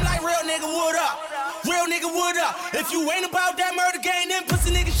reclining, I'm like, real nigga, what up? Real nigga, what up? If you ain't about that murder game, then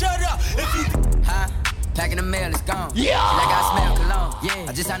pussy nigga, shut up. If you packing the mail, it's gone. Yeah. Like I smell cologne. Yeah.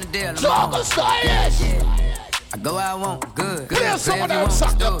 I just signed a deal. Jungle stylish. Yeah. I go where I want, good. Clear some of them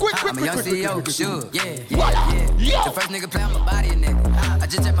suck. Quick, I'm a young CEO, sure. Yeah. The first nigga play on my body, a nigga. I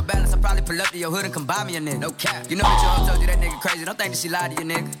just check my balance, I probably pull up to your hood and come buy me a nigga. No cap. You know what your hoe told you, that nigga crazy. Don't think that she lied to you,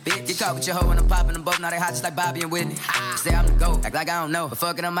 nigga. Bitch, get caught with your hoe when I'm popping them both. Now they hot just like Bobby and Whitney. Say I'm the GOAT, act like I don't know. But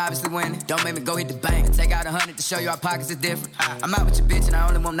fuck it, I'm obviously winning. Don't make me go hit the bank. Take out 100 to show you our pockets is different. I'm out with your bitch and I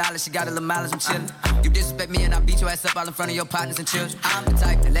only want knowledge. She got a little mileage, I'm chillin'. You disrespect me and I beat your ass up all in front of your partners and children. I'm the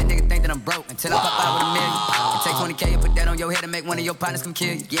type that let niggas think that I'm broke until I pop out with $1 million. And take 20K and put that on your head and make one of your partners come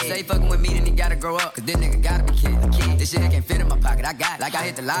kill you. Yeah. Say fucking with me, then he gotta grow up. Cause this nigga gotta be killed. This shit can't fit in my pocket. I got it like I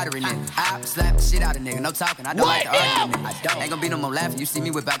hit the lottery, nigga. I slap the shit out of nigga. No talking. I don't like to argue, nigga. I don't. Ain't gonna be no more laughing. You see me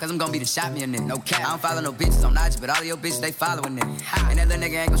whip out cause I'm gonna be the shot me a nigga. No cap. I don't follow no bitches on IG, but all of your bitches they following nigga. And that little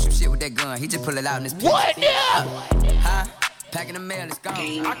nigga ain't gonna shoot shit with that gun. He just pull it out in his what? Yeah. Packing the mail, it's gone.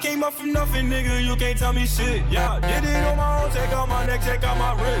 I came up from nothing, nigga, you can't tell me shit. Yeah, did it on my own, take out my neck, take out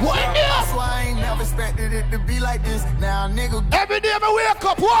my wrist. What? Yeah. That's why I ain't never expected it to be like this. Now, nigga. Every day we wake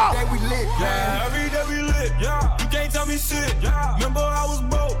up, what? Every day we lit. Yeah, every day we lit. Yeah, you can't tell me me sick. Yeah. Remember I was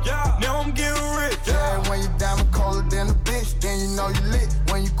broke. Yeah. Now I'm getting rich. Yeah, when you diamond colder than a bitch, then you know you lit.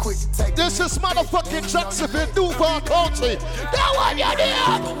 When you quick to take this is motherfucking Jacksonville, Duval County. That one you did.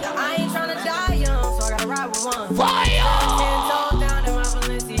 I ain't tryna die young, so I gotta ride with one. Fire! 10 toes down in my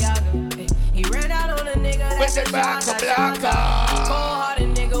Balenciaga. He ran out on a nigga that's a cold-hearted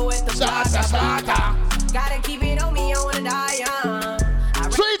nigga with the blocker. Gotta keep it on me, I wanna die young.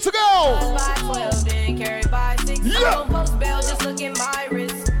 3 to go! By 12, then carry by 6. Yeah. I don't post bail, just look at my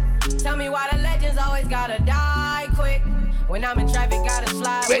wrist. Tell me why the legends always gotta die quick. When I'm in traffic, gotta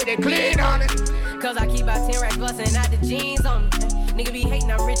slide with the clean on it. Cause I keep out 10 racks bustin' out the jeans on me. Nigga be hating,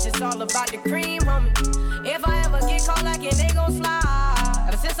 I'm rich, it's all about the cream, homie. If I ever get caught lacking, they gon' slide.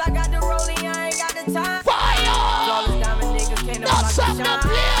 Ever since I got the rollie, I ain't got the time. Fire! All this diamond niggas can't nobody shine.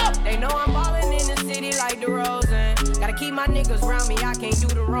 They know I'm ballin' in the city like DeRozan. Gotta keep my niggas round me, I can't do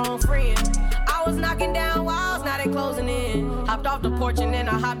the wrong friend. I was knocking down walls, now they closing in. Hopped off the porch and then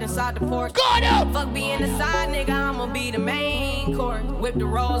I hopped inside the porch. Got up! Fuck being the side nigga, I'ma be the main court. Whip the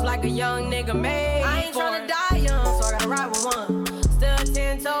rolls like a young nigga made. I ain't tryna die young, so I gotta ride with one. Still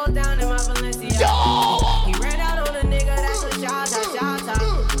 10 toes down in my Balenciaga. He ran out on a nigga that's a shot.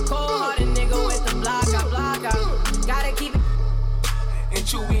 Cold-hearted nigga with the blocker. Gotta keep it. And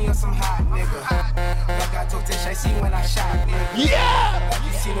Chewy on some hot nigga. Like I told Tish, I see when I shot nigga. Yeah!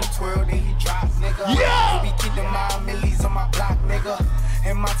 You see him twirl, then he drop nigga. Yeah! He be keeping my millies on my block nigga.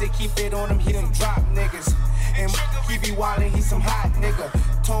 And Monte keep it on him, he done drop niggas. And he be wildin', he some hot nigga.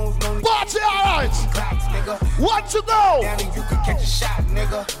 Tones no need. Party alright! Clocks, nigga. What to go? Down and you could catch a shot,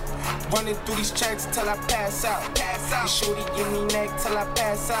 nigga. Running through these checks till I pass out. And shorty give me neck till I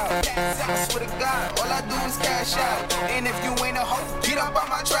pass out. I swear to God, all I do is cash out. And if you ain't a hoe, get up on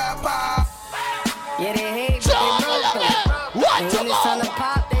my tripod. Yeah, they hate, but they broke though. What And to when go? it's time to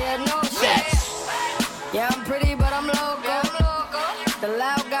pop, they have no shit. Yeah, I'm pretty, but I'm loco. The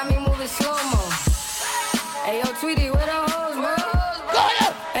loud got me moving slow-mo. Hey, yo, Tweety, where the hoes, bro?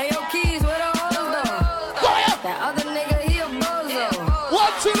 Hey, yo, Keys, where the hoes, though? That other nigga, he a bozo.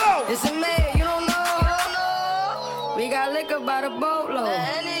 What you know? It's a man, you don't know. We got liquor by the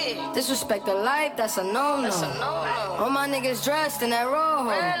boatload. Disrespect the life, that's a no-no. All my niggas dressed in that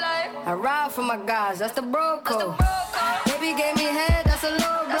rojo. I ride for my guys, that's the bro code. Baby gave me head, that's a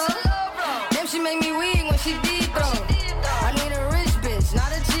low blow. Damn, she make me weak when she deep throw. I need a rich bitch,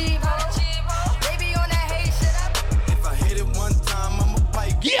 not a cheap hoe. Baby on that hate shit, If I hit it one time, I'm a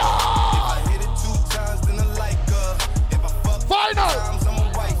pipe. Yeah! If I hit it 2 times, then I like her. If I fuck 5 times, I'm a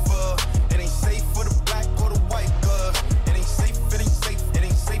wife her. It ain't safe for the black or the white girl. It ain't safe, it ain't safe, it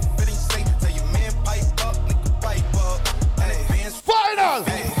ain't safe, it ain't safe. Tell your man pipe up, nigga pipe up. And advance. Final!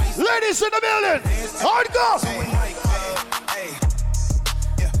 Ladies in the building! Hard go!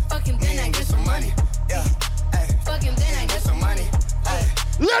 Fuck him, then I get some money. Fuck him, then I get some money.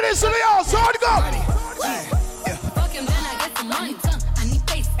 Ladies in the house, hard go! Fuck him, then I get some money. I need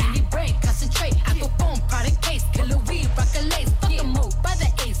face, I need brain, concentrate. I go phone, product case, killer weed, rock a lace. Fuck the move, buy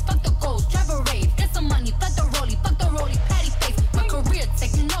the ace, fuck the goals, drive a rave. Get some money, fuck the rollie, patty face. My career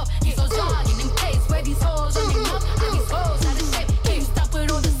taking off, he's so jogging in place. Where these hoes running up, and these hoes out of shape. Can't you stop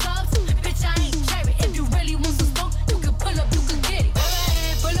with all the subs? Bitch, I ain't cherry. If you really want some smoke, you can pull up, you can get it.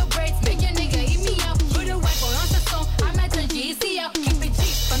 Full of braids, make your nigga eat me out. Put a white boy on the song, I'm at the GC out. Keep it G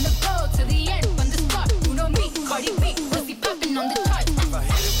from the go to the end, from the start. You know me, Cardi B, pussy popping on the chart. If I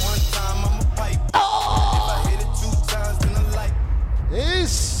hit it 1 time, I'm a pipe. If I hit it 2 times, then I like.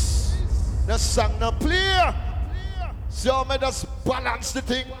 This, the song not clear. So me just balance the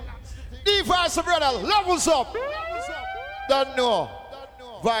thing. Device, brother, levels up. Don't know.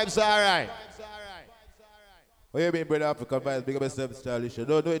 Vibes alright. What you mean, brother? African vibes, big up yourself, stylish. You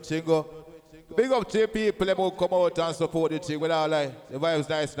don't know it, Chingo. Big up to people that will come out and support the thing without like the vibes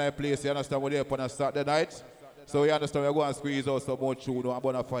nice in that place. You understand what they're up on a Saturday night? So you understand we're going to squeeze out some more tune and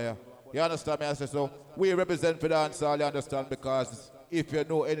burn a fire. You understand me? I say so. We represent for dancehall, you understand, because if you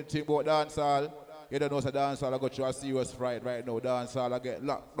know anything about dancehall, you don't know the dancehall I go through a serious fright right now. Dancehall I get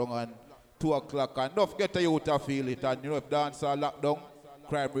locked down on 2 o'clock and enough get the youth to feel it. And you know if dancehall locked down,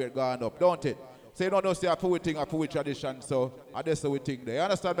 crime rate gone up, don't it? So you don't know, say a poor thing, a poor tradition, so I just say we think there. You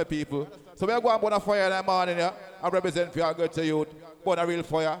understand me, people? So we're going to burn a fire in the morning here. I represent for your good to youth. Burn a real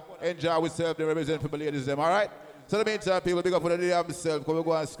fire. Enjoy ourselves, they represent for the ladies them, all right? So in the meantime, people, big up for the day themselves, come we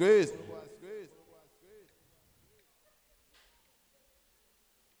go and squeeze.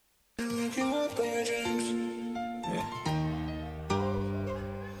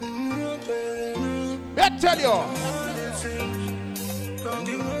 I tell you.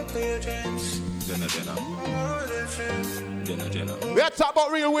 We are talking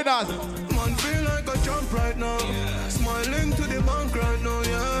about real winners. Man feel like a jump right now.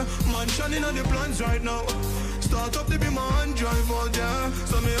 man in the plans right now. Start up to be my hand drive out, yeah.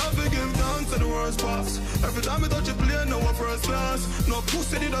 So me have to give thanks to the worst pass. Every time I touch a plane, no one first class. No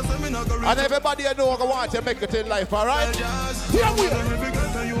pussy, it doesn't mean I go reach. And everybody you know I want to make it in life, alright? Here we are.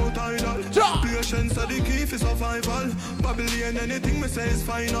 Patience are the key for survival. Babylon, anything me say is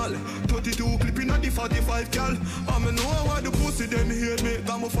final. 32 clipping at the 45 gal. I know why the pussy them hate me.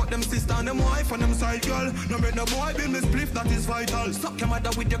 Come fuck them sister and them wife and them side girl. No make no boy be me spliff, that is vital. Suck your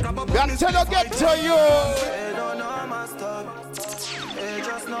mother with your grab up. Until I get to you. They don't know my story. They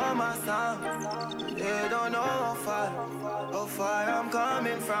just know my sound. They don't know how far I'm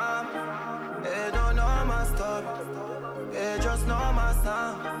coming from. They don't know my story. They just know my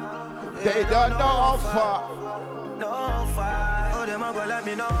sound. They don't know how far. No fire. Oh, them a go let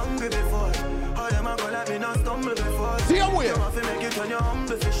me know hungry before. Oh, them a go let me know stumble before. See you where? You have to make it when you're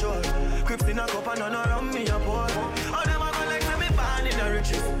humble for sure. Crips in a cup and none around me a pour. Oh, them a go like me born in the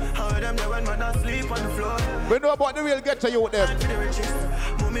riches. How them there when man asleep on the floor. We know about the real get to you them.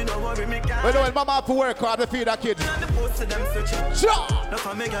 Mommy don't worry me can't. We know when mama have to work hard to feed a kid. And the post to them switching. Sure. Now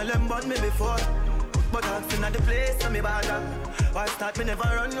for me girl them bought me before. But I've seen at the place so me bother. Why start me never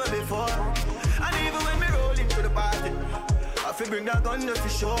run away before. And even when me roll into the party, I feel bring that gun to for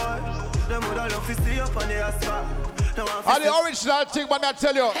sure. Them would all love to see up on the asphalt. And the original thing, but I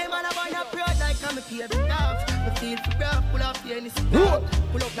tell you. Hey man, I wanna proud like I'm a kid enough. Me feel for breath, pull up here in the dog.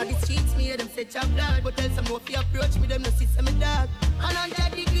 Pull up like the streets, me hear them say chop blood. But tell some more if you approach me, them no see some dog.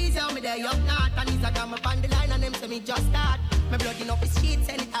 100 degrees, how me there up north. And these are come up on the line and them say me just start. My blood in up the streets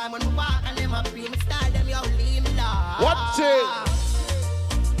anytime when we walk. And them a free me style, them yo leave me love. Watch it.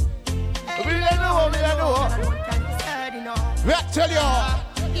 We don't know. We tell you.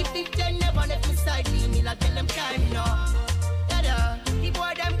 If they never let me side me like tell them time, you know. The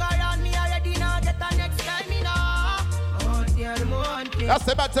boy them go around me already now, get the next time, you know. Oh, dear, the one thing. That's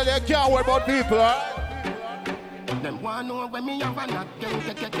the matter, you can't worry about people, right? Them want know when me have a knock,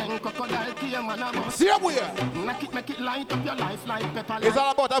 crocodile tear man a bust. See you where? Make it light up your life like pepper. It's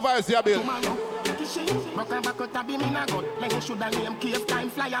all about advice here, Bill. Rock back out a beam in a gut. Like you shoulda name cave time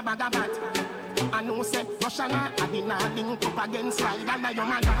fly a bag of bat. I know say Russian I did not link up against slide and your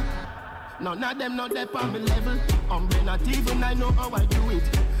mother. None of them know they on me level. Not even I know how I do it.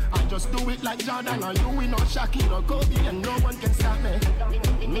 I just do it like Jordan or you, we know Shaquille or Kobe, and no one can stop me.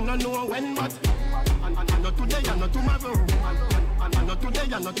 Me no know when, but I know today, I know tomorrow. I know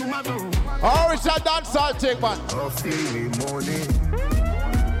today, I know tomorrow. Oh, it's a dancehall thing, man. Hustle money,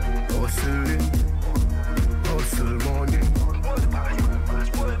 hustle money.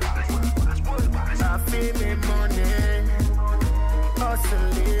 I feel me money,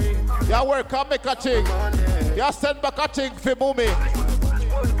 hustling. You work and make a thing. You send back a thing for Boomy.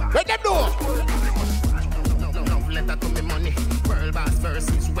 Let them know. Love letter to me money. World Boss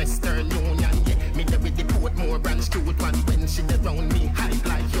versus Western Union. Yeah, me there with the Portmore branch to it one. When she around me, hype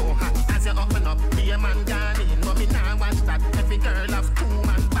like your hat. As you open up, be a man gone in. But me now watch that. Every girl have 2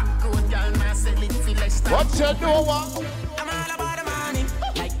 man back road. Y'all now sell it for less time. What you know, what? I'm all about the money.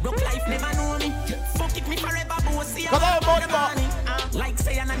 Like broke life never know me. Fuck it me forever, bossy. I'm all about the money. Like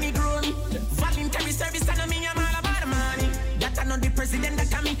say I'm a Negro. Voluntary service and me, I'm all about the money. That I know the president that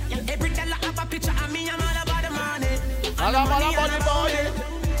come me. Every dollar have a picture of me, I'm all about the money. All about the money.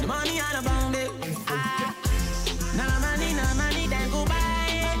 The money all about it. No money, then go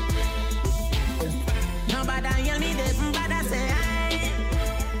buy. Nobody hear me, they bother say aye.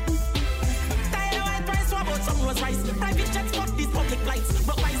 Tired of white price, what about some Rolls Royce? Private jets, fuck these public lights.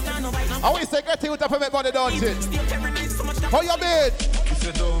 But why stand no right? I always say get you to make money, don't you? How you been? If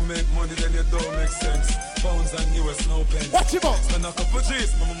you don't make money, then you don't make sense. Pounds and US, no pence. Watch him up. Spend a couple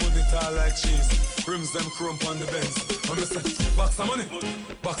G's, mama money tall like cheese. Rims them crump on the Benz. I'm just saying, box of money.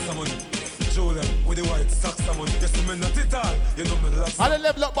 Julian with the white socks of money. Yes, me not it all. You know me love. I didn't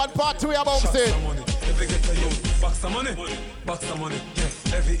level up on part 2 about it. say. Every get a youth, box of money.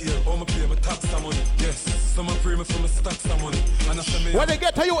 Yeah, every year, all my pay, my tax of money. Yes, some of free me from my stacks of money. And I say me. When they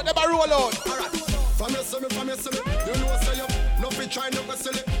get a youth, never roll out. From your summer, you know say you. No fi try no go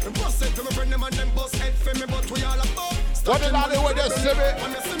silly. Me bust it to my friend them and them bust head for me, but we all about. What did I do with this, Simi?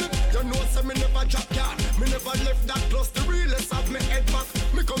 You know say me never drop yard. Me never left that close. The realest of me head back.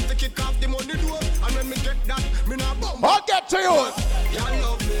 Me come to kick off the money door, and when me get that, me not bump. I'll get to you. Y'all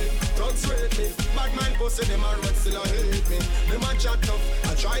love me, thugs rate me. Bad man pussy them a run still a hate me. Them a chat tough,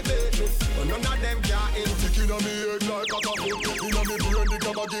 I try bait me, but none of them can in. Tick inna me head like a foot. Inna me brain the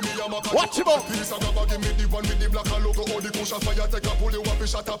gabba give me a maca. Watch him up. Piece of gabba give me the one with the black and logo. to hold the push of fire, take a pull you up, a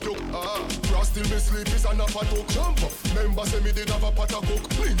shot up you. Cross till me sleep is an apple talk. Jump up, member say me did have a pot of cook.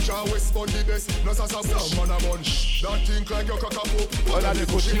 Ninja West on the best, no as a bush. Man a munch, that think like your cock a poop. All of the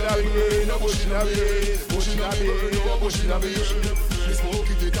pushing a me, no pushing a me. Pushing a me, no pushing a me. Me smoke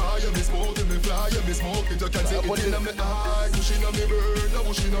it high, me smoke it, me fly, me smoke it, you can see it in me eye. Pushing a me burn, no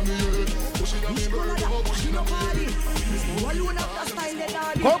pushing a me head. Pushing a me burn, no pushing a me head.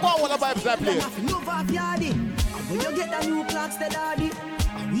 Come on, what vibes that play? Love off yardy. When you get the new clocks, the daddy.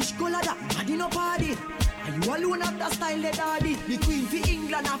 I wish color that, daddy no party. And you alone have the style, the daddy. The queen for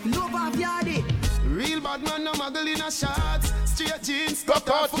England have love off yardy. Real bad man, no muggle in a shorts. Straight jeans, cut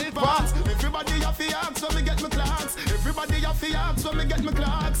off foot pants. Everybody have the axe when me get my clocks. Everybody have the axe when me get my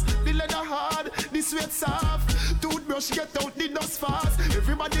clocks. The leather hard, the sweat soft. Toothbrush get out the dust fast.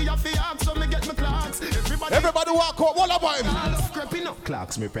 Everybody have the axe when me get my clocks. Everybody walk up, what about creeping up.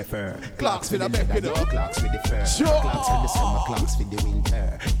 Clocks me prefer. Clocks for the leather, clocks for the fur. Sure. Clocks for the summer, clocks for the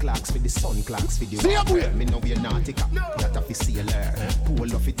winter. Clocks for the sun, clocks for the winter. Me know you're nautica, that of the sailor.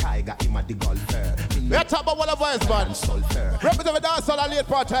 Pull off a tiger, him at the golfer. Let's talk about one of us, man. Represent the dance on a late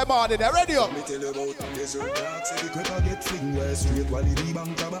part time morning. Ready up. Me tell you about the desert dark. Say the cripper get fling where straight while the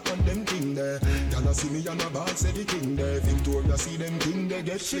D-bang taba on them king there. Y'all see me on a bag, say the king there. Victoria see them king there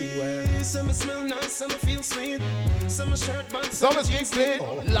get fling where. Some smell nice, some feel sweet. Some shirt but some jeans clean.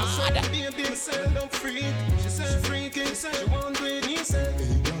 Lord, baby, said I'm freak. She said freaky, said she want great. He said,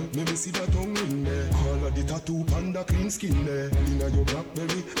 hey girl, me see that tongue ring there. All of the tattoo panda clean skin there. Inna your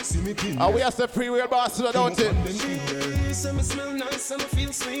blackberry, see me pin. And we are the free-wheel bastard, don't it? Some smell nice, some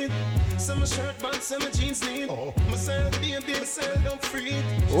feel sweet. Some shirt but some jeans neat. Myself, baby, said I'm freak.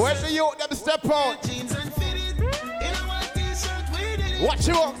 When the youth them step out. Jeans and fitted. In a white t-shirt, we did it. Watch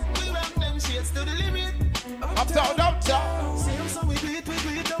you up. We rock them shades to the limit. Uptown, uptown. Same song we do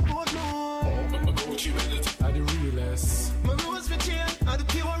it up both more. My Gucci belt are the realest. My rose for chain are the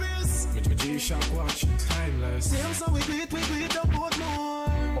purest. My G-Shock watch, timeless. Same song we do it up both more.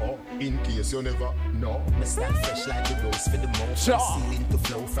 In case you never know. Me stand fresh like the rose for the mouth. Sure. Ceiling to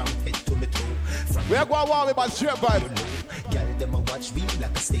flow from head to my toe. We are going to war with my straight vibe. Girl, them a watch me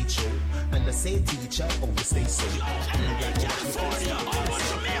like a stage show. And I say teacher, always stay so.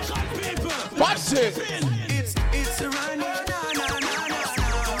 Watch it. It's a run,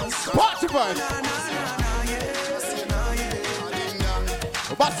 Party vibe.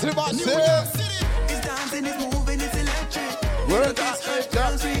 What's it's dancing, it's moving, it's electric. World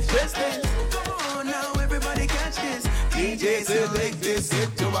dance, resistance. Come on now, everybody catch this. DJ select this,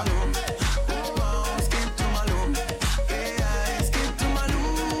 skip to my room. Skip to my room. Yeah, skip to my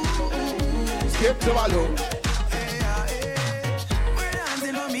room. Skip to my room. We're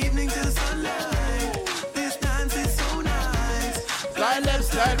dancing from evening to the sunlight. This dance is so nice. Slide left,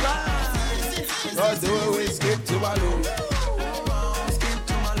 slide right. Don't do it, we skip to my room.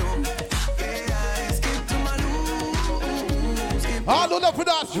 All enough for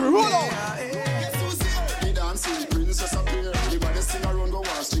that, roll on. Guess who's here? The dancing princess appear. Everybody sing around, go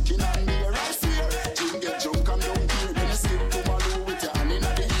watch chicken and beer. Right fear. Jim get drunk and don't hear. Then you skip to Malou with your hand in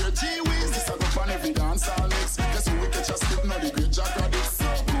the ear. Gee whiz, this a go on every dance all next. Guess who we catch a skip now? The great Jack Rabbit. So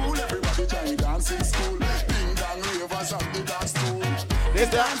cool, everybody join dancing school. Ding dong ravers at the dance stool. This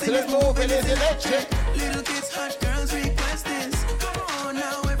dancing is moving, is electric. Little kids, hot girls request this. Come on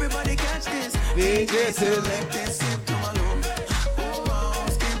now, everybody catch this. DJ select this. Skip to my room.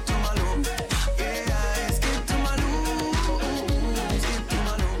 Skip to my room. Yeah, skip to my room. Skip to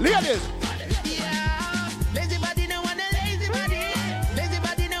my room. Ladies. Yeah, lazy body no want a lazy body. Lazy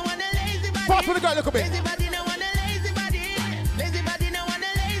body no want a lazy body. Pass for the girl, look a bit. Lazy body no want a lazy body. Lazy body no want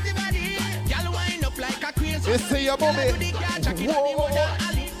a lazy body. Girl wind up like a crazy. You see your mommy. Whoa.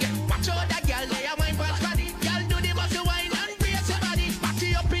 Watch out that girl, they are wine past body. Girl do the muscle wine and brace your body.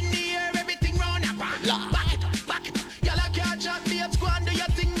 Body up in the air, everything round up. Back it. Girl I can't shot me at squad, do you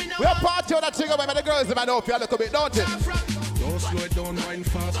think me now? We're party on that thing over the girls, man, off you a little bit, don't it? Don't slow it down, wine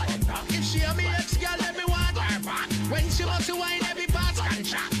fast. If she a me ex girl, let me want her back. When she wants to wine, every part's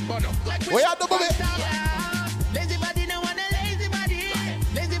contract. We have the movie. Lazy body no want a lazy body.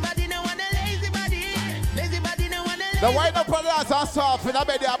 Lazy body no want a lazy body. Lazy body no want a lazy body. The wine up on the ass are soft in the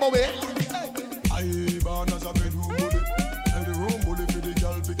bed, yeah, movie. I born as a bedroom bully. Bedroom bully for the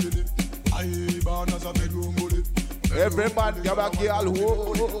girl bikini. I born as a bedroom bully. Every man have a girl,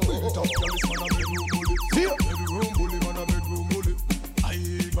 whoa. Bedroom bully, man a bedroom bully. I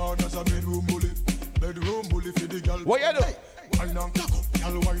born as a bedroom bully. Bedroom bully for the girl. What you do? Wine and cock up,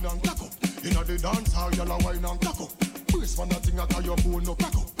 girl wine and cock up. Inna the dance hall, girl a wine and cock up. First one a thing a call your bone no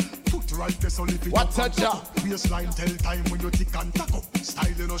crack up. Foot right there so lift it what's up a job? Waistline tell time when you tick and tack up.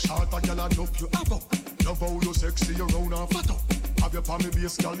 Style no short a girl a nope you up up. Love how you sexy, you round and fat up. Have your palmy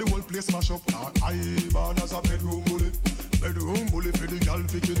base, girl, the whole place smash up. I born as a bedroom bully. Bedroom bully for the girl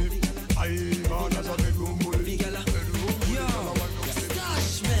picking it. I born as a bedroom bully. Bedroom bully.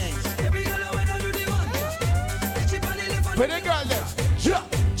 Gosh, man. Every girl I wanna do the one. Chip on the left and for the girl there. Ja.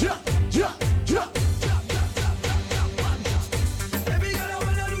 Every girl I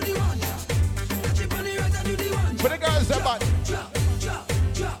wanna do the one. Chip on the right and do the one. For the girls there, man.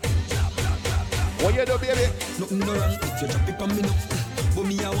 What you do, baby? Nothing no wrong if you drop it on me now. But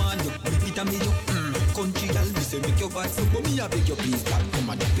me I want you, rip it on me now. Country girl, me say make your bad so. But me I beg your please, girl, come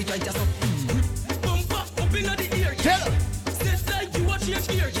and drop it right just up. Bump up inna the ear, yeah. Step like you watch your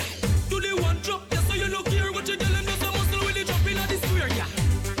ear, yeah. Do the one drop, yeah, so you look here. What you tell them just a muscle with the drop inna the square,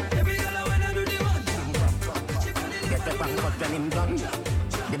 yeah. Every girl I wanna do the one. Get up and cut when him done.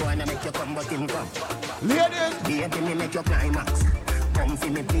 The boy na make you come, but him come. Ladies, baby, me make your climax. Come for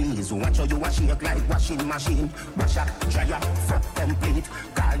me, please. Watch how you a shake like washing machine. Wash up, dry up, fuck complete.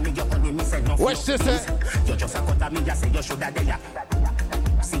 Call me your honey, me say no. What's this? You just a cut of me, just say you shoulda there.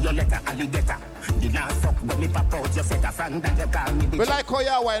 See your letter, alligator. The last fuck when me pop out, you set a fan that you call me. We like how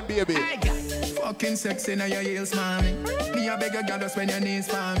you wine, baby. Fucking sexy now your heels for me. Me a beg your girl just when your knees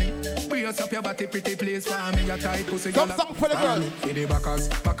for me. Brace up your body, pretty please for me. Your tight pussy girl. Some song for the girl. For the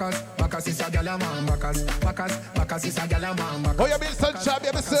backers is a girl a man. Backers is a girl a man. Oh, you been sunshine,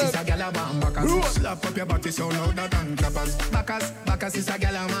 baby, sir. Is a girl a man. Backers slap up your body so louder than clappers. Backers is a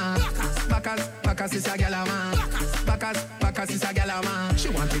girl a man. Backers is a girl a man. Backers is a girl a man. She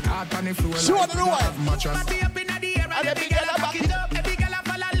want it hard on the floor. She want to know what? Body up inna the air and every girl a back it up. Every girl a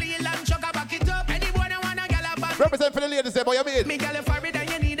follow lean and chuck a back it up. Any boy that wanna girl a back. Represent for the ladies, say, boy, you mean? Me girl a forehead and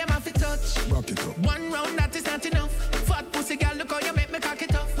you need them off it touch. Rock it up. One round that is not enough. Fat pussy girl, look how you make me cock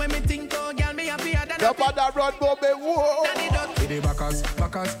it off. When me think oh girl, me happier than the bad run, baby, whoa. The backers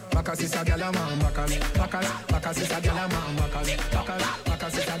is a girl a man. Backers is a girl a man.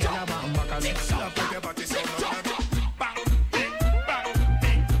 Backers is a girl a man. Backers slap up your body so louder.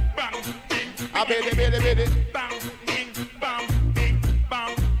 Baby.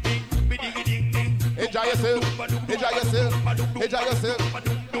 Enjoy yourself.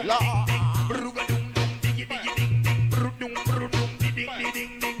 La.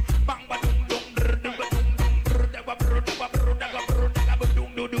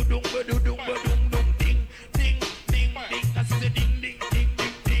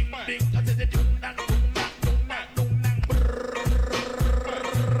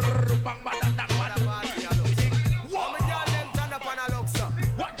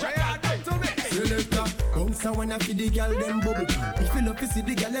 So when I feed the girl them bubble, if you love to see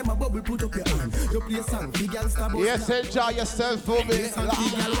the girl them a bubble, put up your hand. You play a song, the girl star. Yes, enjoy yourself, baby.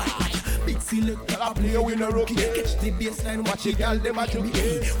 Big selector, I play you in a rookie. Catch the baseline, watch the girl them a do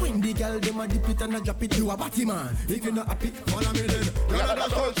it. When the girl them a dip it and a drop it, you a batty man. If you not happy, follow me then. You're not a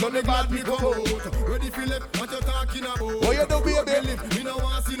touch, so the bad people out. Ready for left, what you talking about? Oh, you do baby. Me no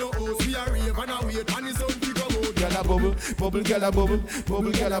want see no host, we a rave and a wait, and it's on to come out. Girl a bubble, girl a bubble,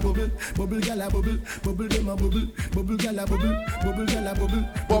 girl a bubble, girl a bubble them a bubble, girl a bubble, girl a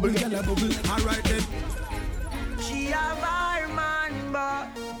girl a bubble. Alright then. She a fireman, but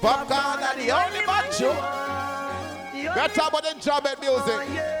Popcorn are the only man show. Got talk about enjoyment music.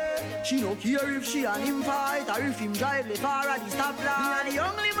 She don't care if she and him fight or if him drive the far at the stoplight. The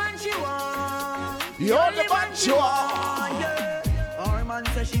only man she want. The only man she want. Yeah. Our man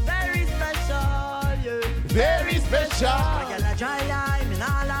says she very special. Yeah. Very special. I get a dry line, me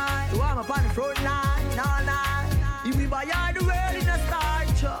nah lie. So I'm up on the front line, nah lie. If we buy all the world in a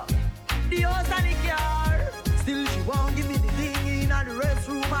starch, the house and the car. Still she won't give me the thing in the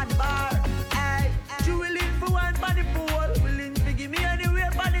restroom and the bar. Hey, she willing for one for the pool, willing to give me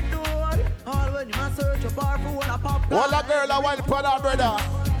anywhere for the door. All when you must search a bar for one a pop. All a girl a one for that brother.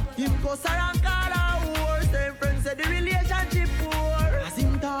 Him goes around call her whore. Same friends say the relationship poor. As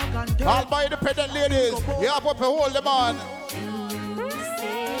him talk and talk. All my independent ladies, you have to hold them on.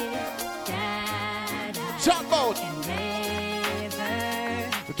 Shout out.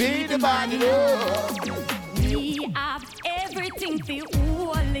 Be the man, you know. We have everything for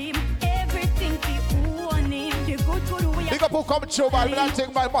all him, everything for all him. The good way. Big up who come through, man. We don't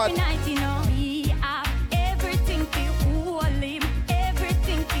take my man. We have everything for all him,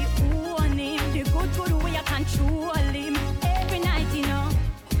 everything for all him. The good way I control him every night, you know.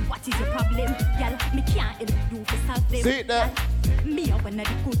 What is the problem, girl? Me can't help you for solve them. See it there. Me a one of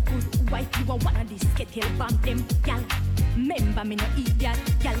the good wife. You are one of the skettle bomb them, girl. Remember me no idiot,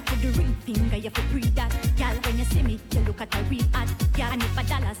 girl. Put the ring finger, you for breathe that, girl. When you see me, you look at a real ad, girl. And if a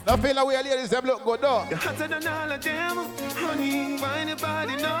dollars. Now feel the way ladies them look good, though. You're hotter than all of them, honey. Why your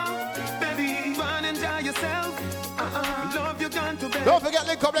body now, baby? Why enjoy yourself. Love you gone to bed. Don't forget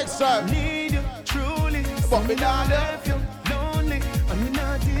link up next time. Need you truly. But me down there. Left you lonely. And me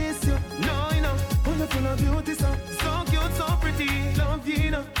not diss you. No, you know. Full of beauty, so cute, so pretty. Love you,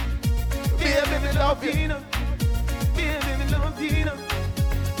 you know. Baby, me love you, you know. Baby, me love you, you know.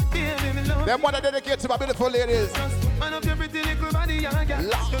 Baby, me love you. Them one to dedicate to my beautiful ladies. Man of your pretty little body, yeah, yeah.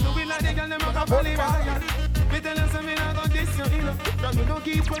 Don't do it like the girl, them rock a volley, yeah. Me tell you something, I got this, you know. From you don't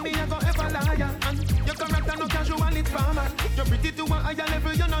keep with me, I got ever lie, yeah. And your character no casual, it's formal. You're pretty to a higher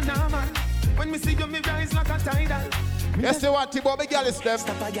level, you're not normal. When me see you, me rise like a tidal. Yes, you want to but me girl is them.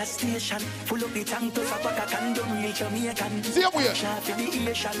 Stop at gas station, full up the tank to stop a condom, reach Jamaican. See up here. Shot for the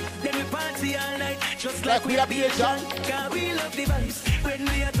Asian. Then we party all night, just like we are Asian. Cause we love the vibes, when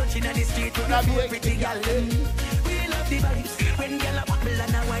we are touching at the street, we love the pretty girl. We love the vibes, when girl a bubble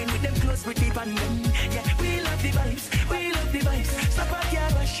and a wine with them close pretty pan them. Yeah, we love the vibes, we love the vibes. Stop at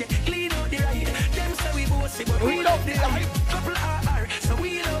your wash, clean out the ride. Them say we bossy, but we love the ride. Couple RR, so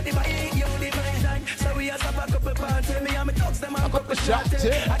we love the vibe, yo the vibe. So we are stop a couple party. Me and me dogs them a couple shots.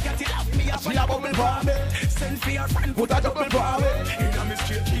 I got it off me up and a bubble for me. Send for your friend, put a double for me. Inna me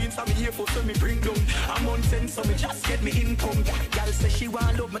straight jeans, so me here for so me bring down. I'm on sense, so me just get me income. Girl say she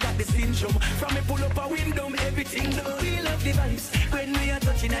want love, me got the syndrome. From me pull up a window, everything done. We love the vibes when we are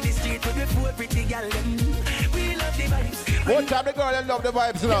touching at the street with the four pretty girl. We love the vibes. One time the girl love the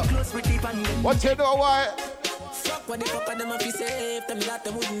vibes, now. What you know why? When they fuck them up, safe. Them got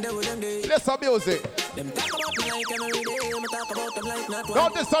them wouldn't do them day. Let's have music. Them talk about me like every day. Me talk about them like not one.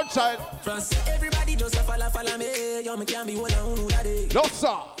 Not the sunshine. France, everybody just a follow me. Yo, me can't be one on who that day. No,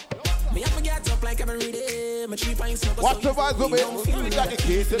 sir. Me have to get up like every day. My 3 pints smoke. What's the vibes of it? We got the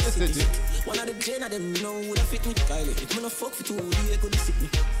key to the city. One of the gen of them know who that fit me. Kylie, if me no fuck for 2 days, could sick me.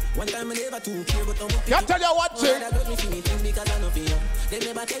 One time I never too care, but I'm a can't tell you what to. That got me feeling because I know for you. They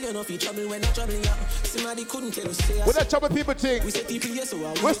never tell you nothing trouble when I'm troubling you. Somebody couldn't tell us. What the trouble people think? We say people yes, so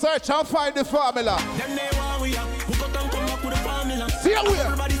we search and find the formula. Them they want we are. Who got them come up with a formula? See how we are.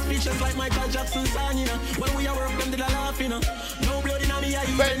 Everybody speeches like Michael Jackson song, you know. When we are work, them did a laugh, you know. No blood in me, I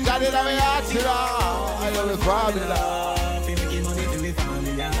bend that in my heart, you know. I love the formula. Making money to the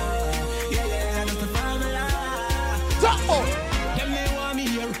formula. Yeah, that's the formula. Top them they want me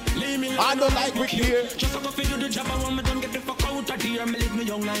here. Leave me I don't like we here. Just go figure the job, I want me don't get the fuck out of here. Me live my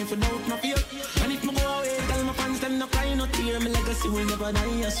young life without no fear. And if me go away, tell my fans them no cry, no tear. My legacy will never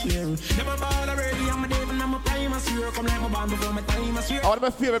die, I swear. Never ball already, I'm a Dave and I'm a prime, I swear. Come like my band before my time, I swear. I want my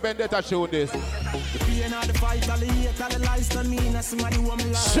favorite vendetta show this. The pain of the fight, all the hate, all the lies done me. That's somebody who I'm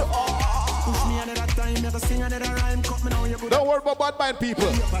alive. Push me another time, never sing another rhyme. Cut me now, you good. Don't worry about bad mind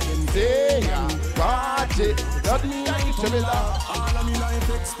people. Say ya, party, nothing like each other. All of me life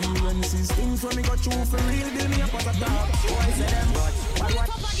experiences, things when me got through for real, build me up as a dog. Why say them, but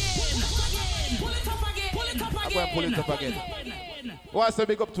I'm going to pull it up again. What's the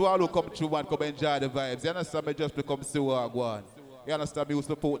big up to all who come through and come enjoy the vibes? You understand me just become see what I go on. You understand me who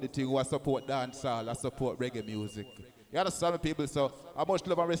support the thing, who I support dancehall, I support reggae music. You understand me people? So how much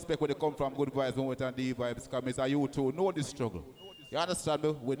love and respect when they come from good vibes, when we turn the vibes come. It's you too know the struggle. You understand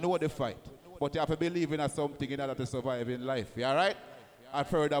me? We know the fight. But you have to believe in something in order to survive in life. You alright? And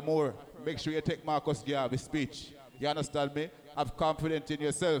furthermore, make sure you take Marcus Garvey's speech. You understand me? Have confidence in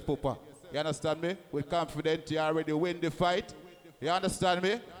yourself, Papa. You understand me? With confidence, you already win the fight. You understand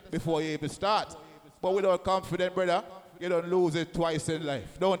me? Before you even start. But without confidence, brother, you don't lose it twice in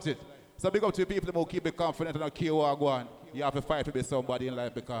life, don't it? So big up to people who keep it confident and not care what go on. You have to fight to be somebody in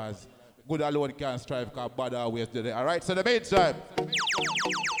life because good alone can't strive because bad always do it. Alright, so the meantime.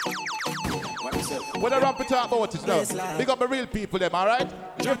 When I ramp it talk about it now, big up the real people them, alright?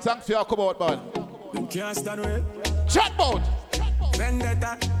 Give thanks for your come out, man. You can't stand with chat mode.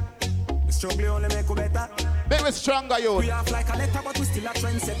 Vendetta. The struggle only make you better. Make me stronger, yo. We have like a letter, but we still a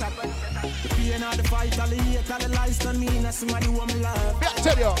trendsetter. The pain of the fight, all the hate, all the lies done me. That's somebody who I'm love. Yeah,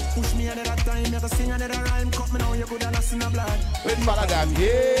 tell you. Push me another time, never sing another rhyme. Cut me now, you good and lost in the blood. With Malagan,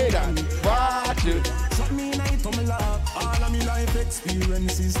 yeah, and party. Shut me night on me love. All of me life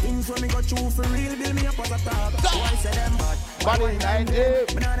experiences, things when me got through for real, build me up as a top. So I say them bad. Bad in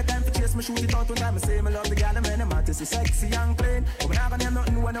 90. Me not the time for chase, me shoot it out one time. I say me love the girl, man, them artists is sexy and clean. But me not gonna name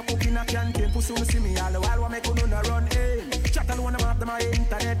nothing when I cook in a canteen. Pussy me see me all the while, what make you do not run in. Chat alone, I'm after my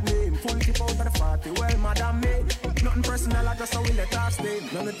internet name. Full tip out of the party, well, madam me. Nothing personal, I just how we let us stay.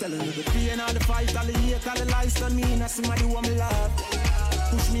 Let me tell you the pain of the fight, all the hate, all the lies on me. That's somebody who me love.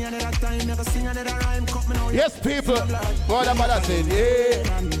 Push me another time, never sing another rhyme. Cut me now. Yes, people. What the mother said, yeah.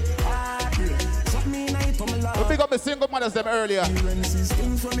 We big up the single mothers them earlier.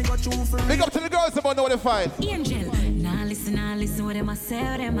 Big up to the girls about notified. Angel, now listen Listen and listen what them a say,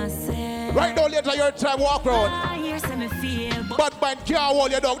 what them a say. Right now, later your time walk round. Here's me feel, but man can't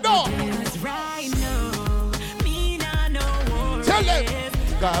hold you down, no. Right now, me nah no worries. Tell them.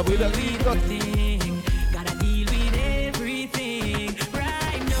 God, we don't need nothing. Gotta deal with everything.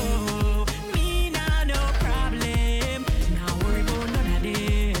 Right now, me nah no problem. Now worry about none of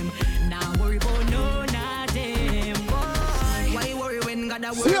them. Now worry about none of them. Boy, why you worry when God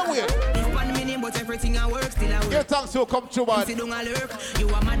a work? See you with. But everything I work still I work. Your thanks will come true, man. You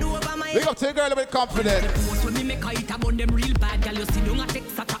are mad over my. Big up to the girl with confidence. When me make a hit about them real bad, girl, you sit down a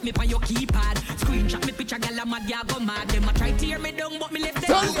text, attack me on your keypad. Screenshot me picture, girl, I'm mad, girl, go mad. Them a try to tear me down, but me left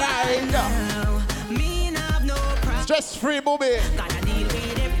them. Me nah have no problem. Stress free, booby. Gotta deal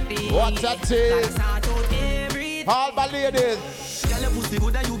with everything. What's that thing? Gotta sort out everything. All my ladies. Girl, your pussy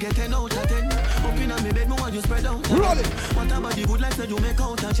good and you get 10 out of 10. Up in me bed, me want you spread out. Roll it. What about the good life that you make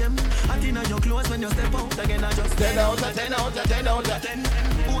out of gem? I think your clothes when you step out again. I just 10 out of 10 out of 10 out of 10.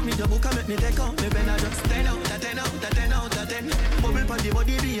 Put me the book and make me take out. Me pen I just 10 out of 10 out of 10 out of 10. Bubble pon the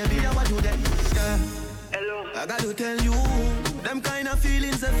body, baby, I want you then. Hello. I got to tell you, them kind of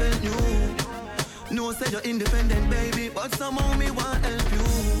feelings I felt new. No say you're independent, baby, but somehow me want help you.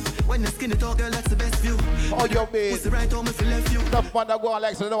 When the skinny talk, girl, that's the best view. Oh, your man. Pussy right home if you left you. The fun that go on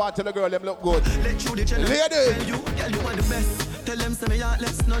like so they don't want to tell the girl them look good. Let you the channel. Lady. Tell you, girl, you are the best. Tell them say me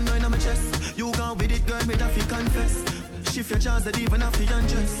heartless, none in my chest. You gone with it, girl, me that fi confess. Shift your chance that even after you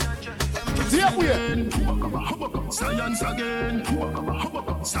undress. Yeah, we Science again.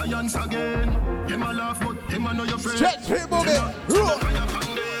 Science again. Him a laugh, but him a know your friend. Stretch people, man.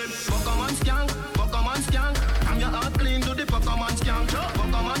 Pokemon skank, Pokemon skank. I'm your heart clean to the Pokemon skank.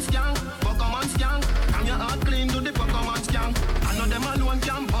 Pokemon skank, Pokemon skank. I'm your heart clean to the Pokemon skank. I know them alone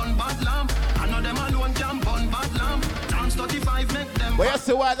can burn bad lamp. I know them alone can burn bad lamp. Chance 35 make them. But you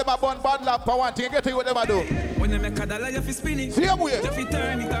see why them a burn bad lamp for one thing, get to you what them a do. When they make a dollar, you fi spin it. See him way. You fi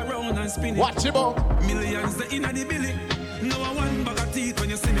turn it around and spin it. Watch him out. Millions the inna the billy. No one bag of teeth when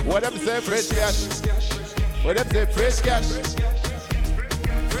you see me. What them say fresh cash? What them say fresh cash?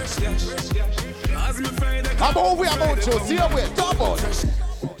 I'm over here about you. See him way. Talk about.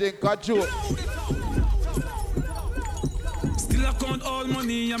 Think I joke. Still I count all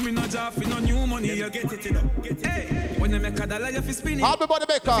money. I'm in a job for no new money. You get it up. Hey, when they make a dollar, you fi spin it. I'll be about the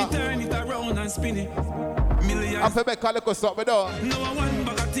maker. You turn it around and spin it. Millions. I'll be make a little something though. No one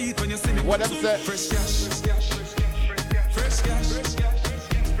bag of teeth when you see me. What them say? Fresh cash. Fresh cash.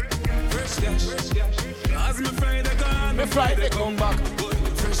 Fresh cash. As me Friday gone, me Friday come back.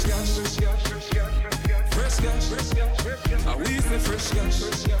 Fresh cash. Fresh cash. I we say fresh cash.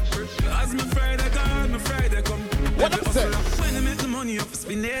 As me Friday gone, me Friday come. What them say? When I make the money off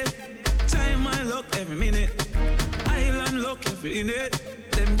spin it, time my luck every minute. Island luck every minute.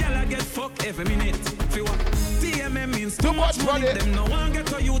 Them gyal get fuck every minute. Fi what? TMM means too much money. Them no one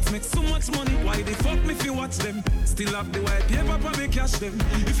get a youth make so much money. Why they fuck me fi watch them? Still have the white paper for me cash them.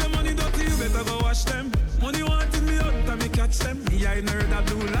 If your money dirty, you better go wash them. Money wanted me out and me catch them. Me I nerd that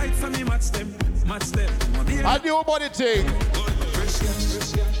blue lights and me match them. Match them. A new money thing. Fresh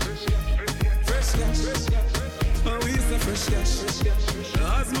cash. Fresh cash. Oh, we say fresh cash.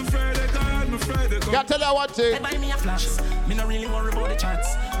 As my Friday gone, my Friday come. Can't tell you one thing. They buy me a flash. Me no really worry about the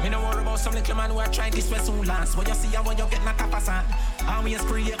chance. Me no worry about some little man who are trying this way soon last. What you see and what you get not a pass. Always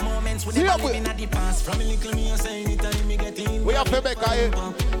create moments with the living at the past. From a little me, I say anytime me get in. We have to make a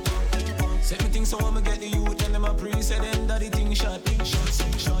Set me things so I'ma get the youth and them a pre-say them that the thing shot.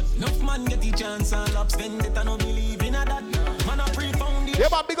 Enough man get the chance and lap spend it and no believe in a that. Man a pre-found it. Yeah,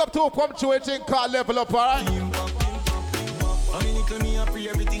 man, big up to come to a thing called Level Up, alright? I mean, little me a pre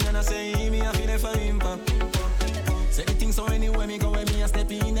everything and I say me a feel it for impact. Say the thing so anywhere me go when me a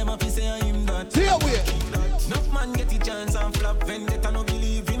step in them a fi say I him that. See away. Enough man get the chance and flap vendetta no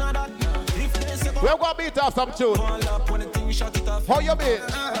believe in a that. If they say we're gonna beat off some tune. How you mean?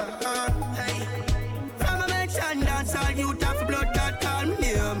 From a mention dance all you have blood that call me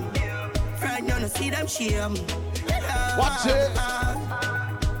name. Friend you no see them shame. Watch it.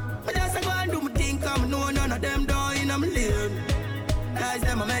 But just I go and do my thing, come no none of them down in my lane. Guys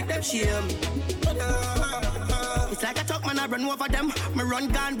them I make them shame. It's like a truck man I run over them. Me run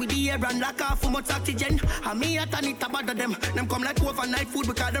gun with the air and lock off for much oxygen. And me at a need to bother them. Them come like overnight food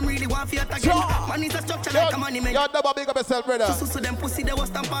because them really want fight again. Man is a structure like a money man. You're never big up yourself, brother. So them pussy they was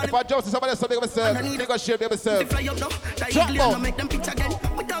stamp all. If I joke to somebody else, so big up yourself. Big up shape yourself. They fly up now. That eagle and make them pitch again.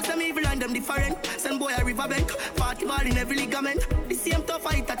 Without them evil and them different. Send boy a riverbank. Party ball in every ligament. The same tough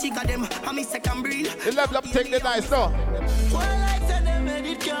fight a chick of them. And me second breed. The level up take the nice though. Why like that they made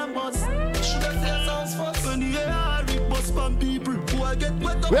it campus? Should have said sounds first. When the air bust from people who I get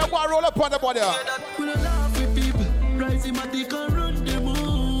wet up. We are going to roll up on the body. We don't laugh with people. Right charismatic and run the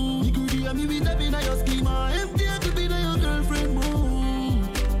moon. You could hear me with them in your schema. Empty to be your girlfriend moon.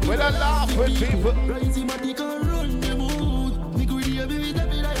 When I laugh with people. Charismatic and run the moon. You could hear me with them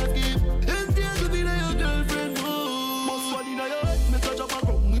in your schema. Empty to be your girlfriend moon. Most one in your head, make a drop a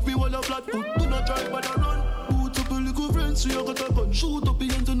gun. If you want a flat foot, do not try but run. Put up a little friends, so you got a gun. Shoot up the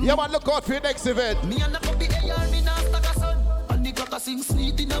engine. Yeah, man, look out for your next event. Me and the puppy AR, me not stack a son. And the clock a sing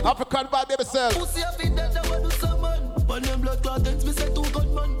sweet in a African Vibe self. pussy a fit that I do some man. Pan them blood clot ends, me say 2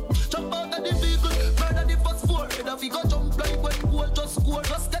 gunman. Jump out of the vehicle, murder the first 4. Head of go jump like when goal just score.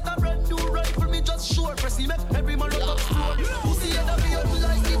 Just take a brand new rifle, me just sure. Press him, make every man look up store. Pussy head of the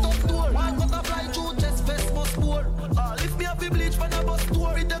like it up door. One cut a fly through chest, vest must pour. Lift me up, bleach for the bus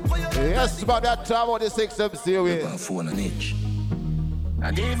tour. It take for your Yes, but that time on the 6MC way. phone on itch.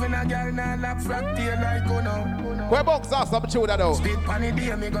 I gave in a girl now lap frack tail like go now. Where box are some tune that though? Spit on the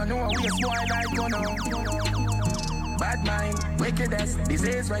day, me gonna know waste boy like go now. Bad mind, wickedness,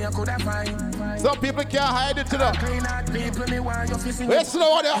 disease where you coulda find. Some people can't hide it to them. Clean out people, me want you fishing. Let's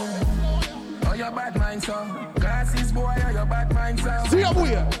slow down. Oh, your bad mind, so. Glasses boy, oh, your bad mind, so. See ya,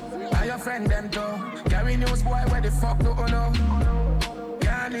 boy. Are your friend them too? Carry news boy, where the fuck do you know?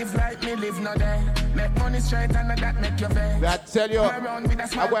 Can't live like me, live no day. Make money straight and that make you vex. I tell you, I'm going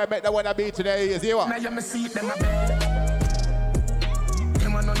to make that one I be today. Is you? Now you me see them a bed.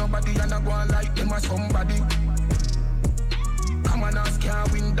 Them a know nobody and I go on like them a somebody. Come on, ask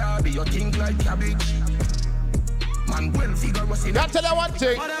can't win derby. You think like cabbage. Man, well figure was in. That's the one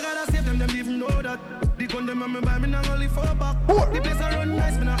thing. But I gotta save them, them even know that. The gun them and me buy me now only 4 back. The place I run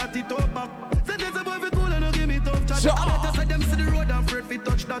nice, me not at the top back. Say there's a boy fi cool and no give me tough chat. I better say them see the road and afraid fi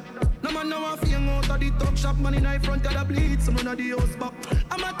touch that. No man now a fing out of the top shop. Man in the front of the bleed, some run of the house back.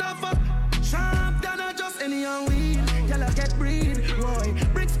 I'm a tough up, sharp than a just any and weed. Y'all get breed, boy.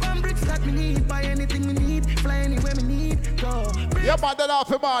 Bricks pan bricks that me need. Buy anything me need, fly anywhere me need. Go. Yeah, man, that off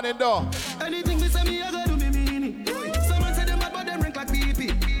your morning though. Anything me say me I go do me meaning. Someone say them bad but them rank like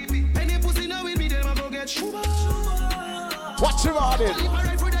PP. Any pussy now with me them a go get shuba. Watch your morning. If I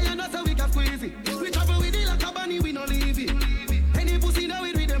ride for the you know so we can squeeze it. We travel with it like a bunny, we no leave it. Any pussy now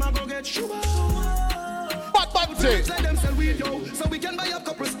with me them a go get shuba. What bunty? Like them sell weed yo, so we can buy a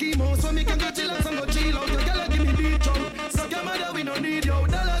couple schemos, so we can go chill and some go chill out. The girl give me beat yo, so your mother we no need yo.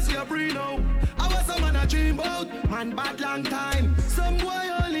 Dollars we a free now. I was some man a dream about, man bad long time. Some boy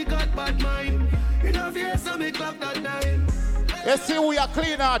only got bad mind. You know fear so me clock that time. Let's see we are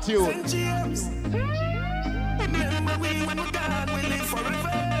clean out you. St. James. Remember we when we God we live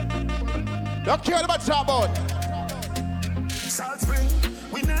forever. Don't care about talk about. Salt Spring,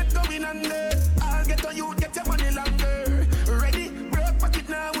 we not going under. I'll get on you, get your money longer. Ready, broke pocket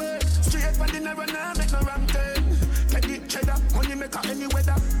now work. Straight for the never now, make no wrong turn. Petty cheddar, money maker any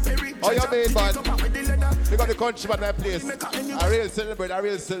weather. Perry, oh, you mean, man? We got the country man that place. I real celebrate, I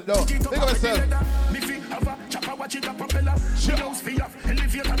real celebrate. Think of yourself. Me fi have a chopper, watch it a propeller. She knows fi off,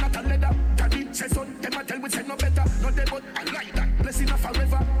 elevator not a leather. Daddy say son, them a tell we say no better. No they but I like that, blessing her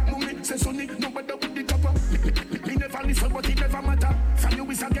forever. Mummy say sonny, nobody with the copper. Me never listen but it never matter. From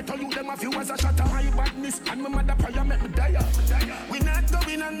you is a ghetto, you them a few as a shatter. My badness and my mother prayer make me die. We not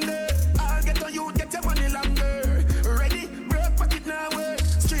going under. I'll get on you, get your money longer. Ready, broke pocket now work.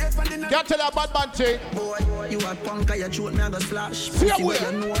 Straight for the night. Can't tell that bad man thing. Boy, you a punk and your throat me a go slash. See ya, boy.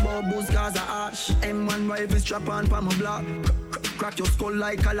 You know about booze cause a ash. M1 rifle strap on pa my block. Crack your skull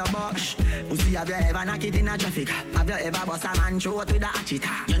like calabash. Pussy, have you ever knock it in a traffic? Have you ever bust a man throat with a hatchet?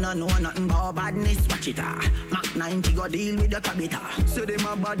 You don't know nothing about badness, watch it. Mac 90 go deal with your cabita. Say them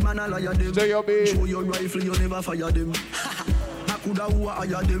a bad man, a liar them. Show your rifle, you never fire them. I coulda who a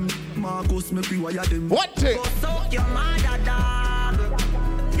hire them. Marcus, make we wire them. What thing? Go suck your mother, dog.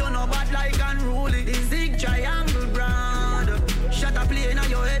 You know bad like unruly. The zig triangle brand. Shut a plane on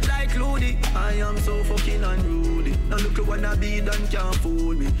your head like Looney. I am so fucking unruly. Now look at what I be done can't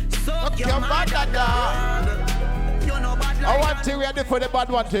fool me. Suck your mother, dog. You know bad like I want to ready for the bad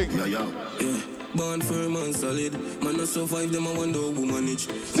one thing. Yeah. Born firm and solid. Man, I survive them, I wonder who manage.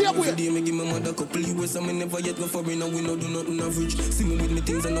 See ya, boy. Me give my mother couple US, I never yet go foreign, and we no do nothing average. See me with me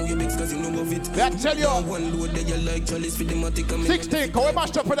things, I know you vex, cause you know of it. That tell you. One load that you like, Charlie's for the matic. 16, go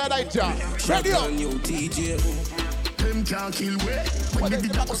mash up for that night, yeah. Ready up. Them can't kill way. When they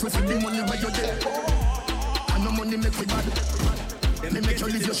did that, also for the money where you're there. And no money make me bad. They make you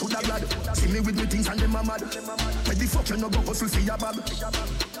live your shoulder glad. See me with me things and them are mad. Where the fuck you no go hustle for your bag.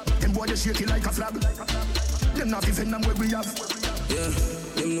 Them boy they shake it like a flag. Them not even them where we have. Yeah,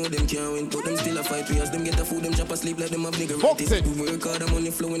 them them know them can't win. But them still a fight. We as them get a food, them chop a sleep like them have nigga right. We work hard, the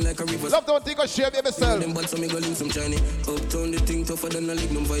money flowing like a river. Love don't think of shame yourself. Them bad, so me go link some Chinese. Uptown, the thing tougher than a lick.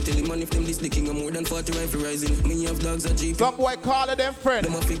 Them vital, man, if them this licking, I'm more than 40 rifle rising. Me have dogs at Jeep. Some boy calling them friend.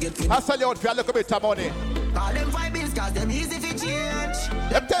 I sell you out for a little bit of money. Call them VIBEZ, cause them easy for change.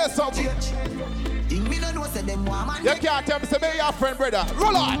 Them tell you something. Think me no know, say them want man. You can't tell me, say me your friend, brother.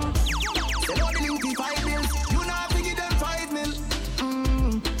 Roll on. Say no, the link be 5 bills. You know have to give them 5 mil.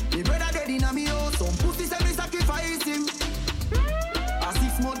 Me brother dead in a me house. Some pussy say me sacrifice him. A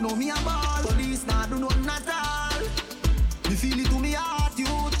 6 months, no me a ball. Police nah do nothing at all. Me feel it to me heart,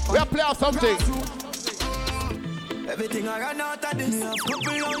 youth. We are playing something. Everything I run out of this.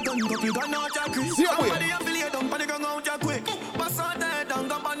 Couple out gun, couple gun out of Chris. Somebody have to lay down, but they gun out of quick. Pass out the head down,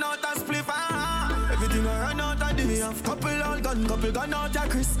 gun out of split. Everything I run out of this. Couple out gun, couple gun out of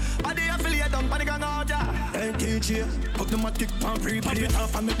Chris. Body have to lay down, but they gun out of. Hey DJ, put the matic pan free. Put it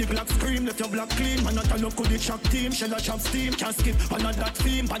off and make the black scream. Let your black clean. Man, not a look with the shock team. Shell a chop steam. Can't skip one of that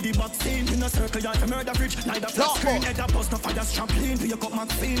theme. Body box scene. In a circle, you're a murder bridge. Neither flat screen. Head up, bust no fire strap clean. Pick up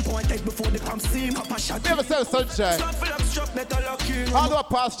Maxine. Point take before the pump steam. Cup a shot. Never sell sunshine. How do I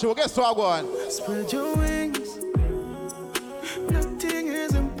pass through? Guess what I want? Spread your wings. Nothing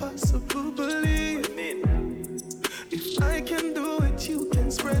is impossible, believe. If I can do it, you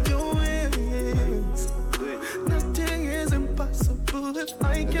can spread your wings. Nothing is impossible. If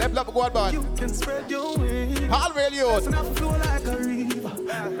I can, you can spread your wings. Blessing off a flow like a river.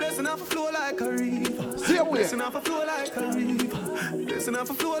 Blessing off a flow like a river. Blessing off a flow like a river. Blessing off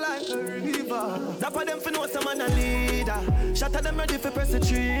a flow like a river. That for them for know some man a leader. Shot at them ready for press the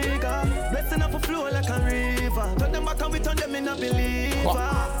trigger. Blessing off a flow like a river. Turn them back and we turn them in a believer.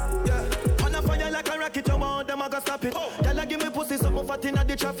 Yeah. On a fire like a rocket, you want them, I gotta stop it. Y'all give me pussy, something fat in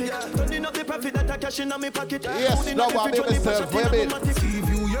the traffic. Turning up the profit that I cash in my pocket. Yes, no, I'm myself. Wait a minute.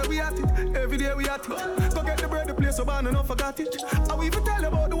 Yeah, we at it. Every day we at it. Go get the bread, the place, so man, I don't forgot it. I will even tell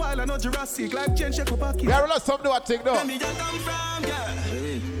about the wild, I know Jurassic. Like change, check up pocket. Yeah, realize something do I think, no. Where me just come from, yeah.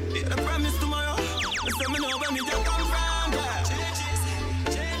 Yeah, I promise tomorrow. So me know where me just come from, yeah.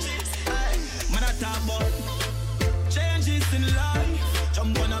 Changes. Man, I talk about changes in life.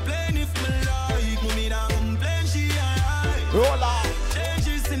 Jump on a plane if me like. Mommy da complain, she alright. Roll on.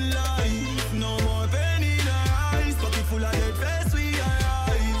 Changes in life. No more pain in her eyes. Pocket full of dead face, we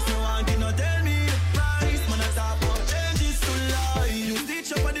arise. No one can not tell me the price. Man, I talk about changes to life. You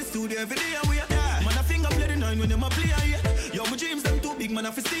teach up at the studio every day and we are there. Man, I finger play the 9 when them a play here. Yo, my dreams them too big, man,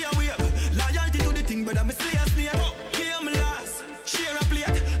 I fi stay away. Loyalty to the thing, but I'm a slay a snake. Hear me last, share a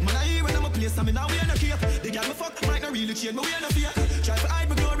plate. Man, I hear when I'm a place, I mean, now we are no cape. The girl me fuck might not really change, but we are no fear. Try to hide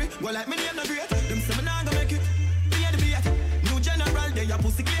my glory, go like me name no great. Them say me nah go make it, play the beat. New general, they a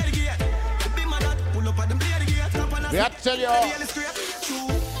pussy clear the gate. The be my dad, pull up at them play the gate. Top on a tell you.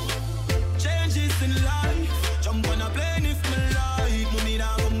 Changes in life, jump on a plane if me like. Mommy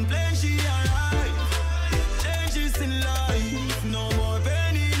nah complain, she alright. Changes in life, no more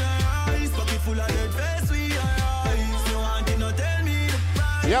pain in her eyes. Pocket full of dead face, we arise. No one did not tell me the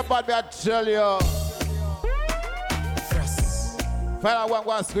price. Yeah, but I tell you. Final one,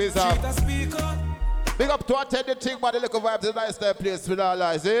 go and squeeze up. Big up to attend the thing, but the little vibes is nice there, place with all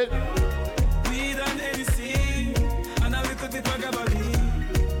eyes, eh? We done anything, and a little bit of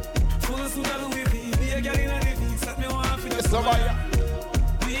gabardine. Full suit of Louis V, be a girl in a living, set me one for the somebody.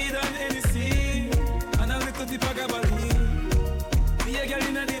 We done anything, and a little bit of gabardine. Be a girl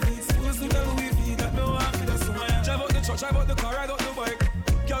in a living, full suit of Louis V, that me one for the summer. Drive out the truck, drive out the car, ride out the bike.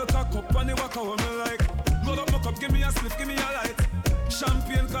 Girl cock up and the walk out me like. Load up my cup, give me a spliff, give me a light.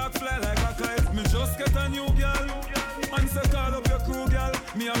 Champagne cock fly like a kite. Me just get a new girl. And say call up your crew girl.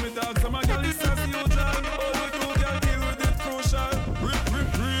 Me and my dogs and my girl is as usual. All the crew girl deal with it crucial.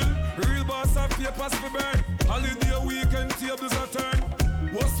 Real boss of papers for burn. Holiday weekend tables a turn.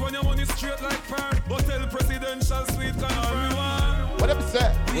 What's when your money straight like perm? Hotel presidential suite can all we want. What them say?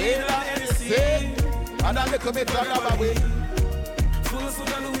 We not anything. And a little bit of a way. Full suit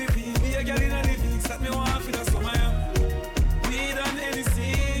of Louis V. Be a girl in a living. Set me one for the summer.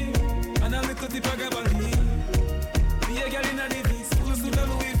 And a little bit of gabardine. Be a girl in a living, full suit of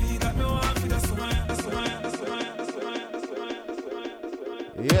Louis V. That me want for the summer.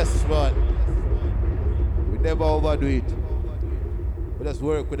 Yes, man. We never overdo it. We just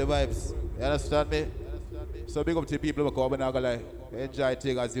work with the vibes. You understand me? So big up to people who come and I go like, enjoy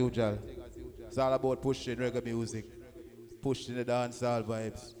things as usual. It's all about pushing reggae music, pushing the dancehall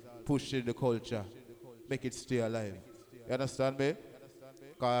vibes, pushing the culture, make it stay alive. You understand me?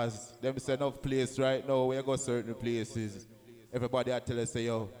 Because them say enough place right now, we go certain places. Everybody I tell us say,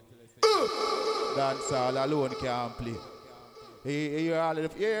 yo, dancehall alone can't play. You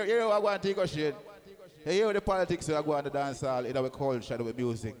I want to take a shit. You the politics that go on the dance hall in our culture, our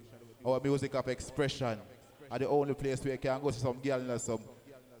music. Our music of expression. And the only place where you can go to some girl in some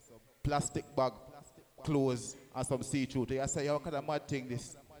plastic bag, clothes, and some see-through. You say, what kind of mad thing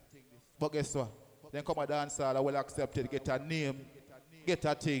this? But guess what? Then come a dance hall, I will accept it, get a name, get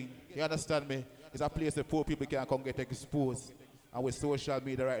a thing. You understand me? It's a place where poor people can come get exposed. And with social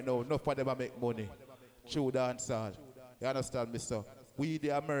media right now, enough of them make money. Through dance hall. You understand me, sir? We, the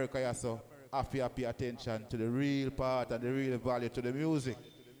America, yeah, so, have to pay attention to the real part and the real value to the music.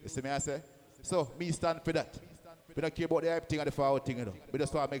 You see me, I say? So, me stand for that. We don't care about the hype thing and the forward thing, you know. We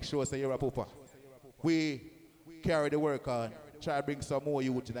just want to make sure say you're a pooper. We carry the work on. Try to bring some more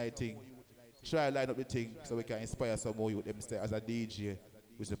youth tonight thing. Try to line up the thing so we can inspire some more youth. Them say as a DJ,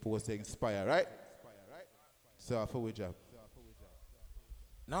 we're supposed to inspire, right? So, for we job.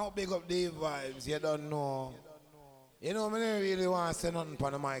 Now big up the vibes, you don't know. You know, I don't really want to say nothing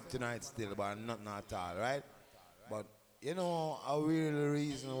on the mic tonight still, but nothing at all, right? But, you know, a real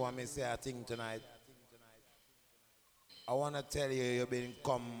reason why I say I think tonight, I want to tell you, you've been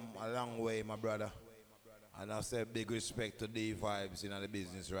come a long way, my brother. And I say big respect to the vibes in the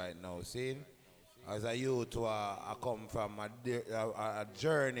business right now. See, as a youth, I come from a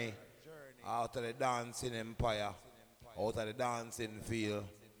journey out of the dancing empire, out of the dancing field,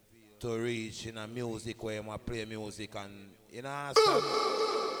 to reach in a music where I play music and, you know,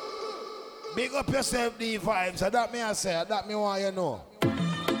 big up yourself, the vibes. That me I say, that me want you know.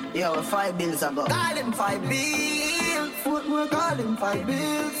 Yo, 5 bills I got. Call them 5 bills. Footwork, call them 5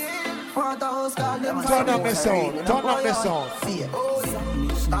 bills. Front house, call them 5 bills. Turn up the sound, turn up the sound.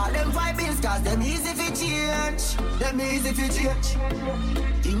 Call them 5 bills, cause them easy for change. Them easy for change.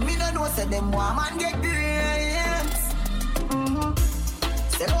 Think me no know, say them warm and get grades.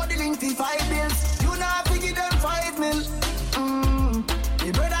 Say no the link for 5 bills. You not to give them 5 mil.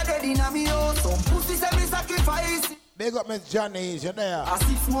 Me brother dead in a me house. Some pussy say me sacrifice. Big up Miss Johnny, you there? A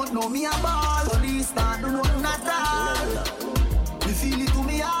 6 months know me a ball. Police not do nothing at all. Me feel it to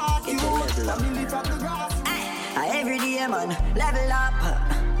me heart. You family from the grass. Every day man, level up.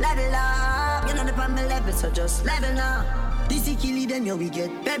 You know the pan me level, so just level now. This is killing them, yo, we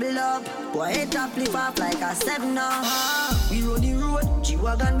get pebble up. Boy, head up, lift up like a 7 now. We roll the road,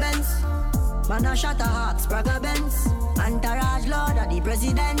 G-Wagon Benz. Man a shot a heart, Sprague Benz. Entourage Lord of the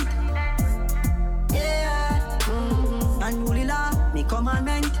President. Yeah. And rule law, me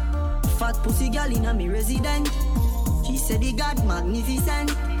commandment. Fat pussy girl in a me resident. She said the God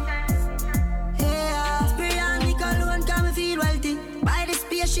magnificent. Yeah. Spray and me cologne can me feel wealthy. Buy the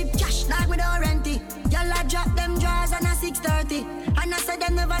spaceship cash like we don't rent it. Y'all a drop them drawers on a 6:30. And I said they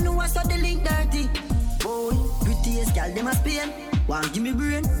never knew I saw the link dirty. Boy, prettiest girl them a Spain. Want give me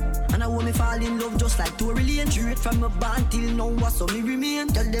brain. And I want me fall in love just like Tory Lane. Straight from my band till now what so me remain.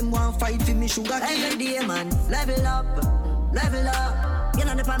 Tell them want fight for me sugar cane. Every day man, level up. You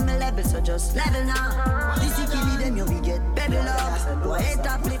know the pan me level, so just level now. This is killing them, you we get baby love. Go head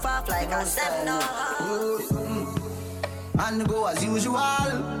up, lift off like a 7 now. And go as usual.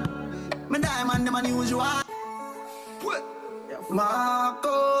 Me diamond them unusual.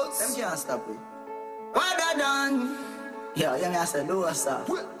 Marcos, them can't stop it. What I done? Yeah, you I said do a stop.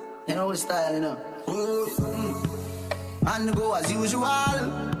 You know the style, you know. And go as usual.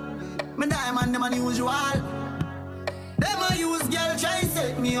 Me diamond them unusual. Them a use girl try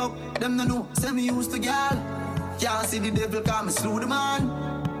set me up. Them no know, say me used to girl. Can't see the devil come me slew the man.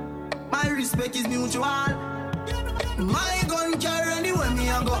 My respect is mutual. My gun carry anywhere me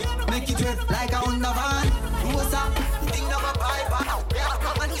a go. Make it red like a Honda van. What's up? Think of a pipe.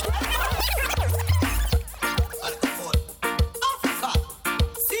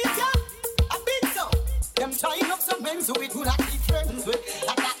 See ya, a big so. Them tying up some men so we do not be friends with.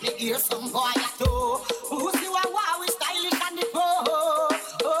 I got me hear some boy at all. Who's you a wow with stylish and the pro.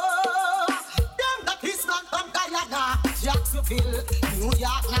 Them that is not from Guyana, Jacksonville, New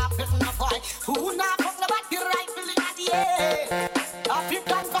York, now petting a boy. Who now come about the rifle in the air?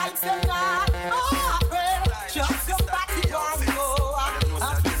 African vibes them not. Oh, friend, just somebody don't go.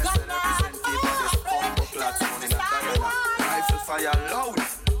 African man, oh, friend, just somebody want. Rifle fire loud.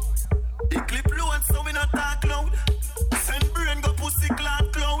 The clip low and so we not talk loud. Send brain go pussy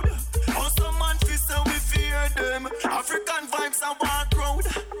cloud cloud. How some man fist and we fear them. African vibes and walk road.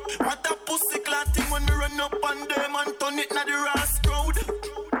 What a pussy cloud thing when we run up on them and turn it na the ras crowd.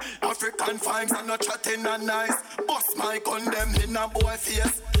 African vibes are not chatting and nice. Bust my gun them in a boy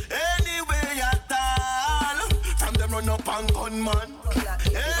face. Anyway at all. From them run up and gun man.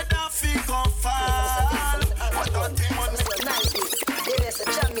 Head a figure fall. What a thing one There's a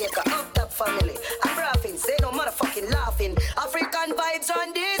Jamaica up top family. I'm laughing, say no motherfucking laughing.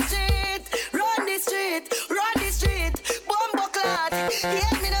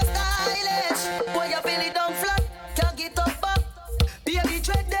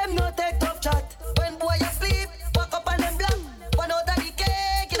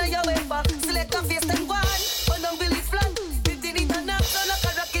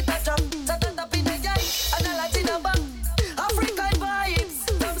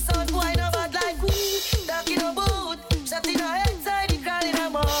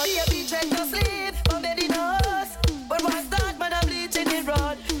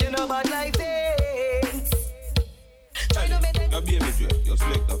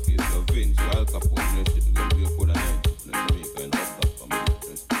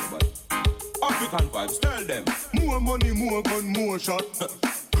 more shot.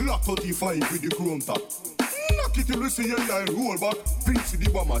 Glock 35 with the chrome top. Knock it till we see your line roll back. Vince the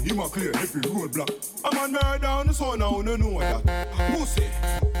bomber, him a clear every roadblock. I'm a murder down the sun, I don't know that. Pussy,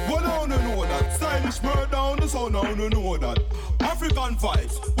 well I don't know that. Stylish murder down the sun, I don't know that. African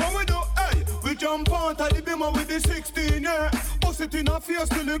vibes, what we do, hey, we jump out at the beamer with the 16, yeah. Bust it in a face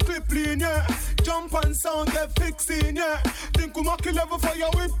till the clip lean, yeah. Jump and sound get fixing, yeah. Think we make a level for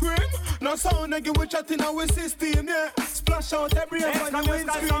your whipped cream. Now sound like we chatting our system, yeah. Splash out every head on the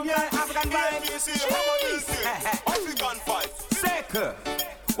windscreen, yeah. African vibes. African vibes.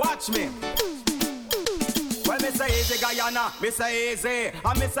 Sick. Watch me. When me say easy Guyana, me say easy.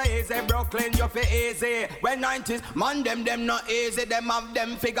 And me say easy Brooklyn, you feel easy. When 90s, man them not easy. Them have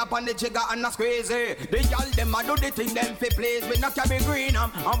them figure up on the jigger and not squeezy. The y'all them a do the thing them fi please. We not carry green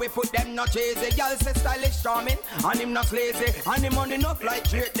and we put them not cheesy. Y'all say stylish charming and him not lazy. And him money enough like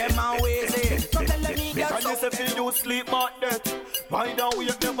treat them and wazy. So tell them me girl so. If you sleep at death, why don't we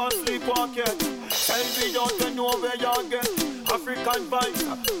never sleep walk yet? Tell me don't you know where you get. African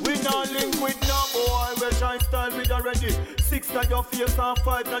vibes, we not link with no boy. We shine style with already. 6 on your face and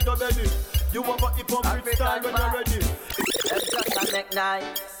 5 on your belly. You want a hip hop style when you're ready. Them just a make nice.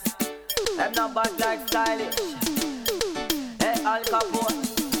 Them not bad like stylish. Hey Al Capone.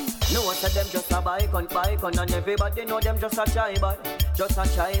 No one said them just a bike on and everybody know them just a shy bad. Just a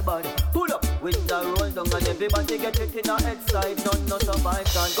shy bad. Pull up with the roll down and everybody get it in a head side. None not survive.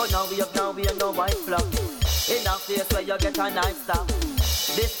 Can't go now we have no white flag. In a place where you get a nice stuff.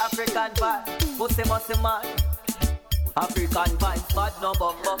 This African vibe, pussy musty man. African vibes, bad no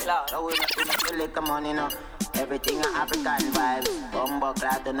bumbo cloud. We not lick the money now. Everything a African vibes. Bumbo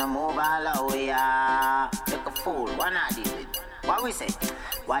cloud to no move all the way. Like a fool, what not did it? What we say?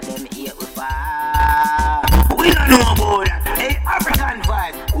 What them eat with fire? We don't know about that. Hey, African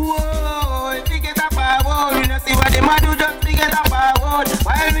vibe. Whoa, if you get a power, we don't see what them a do, just to get a power.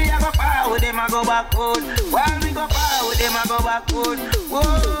 While we go power, them a go backward. While we go power, them a go backward.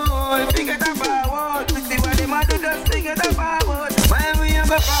 Whoa, if you get a power, we see what them a do, just to get a power. While we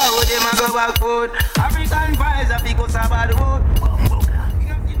go power, them a go backward. African vibes, a big us about the road.